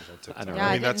play games on TikTok.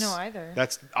 I didn't know either.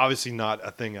 That's obviously not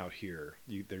a thing out here.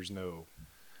 There's no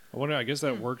I wonder. I guess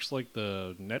that works like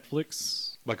the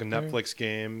Netflix. like a Netflix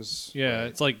games. Yeah, right?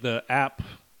 it's like the app,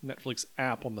 Netflix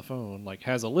app on the phone, like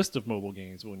has a list of mobile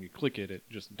games. But when you click it, it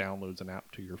just downloads an app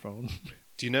to your phone.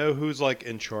 Do you know who's like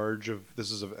in charge of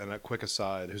this? Is a quick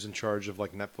aside. Who's in charge of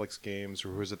like Netflix games,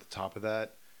 or who's at the top of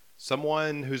that?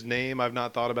 Someone whose name I've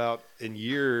not thought about in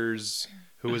years,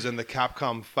 who was in the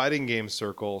Capcom fighting game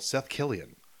circle, Seth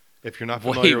Killian. If you're not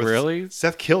familiar with really?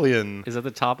 Seth Killian Is at the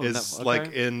top of is Netflix?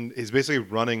 like he's basically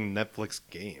running Netflix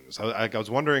games. I was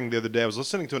wondering the other day, I was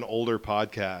listening to an older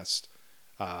podcast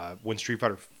when Street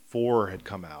Fighter 4 had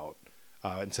come out,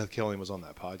 and Seth Killian was on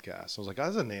that podcast. I was like,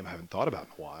 that's a name I haven't thought about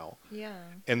in a while. Yeah.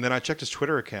 And then I checked his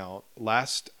Twitter account,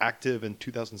 last active in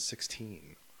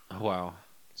 2016. Oh, wow.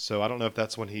 So I don't know if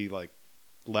that's when he like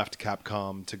left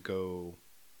Capcom to go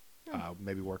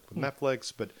maybe work with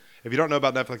Netflix. But if you don't know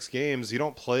about Netflix games, you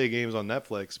don't play games on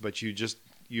Netflix, but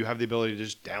you have the ability to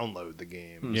just download the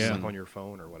game like on your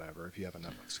phone or whatever if you have a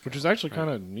Netflix account. Which is actually kind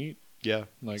of neat. Yeah,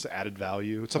 Like- it's added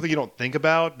value. It's something you don't think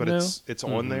about, but No. it's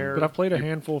on there. But I've played a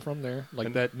handful from there. Like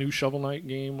And- that new Shovel Knight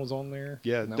game was on there.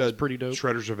 Yeah, and that was pretty dope.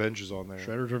 Shredder's Revenge is on there.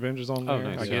 Shredder's Revenge is on Oh,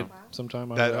 there. nice, I yeah. get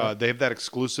sometime out That of that. they have that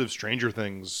exclusive Stranger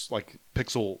Things like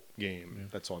pixel game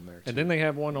that's on there. And then they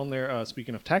have one on there.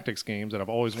 Speaking of tactics games that I've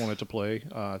always wanted to play,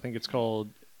 I think it's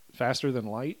called Faster Than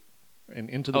Light and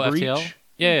Into the Breach. FTL?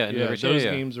 Yeah, Into the Breach. those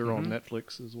Yeah. games are on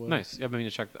Netflix as well. Nice. Yeah, I mean,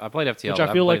 I played FTL. Which but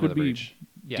I feel haven't like played would Into the be Breach.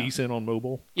 Yeah. decent on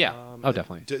mobile. Yeah.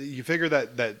 Definitely. Do you figure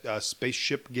that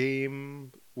spaceship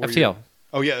game? where FTL.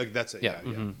 Oh yeah, that's it. Yeah.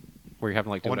 Yeah. mhm. Where you're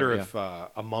having like. I wonder different-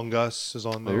 if Among Us is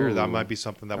on there. That Ooh. might be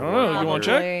something that I would don't know. work. You wanna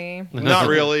check? Probably. Not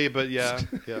really, but yeah.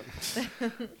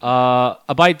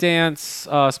 A ByteDance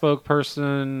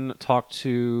spokesperson talked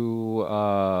to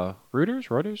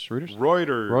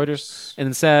Reuters,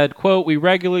 and said, quote, "We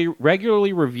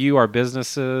regularly review our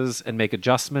businesses and make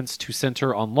adjustments to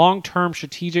center on long-term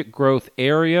strategic growth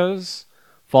areas.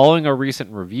 Following a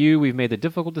recent review, we've made the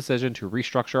difficult decision to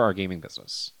restructure our gaming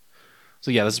business." So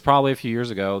yeah, this is probably a few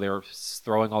years ago. They were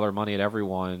throwing all their money at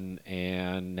everyone,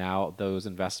 and now those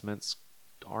investments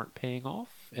aren't paying off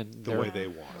and the way they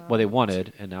want. what they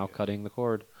wanted, and now cutting the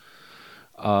cord.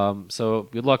 So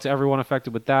good luck to everyone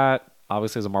affected with that.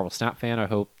 Obviously, as a Marvel Snap fan, I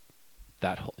hope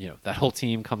that whole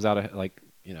team comes out of,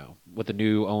 with a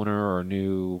new owner or a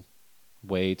new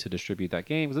way to distribute that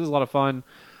game, because this is a lot of fun.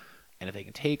 And if they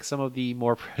can take some of the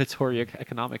more predatory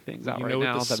economic things out You right know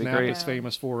now, what the that'd be Snap great. is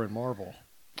famous for in Marvel.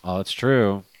 Oh, that's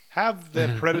true. Have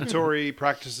the predatory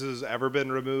practices ever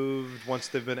been removed once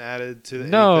they've been added to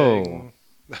No. anything?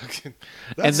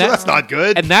 And that's not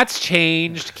good. And that's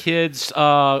changed kids'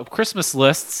 Christmas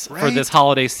lists for Right. this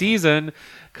holiday season,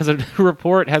 because a new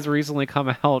report has recently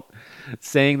come out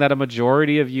saying that a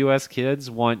majority of U.S.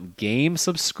 kids want game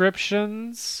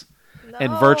subscriptions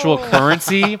and virtual No.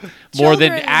 currency more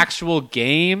than Children. actual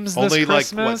games Only this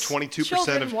Christmas. 22%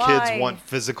 Children, of why? kids want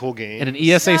physical games. And an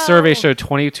ESA No. survey showed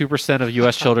 22% of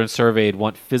U.S. children surveyed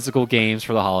want physical games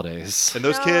for the holidays. And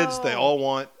those kids, they No. all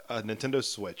want a Nintendo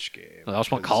Switch game. They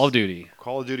also want Call of Duty.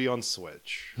 Call of Duty on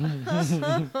Switch.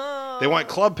 They want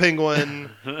Club Penguin.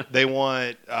 They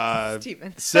want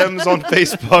Steven. Sims on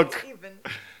Facebook. Steven.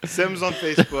 Sims on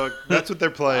Facebook. That's what they're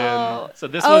playing. So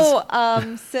this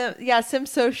was Sim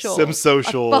Social. Sim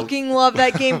Social. I fucking love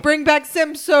that game. Bring back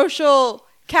Sim Social.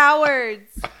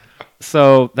 Cowards.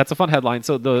 So that's a fun headline.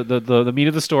 So the meat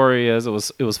of the story is it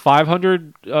was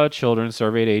 500 children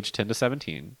surveyed aged 10 to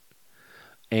 17,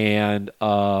 and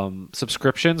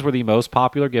subscriptions were the most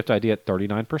popular gift idea at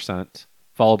 39%,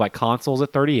 followed by consoles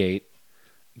at 38,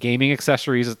 gaming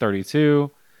accessories at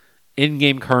 32,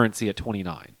 in-game currency at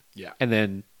 29. Yeah. And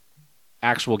then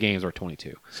actual games are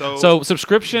 22. So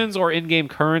subscriptions or in-game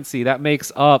currency, that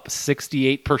makes up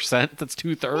 68%. That's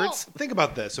 2/3. Well, think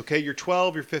about this, okay? You're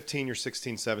 12, you're 15, you're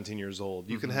 16, 17 years old.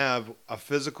 You can have a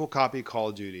physical copy of Call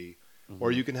of Duty,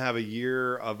 or you can have a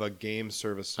year of a game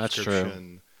service That's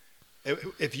subscription.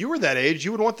 If you were that age,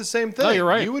 you would want the same thing. No, you're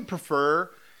right. You would prefer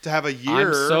to have a year.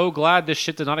 I'm so glad this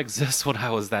shit did not exist when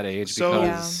I was that age. So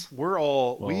because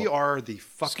we are the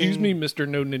fucking. Excuse me, Mr.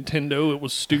 No Nintendo. It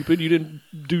was stupid. You didn't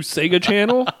do Sega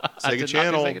Channel? Sega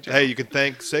Channel. Hey, you can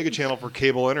thank Sega Channel for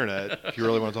cable internet if you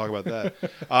really want to talk about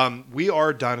that. We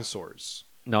are dinosaurs.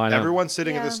 No, I know. Everyone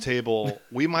sitting at this Yeah. table,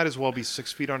 we might as well be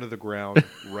 6 feet under the ground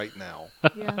right now.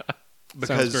 Yeah.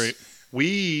 Because great.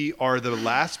 we are the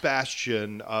last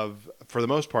bastion of, for the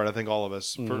most part, I think all of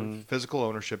us, for physical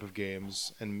ownership of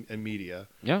games and media.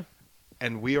 Yeah,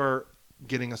 And we are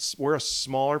we're a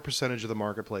smaller percentage of the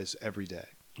marketplace every day.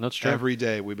 that's true. Every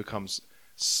day we become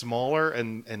smaller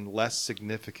and less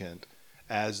significant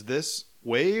as this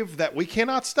wave that we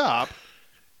cannot stop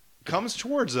comes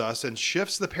towards us and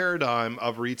shifts the paradigm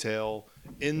of retail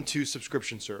into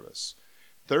subscription service.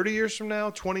 30 years from now,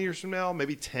 20 years from now,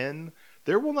 maybe 10,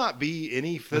 there will not be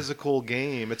any physical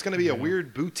game. It's going to be a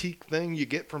weird boutique thing you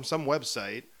get from some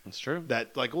website That's true.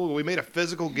 that like, oh, we made a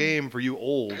physical game for you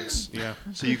olds. Yeah.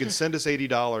 So you can send us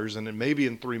 $80 and then maybe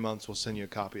in 3 months we'll send you a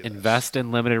copy of this. Invest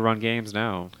in limited run games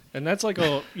now. And that's like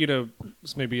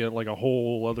it's maybe like a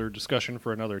whole other discussion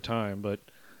for another time, but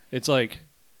it's like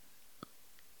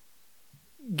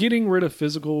getting rid of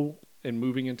physical and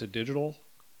moving into digital,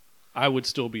 I would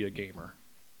still be a gamer.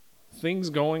 Things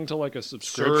going to like a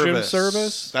subscription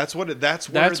service, That's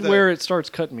where it starts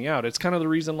cutting me out. It's kind of the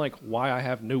reason like why I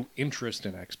have no interest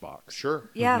in Xbox. Sure.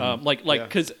 Yeah.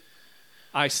 Because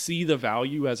I see the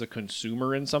value as a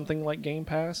consumer in something like Game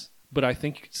Pass, but I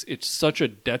think it's such a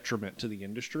detriment to the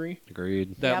industry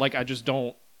Agreed. that Yep. like I just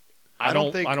don't. I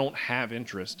don't have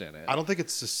interest in it. I don't think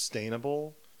it's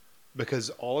sustainable because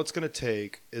all it's going to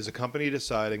take is a company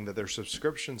deciding that their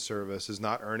subscription service is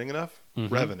not earning enough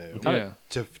revenue Yeah.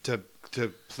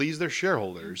 to please their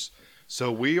shareholders.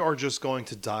 So we are just going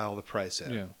to dial the price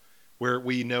in. Yeah. Where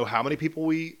we know how many people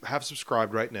we have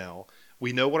subscribed right now.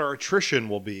 We know what our attrition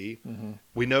will be.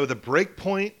 We know the break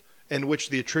point in which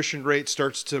the attrition rate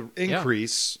starts to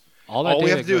increase. All that All we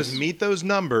data have to do is exists. meet those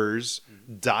numbers,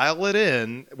 dial it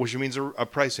in, which means a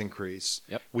price increase.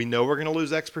 Yep. We know we're going to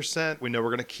lose X percent. We know we're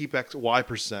going to keep X, Y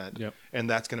percent. Yep. And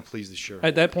that's going to please the shareholders.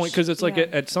 At that point, because it's like Yeah.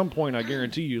 at some point, I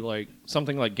guarantee you, like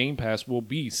something like Game Pass will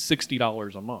be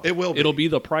 $60 a month. It will be. It'll be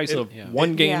the price of Yeah.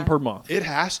 one game Yeah. per month. It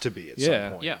has to be at Yeah.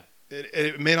 some point. Yeah.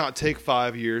 It may not take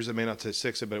 5 years. It may not take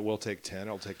 6, but it will take 10.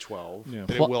 It'll take 12. Yeah.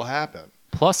 But it will happen.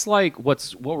 Plus, like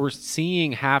what we're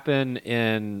seeing happen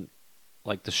in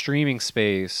like the streaming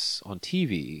space on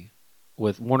TV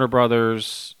with Warner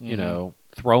Brothers, you know,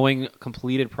 throwing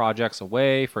completed projects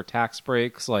away for tax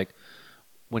breaks. Like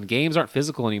when games aren't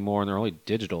physical anymore and they're only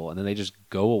digital, and then they just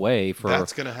go away for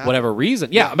That's gonna happen. whatever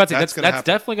reason. Yeah, I'm about to say, that's that's gonna happen.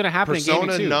 definitely going to happen Persona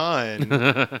in gaming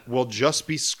too. 9 will just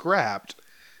be scrapped,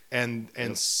 and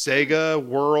Sega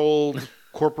World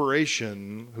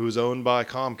Corporation, who's owned by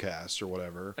Comcast or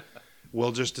whatever,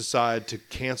 will just decide to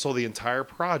cancel the entire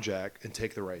project and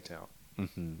take the right down.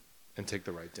 And take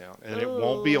the right down, and it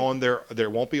won't be on their. There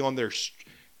won't be on their.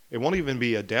 It won't even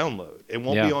be a download. It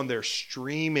won't be Yeah. on their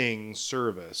streaming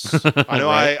service. I know.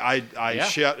 I Yeah.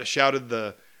 shouted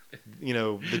the the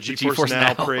GeForce GeForce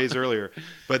Now Now. praise earlier,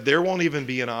 but there won't even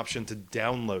be an option to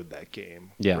download that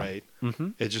game. Yeah. Right.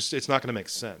 It's not going to make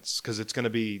sense because it's going to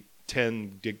be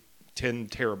 10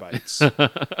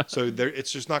 terabytes. So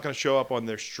it's just not going to show up on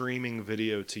their streaming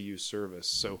video to you service.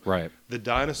 So Right. the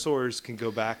dinosaurs can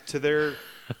go back to their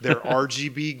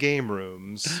RGB game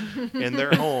rooms in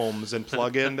their homes and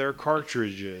plug in their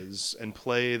cartridges and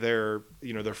play their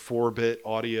 4-bit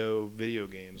audio video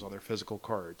games on their physical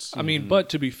cards. I mean, but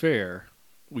to be fair,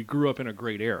 we grew up in a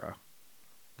great era.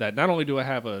 That not only do I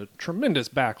have a tremendous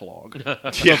backlog,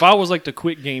 so if I was like to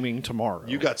quit gaming tomorrow,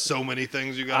 You got so many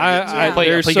things you got to get to. I, Play-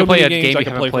 there's you so can play many a games game I you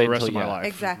can haven't play for the played rest of until- my yeah. life.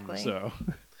 Exactly. So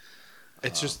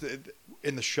It's just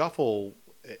in the shuffle,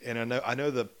 and I know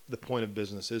the point of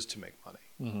business is to make money.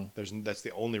 That's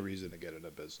the only reason to get into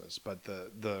business. But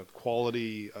the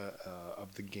quality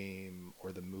of the game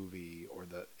or the movie or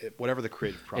whatever the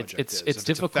creative project it's is, if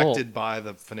difficult. affected by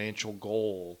the financial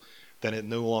goal, then it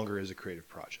no longer is a creative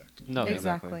project. No,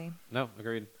 Exactly. No,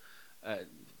 agreed.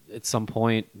 At some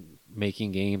point,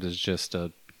 making games is just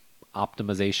a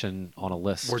optimization on a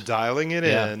list. We're dialing it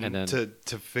Yeah, in and then-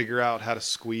 to figure out how to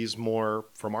squeeze more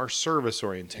from our service And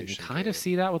orientation. you kind of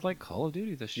see that with like Call of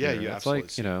Duty this year. Yeah, you it's absolutely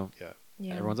like see it.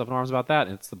 Yeah. everyone's up in arms about that,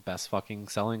 and it's the best fucking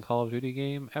selling Call of Duty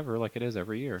game ever, like it is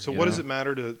every year. So you what know? does it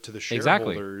matter to the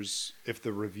Exactly. shareholders if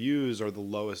the reviews are the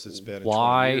lowest it's been in 20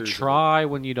 Why years? try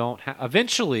when you don't have?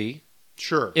 Eventually,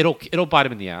 Sure. it'll bite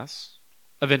them in the ass.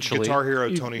 Eventually, Guitar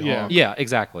Hero, Tony Yeah. Hawk. yeah,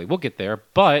 exactly. We'll get there,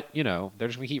 but they're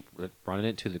just gonna keep running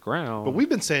it to the ground. But we've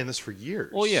been saying this for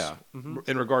years. well, yeah, mhm.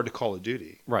 In regard to Call of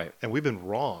Duty. right. And we've been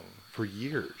wrong for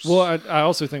years. Well, I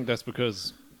also think that's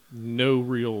because no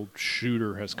real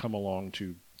shooter has come along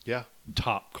to yeah.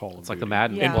 top Call of It's Duty. like the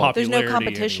Madden. In Yeah. There's no popularity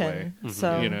competition. anyway.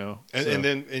 So You know, And, so- and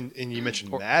then and you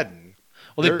mentioned Madden.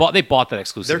 Well, they bought that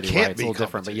exclusivity. There can't right? It's be a little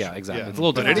different, but yeah, competition. exactly. Yeah. It's a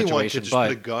little but different anyone situation, could just but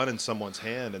put a gun in someone's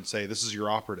hand and say, "This is your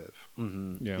operative." yeah.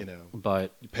 You know,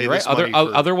 but pay you're right. this money for-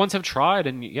 Other ones have tried,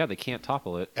 and yeah, they can't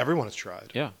topple it. everyone has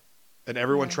tried. Yeah, And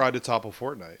everyone tried to topple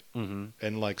Fortnite, mm-hmm.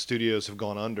 and like studios have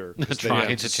gone under. 'cause they trying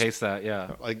to just- chase that.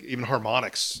 Yeah, Like even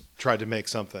Harmonix tried to make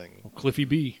something. Cliffy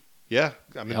B. Yeah,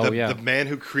 I mean Oh, the, yeah. the man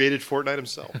who created Fortnite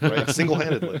himself, right,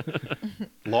 single-handedly.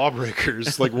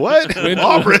 Lawbreakers, like what?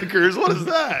 Lawbreakers, what is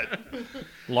that?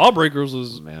 Lawbreakers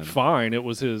was Man. fine. It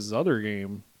was his other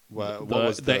game. What The,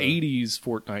 was the 80s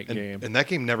Fortnite and, game. and that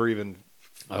game never even.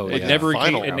 Oh, it yeah. never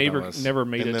Final. came, it Yeah, never, that was- never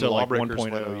made and it then to like Lawbreakers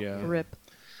 1.0. went out. Yeah. rip.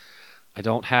 I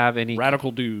don't have any.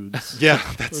 Radical dudes. Yeah,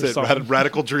 that's Or it. something.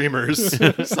 Radical dreamers.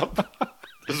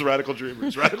 Those radical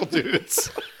dreamers, radical dudes.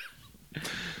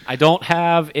 I don't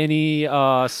have any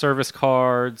service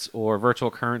cards or virtual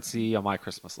currency on my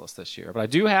Christmas list this year, but I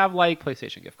do have like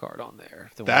PlayStation gift card on there.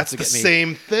 if they want That's to the get me-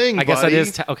 same thing. I guess buddy. it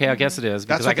is. Okay, I guess it is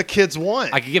That's because what the kids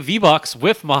want. I could get V-Bucks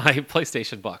with my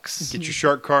PlayStation Bucks. Get your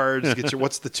shark cards. Get your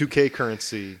what's the 2K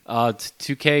currency?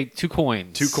 2K, 2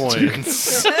 coins. 2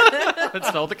 coins. That's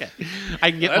spelled okay.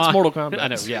 I can get That's my, Mortal Kombat. I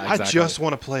know. Yeah, I exactly. just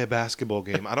want to play a basketball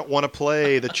game. I don't want to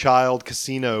play the child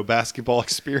casino basketball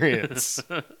experience.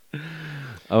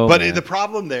 Oh, But man. the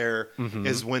problem there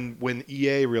is when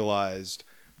EA realized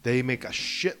they make a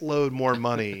shitload more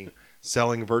money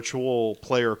selling virtual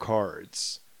player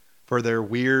cards for their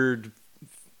weird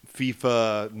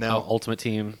FIFA now. Ultimate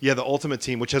Team. Yeah, the Ultimate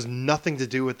Team, which has nothing to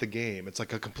do with the game. It's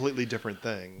like a completely different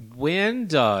thing. When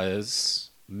does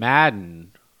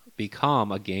Madden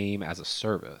become a game as a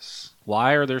service?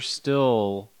 Why are there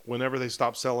still? Whenever they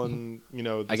stop selling,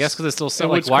 I guess because it's still And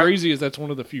selling. what's crazy is that's one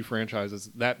of the few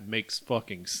franchises that makes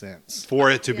fucking sense.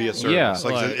 for it to be a service. Yeah.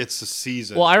 Like Like- it's a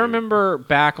season. Well, I dude. remember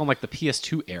back on like the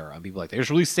PS2 era, and people were like they just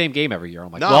release the same game every year.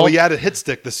 I'm like, No, well, we added hit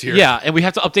stick this year. yeah, and we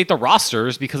have to update the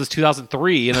rosters because it's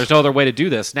 2003, and there's no other way to do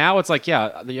this. Now it's like,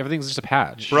 yeah, everything's just a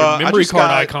patch. Bruh, Your I memory just card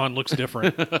got- icon looks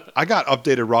different. I got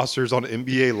updated rosters on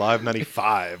NBA Live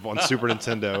 95 on Super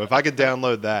Nintendo. If I could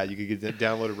download that, you could get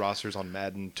downloaded rosters on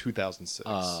Madden 2006.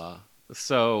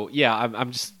 So yeah,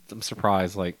 I'm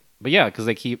surprised. Like, but yeah, because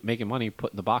they keep making money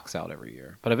putting the box out every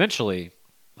year. But eventually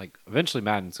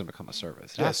Madden's going to become a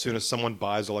service. yeah, as soon as someone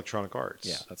buys Electronic Arts.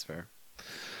 Yeah, that's fair.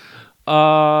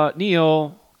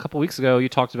 Neil, a couple weeks ago, you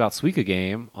talked about Suika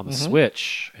game on the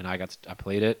Switch, and I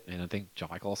played it, and I think John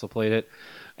Michael also played it,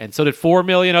 and so did 4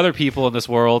 million other people in this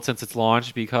world since its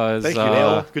launch. Because Thank you,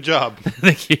 Neil. Good job.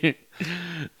 thank you.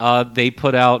 They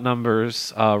put out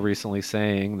numbers recently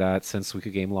saying that since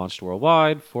Suika game launched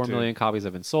worldwide, 4 Dude. million copies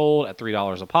have been sold at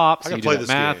 $3 a pop. I So gotta you play do this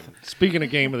that math. game. Speaking of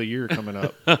game of the year coming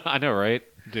up, I know, right?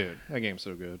 dude, that game's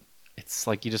so good. It's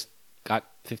like you just got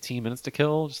 15 minutes to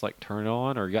kill, just like turn it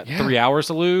on, or you got Yeah. 3 hours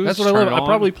to lose. That's what I turn love. it I on.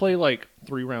 probably play like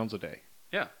 3 rounds a day,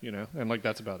 Yeah. and like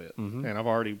that's about it. Mhm. And I've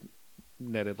already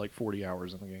netted like 40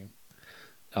 hours in the game.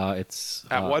 It's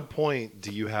At what point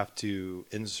do you have to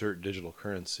insert digital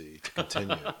currency to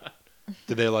continue?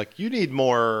 Did they like you need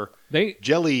more They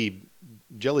jelly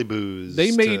booze?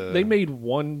 they made to- they made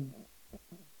one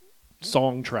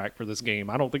song track for this game.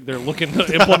 I don't think they're looking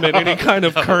to implement any kind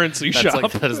of currency That's shop.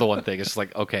 like that is the one thing. It's just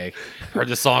like, okay, heard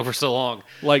this song for so long.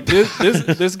 Like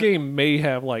this game may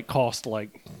have like cost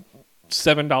like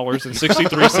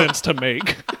 $7.63 to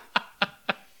make.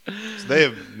 So they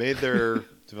have made their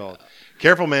develop.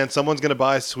 Careful, man! Someone's gonna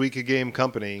buy Suika Game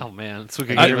Company. Oh man,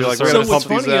 Suika I- game be is like, a we're So gonna service. what's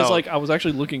pump these funny is out. like I was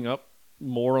actually looking up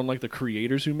more on like the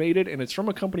creators who made it, and it's from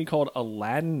a company called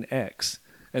Aladdin X,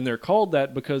 and they're called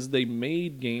that because they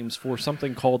made games for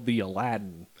something called the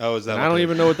Aladdin. Oh, is that? And like I don't a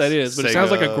even know what that is, but it sounds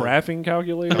like a Sega graphing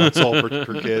calculator. console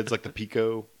for kids, like the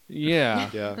Pico. Yeah,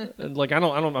 Yeah, And, like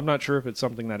I'm not sure if it's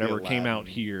something that The ever came out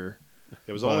Aladdin. here.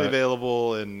 it was only But-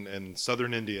 available in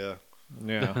southern India.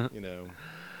 Yeah, You know,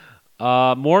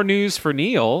 More news for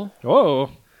Neil.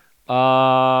 Oh,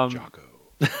 Jocko.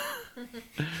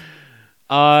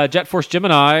 Jet Force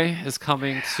Gemini is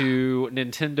coming to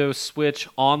Nintendo Switch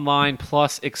Online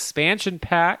Plus expansion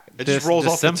pack. It this just rolls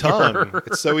December. off the tongue.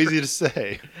 It's so easy to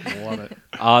say. love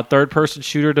it. Third-person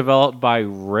shooter developed by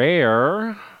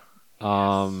Rare.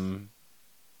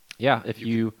 Yeah, if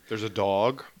you There's a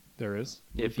dog. There is.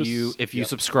 if Lupus. you Yep.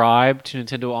 subscribe to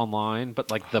Nintendo Online,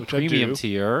 but like the Which I premium do.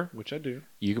 tier, Which I do.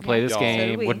 you can play this Y'all. So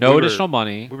game do we. with no We were- additional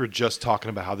money. We were just talking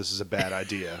about how this is a bad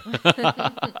idea,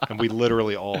 and we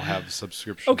literally all have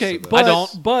subscriptions. Okay, to this. but I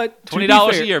don't. But to be $20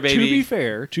 a fair- year, baby.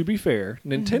 To be fair,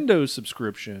 Nintendo's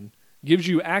subscription gives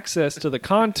you access to the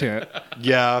content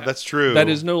yeah, that's true. that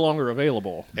is no longer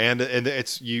available. and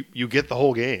it's you get the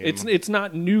whole game. It's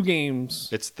not new games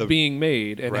It's the- being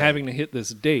made and Right. having to hit this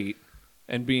date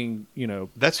and being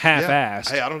that's half-assed.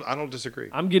 Yeah. Hey, I don't disagree.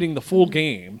 I'm getting the full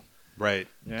game. Right,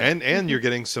 Yeah. and you're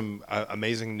getting some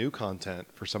amazing new content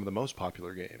for some of the most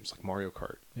popular games like Mario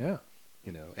Kart. Yeah,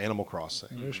 Animal Crossing.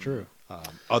 that's true.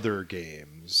 Other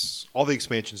games. All the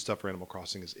expansion stuff for Animal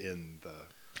Crossing is in the.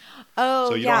 Oh,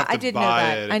 So you yeah, don't have I to did know buy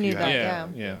that. it I if knew you that,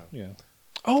 have yeah. Yeah.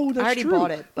 Oh, that's I already true.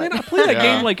 bought it, but Man, I play that Yeah.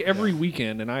 game like every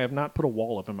weekend, and I have not put a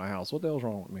wall up in my house. What the hell's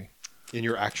wrong with me? In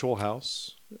your actual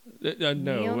house. No,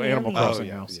 Neil, Animal Neil. Crossing Oh,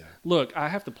 yeah, house. yeah. Look, I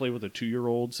have to play with a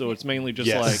 2-year-old, so it's mainly just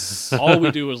Yes. like all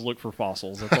we do is look for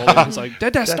fossils. That's all. It's like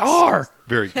dead star.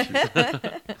 Very cute.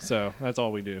 So that's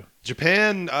all we do.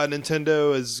 Japan,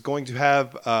 Nintendo is going to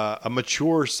have a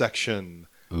mature section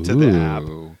to the app.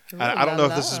 I don't know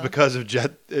if this is because of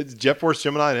Jet Force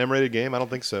Gemini, an M-rated game. I don't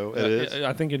think so. It is.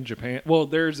 I think in Japan, well,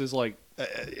 theirs is like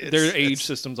their age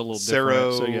system's a little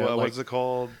Sero, different. So yeah, what like, is it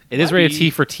called? It is Might rated be- T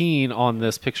for teen on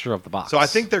this picture of the box. So I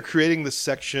think they're creating this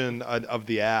section of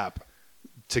the app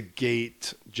to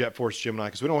gate Jet Force Gemini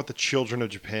because we don't want the children of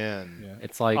Japan. yeah.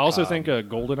 it's like I also think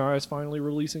GoldenEye is finally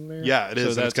releasing there. Yeah, it is. So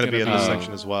and that's it's going to be in gonna this be-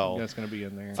 section as well. That's going to be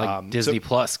in there. it's like so- Disney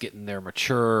Plus getting their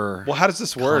mature. Well, how does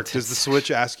this work? Content. Does the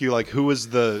Switch ask you like who was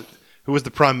the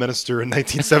prime minister in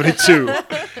 1972?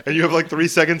 And you have like 3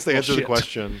 seconds to answer the shit.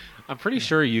 question. I'm pretty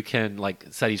sure you can like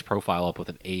set each profile up with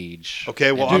an age.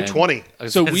 Okay, well And I'm 20,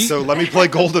 So we- so let me play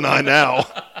GoldenEye now.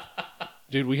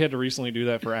 Dude, we had to recently do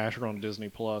that for Asher on Disney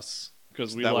Plus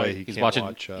because we That like. way he he's can't watching-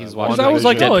 watch. he's Because watching I was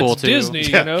like, oh, Deadpool it's 2. Disney,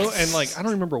 Yeah. you know, and like I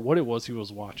don't remember what it was he was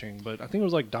watching, but I think it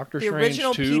was like Doctor The Strange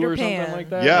original 2 Peter or something Pan. like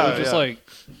that. Yeah, it was just yeah. like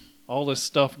all this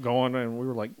stuff going, and we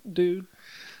were like, dude,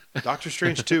 Doctor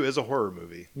Strange 2 is a horror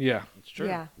movie. yeah, it's true.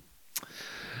 Yeah.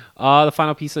 The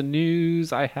final piece of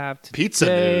news I have today. Pizza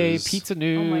news. Pizza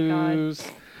Oh my God. news.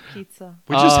 Pizza.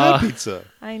 We just had pizza.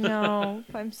 I know.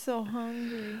 I'm so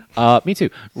hungry. Me too.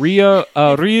 Ryu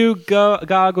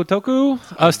ga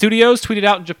Gotoku Studios tweeted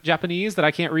out in Japanese that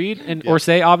I can't read or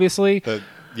say, obviously. The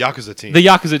Yakuza team. The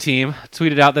Yakuza team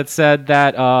tweeted out that said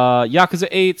that Yakuza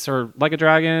 8s or Like a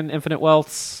Dragon, Infinite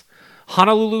Wealth's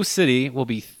Honolulu City will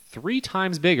be 3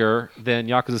 times bigger than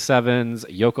Yakuza 7's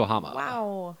Yokohama.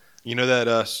 Wow. You know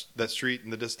that street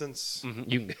in the distance?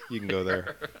 You, You can go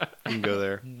there. You can go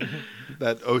there.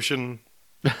 That ocean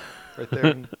right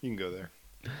there. You can go there.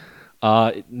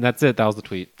 that's it. That was the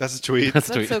tweet. That's a tweet. That's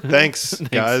the That's tweet. so cool. Thanks,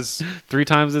 guys. 3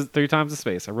 times the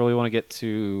space. I really want to get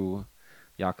to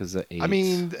Yakuza 8. I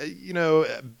mean,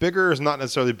 bigger is not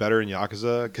necessarily better in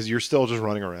Yakuza because you're still just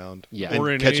running around. Yeah. And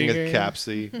Or in catching any a game.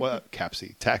 capsi. What?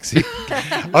 Capsi. Taxi.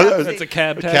 It's a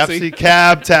cab taxi.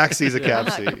 Cab taxi is a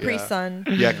capsi. Capri yeah. Sun.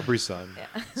 Yeah, Capri Sun.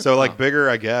 So like bigger,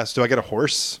 I guess. Do I get a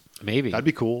horse? maybe That'd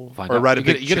be cool. Find or out. ride a you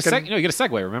get, big you get a chicken. you get a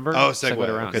Segway. Remember? Oh, Segway.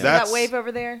 around. Okay, yeah. that's- That wave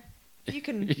over there. You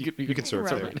can. You can surf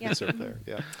ride there. it, You yeah. can surf there.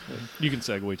 Yeah. You can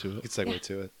segue to You it. can segue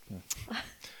to it.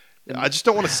 I just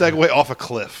don't want to segue off a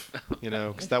cliff,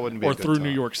 because that wouldn't be Or a good through time. New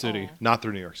York City. Not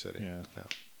through New York City. Yeah. No.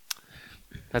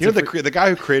 That's You know it for- the guy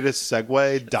who created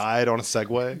Segway died on a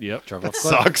Segway. Yep. Drove That off the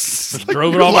cliff. sucks.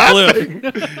 Drove it You're off a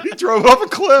cliff. laughing. He drove off a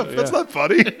cliff. That's Yeah. not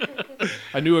funny.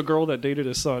 I knew a girl that dated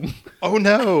his son. Oh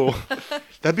no,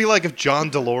 that'd be like if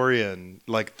John DeLorean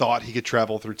thought he could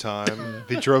travel through time.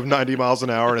 He drove 90 miles an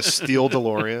hour in a steel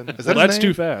DeLorean. Is that Well, his that's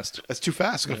name? too fast. That's too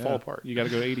fast. It's gonna fall Yeah. apart. You got to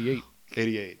go to 88.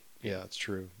 88. Yeah, that's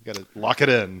true. You got to lock it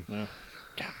in. Yeah.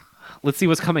 Let's see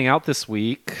what's coming out this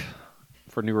week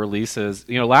for new releases.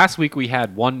 Last week we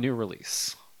had one new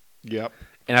release, Yep.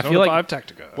 and I feel like 5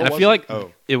 Tactica. and I was feel it? like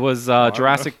Oh. it was don't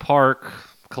Jurassic Park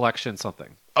collection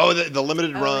something. Oh, the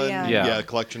limited Oh, run. yeah. Yeah.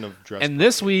 Collection of Jurassic And Park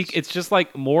this week games. it's just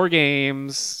like more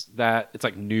games that it's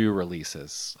like new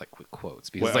releases, like with quotes,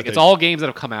 because What, are it's they- all games that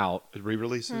have come out.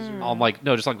 re-releases. or- On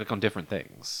just like on different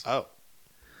things.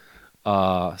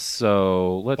 Oh,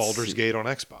 So let's Baldur's see. Gate on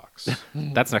Xbox.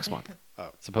 That's next month.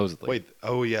 Oh. Supposedly. Wait.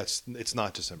 Oh, yes. It's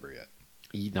not December yet.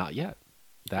 Not yet.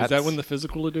 That's Is that when the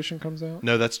physical edition comes out?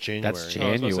 No, that's January. That's Oh, I was about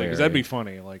to say, January. 'cause that'd be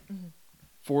funny. Like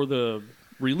for the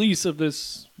release of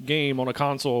this game on a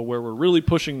console where we're really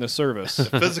pushing the service,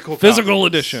 Physical physical copies.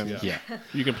 edition. Yeah.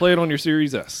 You can play it on your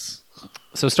Series S.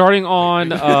 So starting on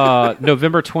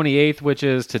November 28th, which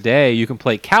is today, you can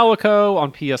play Calico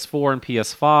on PS4 and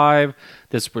PS5.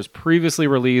 This was previously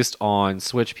released on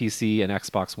Switch, PC, and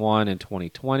Xbox One in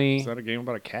 2020. Is that a game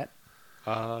about a cat?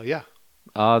 Yeah.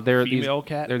 They're Female these,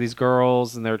 cat? They're these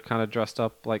girls, and they're kind of dressed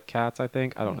up like cats, I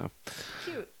think. I don't know.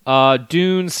 Cute.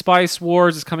 Dune Spice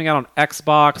Wars is coming out on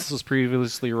Xbox. This was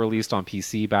previously released on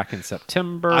PC back in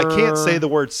September. I can't say the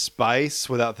word spice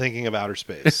without thinking of outer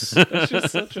space. That's just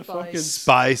such a fucking.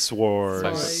 Spice Wars.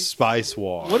 Spice. Spice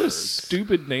Wars. What a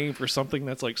stupid name for something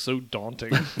that's like so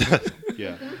daunting.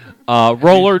 Yeah.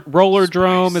 Roller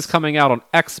Drome is coming out on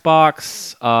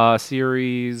Xbox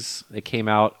Series. It came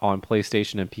out on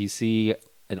PlayStation and PC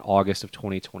in August of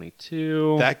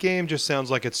 2022. That game just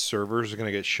sounds like its servers are going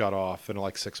to get shut off in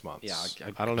like 6 months. Yeah,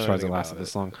 I don't know surprised anything it lasted about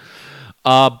this long.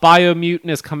 Biomutant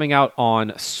is coming out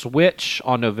on Switch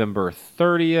on November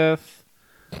 30th.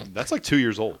 That's like 2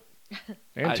 years old.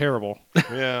 And terrible.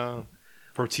 Yeah.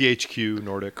 From THQ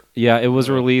Nordic. Yeah, it was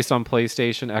released on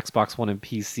PlayStation, Xbox One, and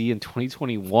PC in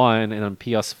 2021, and on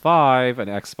PS5 and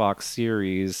Xbox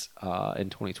Series in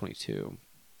 2022.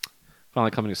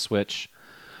 Finally coming to Switch.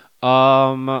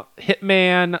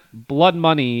 Hitman Blood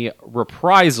Money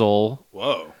Reprisal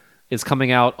Whoa. is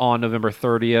coming out on November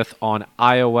 30th on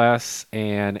iOS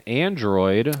and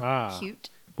Android, Cute.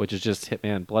 which is just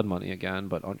Hitman Blood Money again,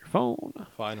 but on your phone.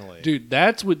 Finally. Dude,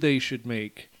 that's what they should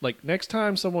make. Like, next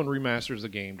time someone remasters a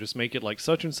game, just make it like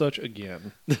such and such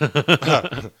again.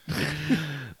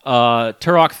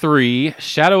 Turok 3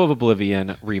 Shadow of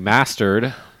Oblivion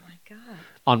Remastered Oh my god.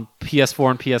 on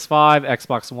PS4 and PS5,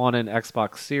 Xbox One and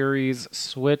Xbox Series,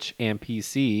 Switch, and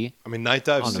PC. I mean, Night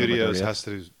Dive On November Studios 30th. has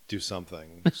to do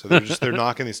something. So they're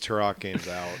knocking these Turok games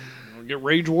out. We'll get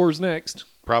Rage Wars next,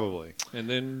 Probably. and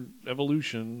then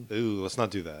Evolution. Ooh, let's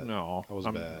not do that. No, That was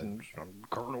bad. I'm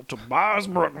Colonel Tobias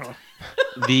Bruckner.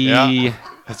 The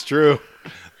That's true.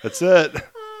 That's it.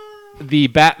 the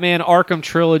Batman Arkham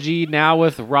trilogy, now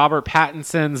with Robert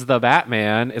Pattinson's The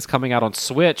Batman, is coming out on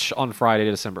Switch on Friday,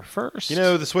 December 1st. You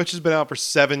know, the Switch has been out for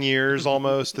 7 years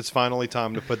almost. It's finally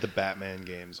time to put the Batman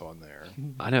games on there.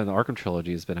 I know the Arkham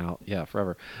trilogy has been out,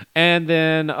 forever. And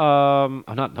then, we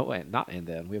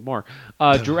have more.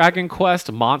 Dragon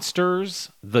Quest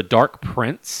Monsters: The Dark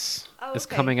Prince Oh, is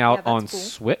okay. coming Yeah, out that's on cool.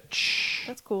 Switch.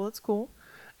 That's cool. That's cool.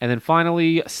 And then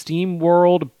finally, Steam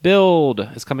World Build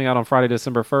is coming out on Friday,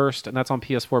 December 1st, and that's on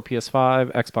PS4,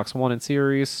 PS5, Xbox One and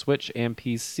Series, Switch, and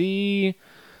PC.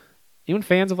 Anyone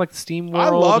fans of like the Steam World? I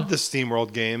love the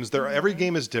SteamWorld games. Every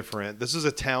game is different. This is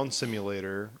a town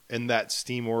simulator in that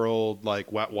SteamWorld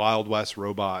like Wild West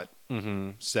robot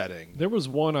setting. There was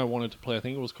one I wanted to play. I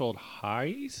think it was called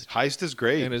Heist. Heist is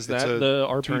great. And is It's that a the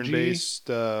RPG? turn-based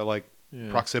Yeah.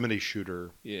 proximity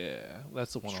shooter Yeah,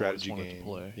 that's the one strategy I always wanted game? to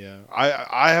play. Yeah,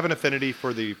 I have an affinity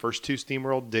for the first two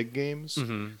SteamWorld Dig games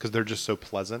because they're just so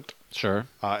pleasant, Sure.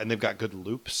 and they've got good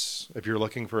loops. If you're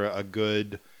looking for a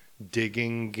good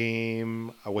digging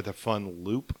game with a fun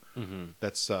loop,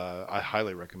 that's I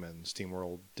highly recommend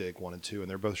SteamWorld Dig 1 and 2, and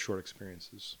they're both short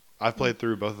experiences. I've played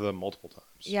through both of them multiple times.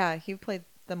 Yeah, he played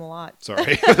them a lot.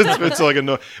 Sorry, it's like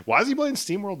why is he playing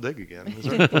SteamWorld Dig again? He's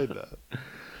already played that.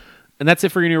 And that's it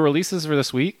for your new releases for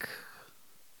this week.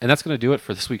 And that's going to do it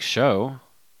for this week's show.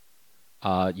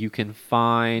 You can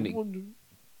find...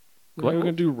 We're going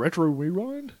to do Retro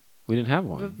Rewind? We didn't have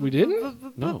one. We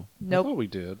didn't? No. I Nope. thought we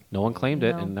did. No one claimed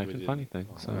it, No. and I We couldn't didn't. find anything.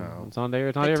 So Wow. it's on there.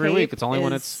 It's not The every week. tape It's only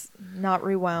when it's is not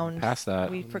rewound. past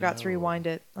that. We forgot to rewind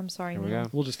it. I'm sorry. Here we Neil. go.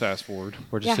 We'll just fast forward.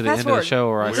 We're just Yeah, to the end fast of the forward. show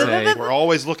where I say We're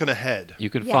always looking ahead. you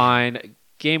can Yeah. find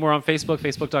Gameware on Facebook,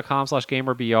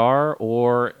 facebook.com/GamerBR,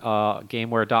 or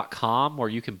Gameware.com, where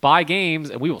you can buy games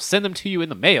and we will send them to you in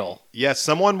the mail. Yes,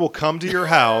 someone will come to your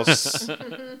house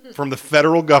from the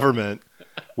federal government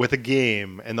with a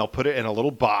game, and they'll put it in a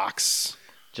little box,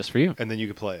 Just for you, and then you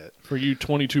can play it. For you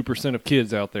 22% of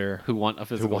kids out there. who want a Who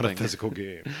physical want a thing. physical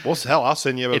game? Well, hell, I'll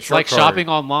send you a It's shark like card, shopping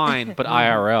online, but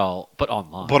IRL, but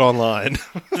online. but online.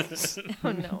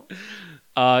 Oh no.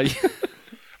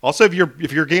 Also, if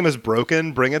your game is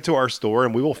broken, bring it to our store,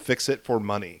 and we will fix it for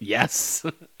money. Yes.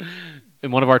 In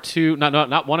one of our two,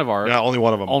 not one of our, Yeah, only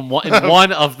one of them. in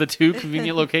one of the two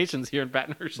convenient locations here in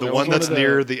Baton Rouge. The That one was that's one of the-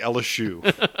 near the LSU.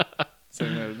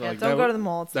 Saying that, Yeah, like, don't that go wa- to the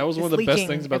mall. It's, That was one of it's the best leaking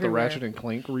things about everywhere. the Ratchet and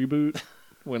Clank reboot.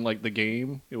 When like the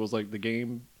game, it was like the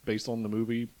game based on the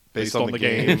movie, Based on the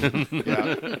game.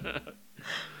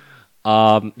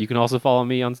 Yeah. You can also follow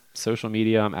me on social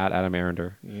media. I'm at Adam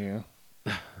Arender. Yeah.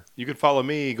 You can follow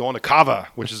me going to Kava,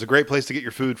 which is a great place to get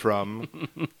your food from.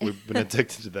 We've been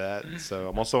addicted to that. So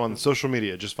I'm also on social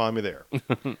media. Just find me there.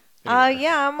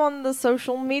 Yeah, I'm on the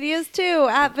social medias too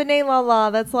at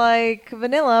Vanilla. That's like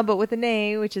vanilla, but with an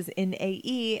A, which is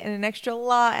Nae, and an extra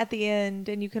la at the end.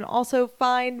 And you can also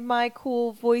find my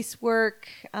cool voice work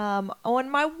on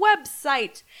my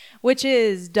website, which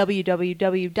is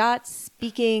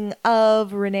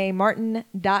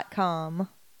www.speakingofreneemartin.com.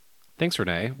 Thanks,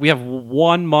 Renee. We have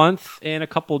 1 month and a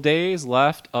couple days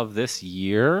left of this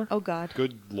year. Oh, God.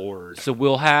 Good Lord. So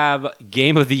we'll have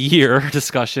Game of the Year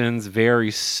discussions very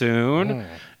soon.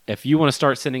 If you want to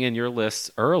start sending in your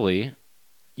lists early,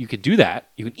 you could do that.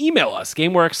 You can email us,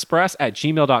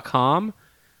 gamewareexpress@gmail.com.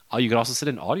 You can also send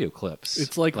in audio clips.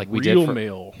 It's like we real did for,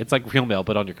 mail. It's like real mail,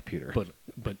 but on your computer.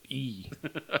 But E.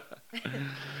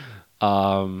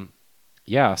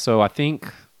 Yeah, so I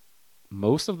think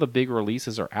most of the big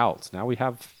releases are out. Now we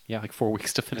have like 4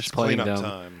 weeks to finish playing Cleanup them.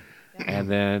 time. And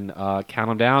then count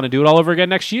them down and do it all over again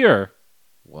next year.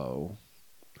 Whoa.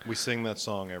 We sing that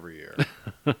song every year.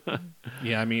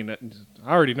 Yeah, I mean,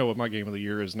 I already know what my game of the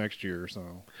year is next year,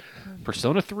 so.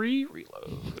 Persona 3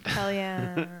 Reload. Hell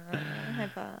yeah. High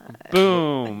five.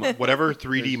 Boom. Whatever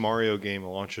 3D Mario game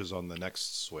launches on the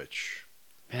next Switch.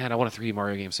 Man, I want a 3D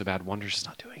Mario game so bad. Wonder's just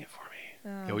not doing it for me.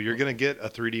 Yo, you're going to get a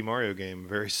 3D Mario game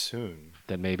very soon.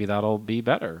 Then maybe that'll be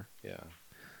better. Yeah.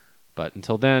 But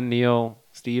until then, Neil,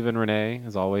 Steve, and Renee,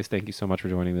 as always, thank you so much for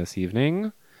joining this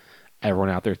evening. Everyone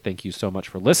out there, thank you so much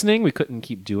for listening. We couldn't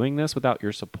keep doing this without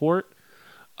your support.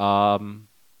 I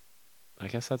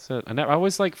guess that's it. I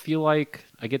always feel like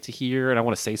I get to hear and I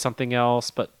want to say something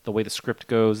else, but the way the script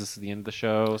goes, this is the end of the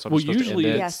show. So I'm just supposed to end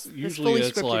it. Yes, this usually fully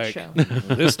it's scripted like show.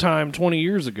 this time 20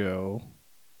 years ago,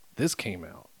 this came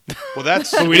out. Well,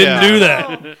 that's We didn't do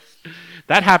that.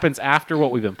 That happens after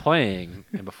what we've been playing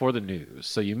and before the news.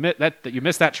 So you missed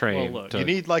that train. Well, look, You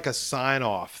need like a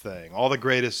sign-off thing. All the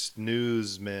greatest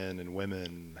newsmen and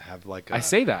women have like a... I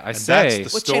say that. I and say.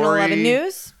 that's the With Channel 11 story.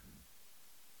 News,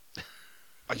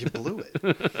 Oh, you blew it.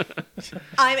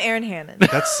 I'm Erin Hannon.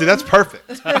 That's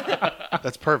perfect.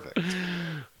 That's perfect.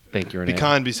 Thank you, Renee. Be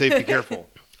kind, be safe, be careful.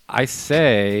 I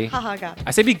say. Haha, got it.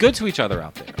 I say be good to each other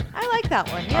out there. I like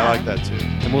that one. Yeah. I like that too.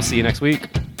 And we'll see you next week.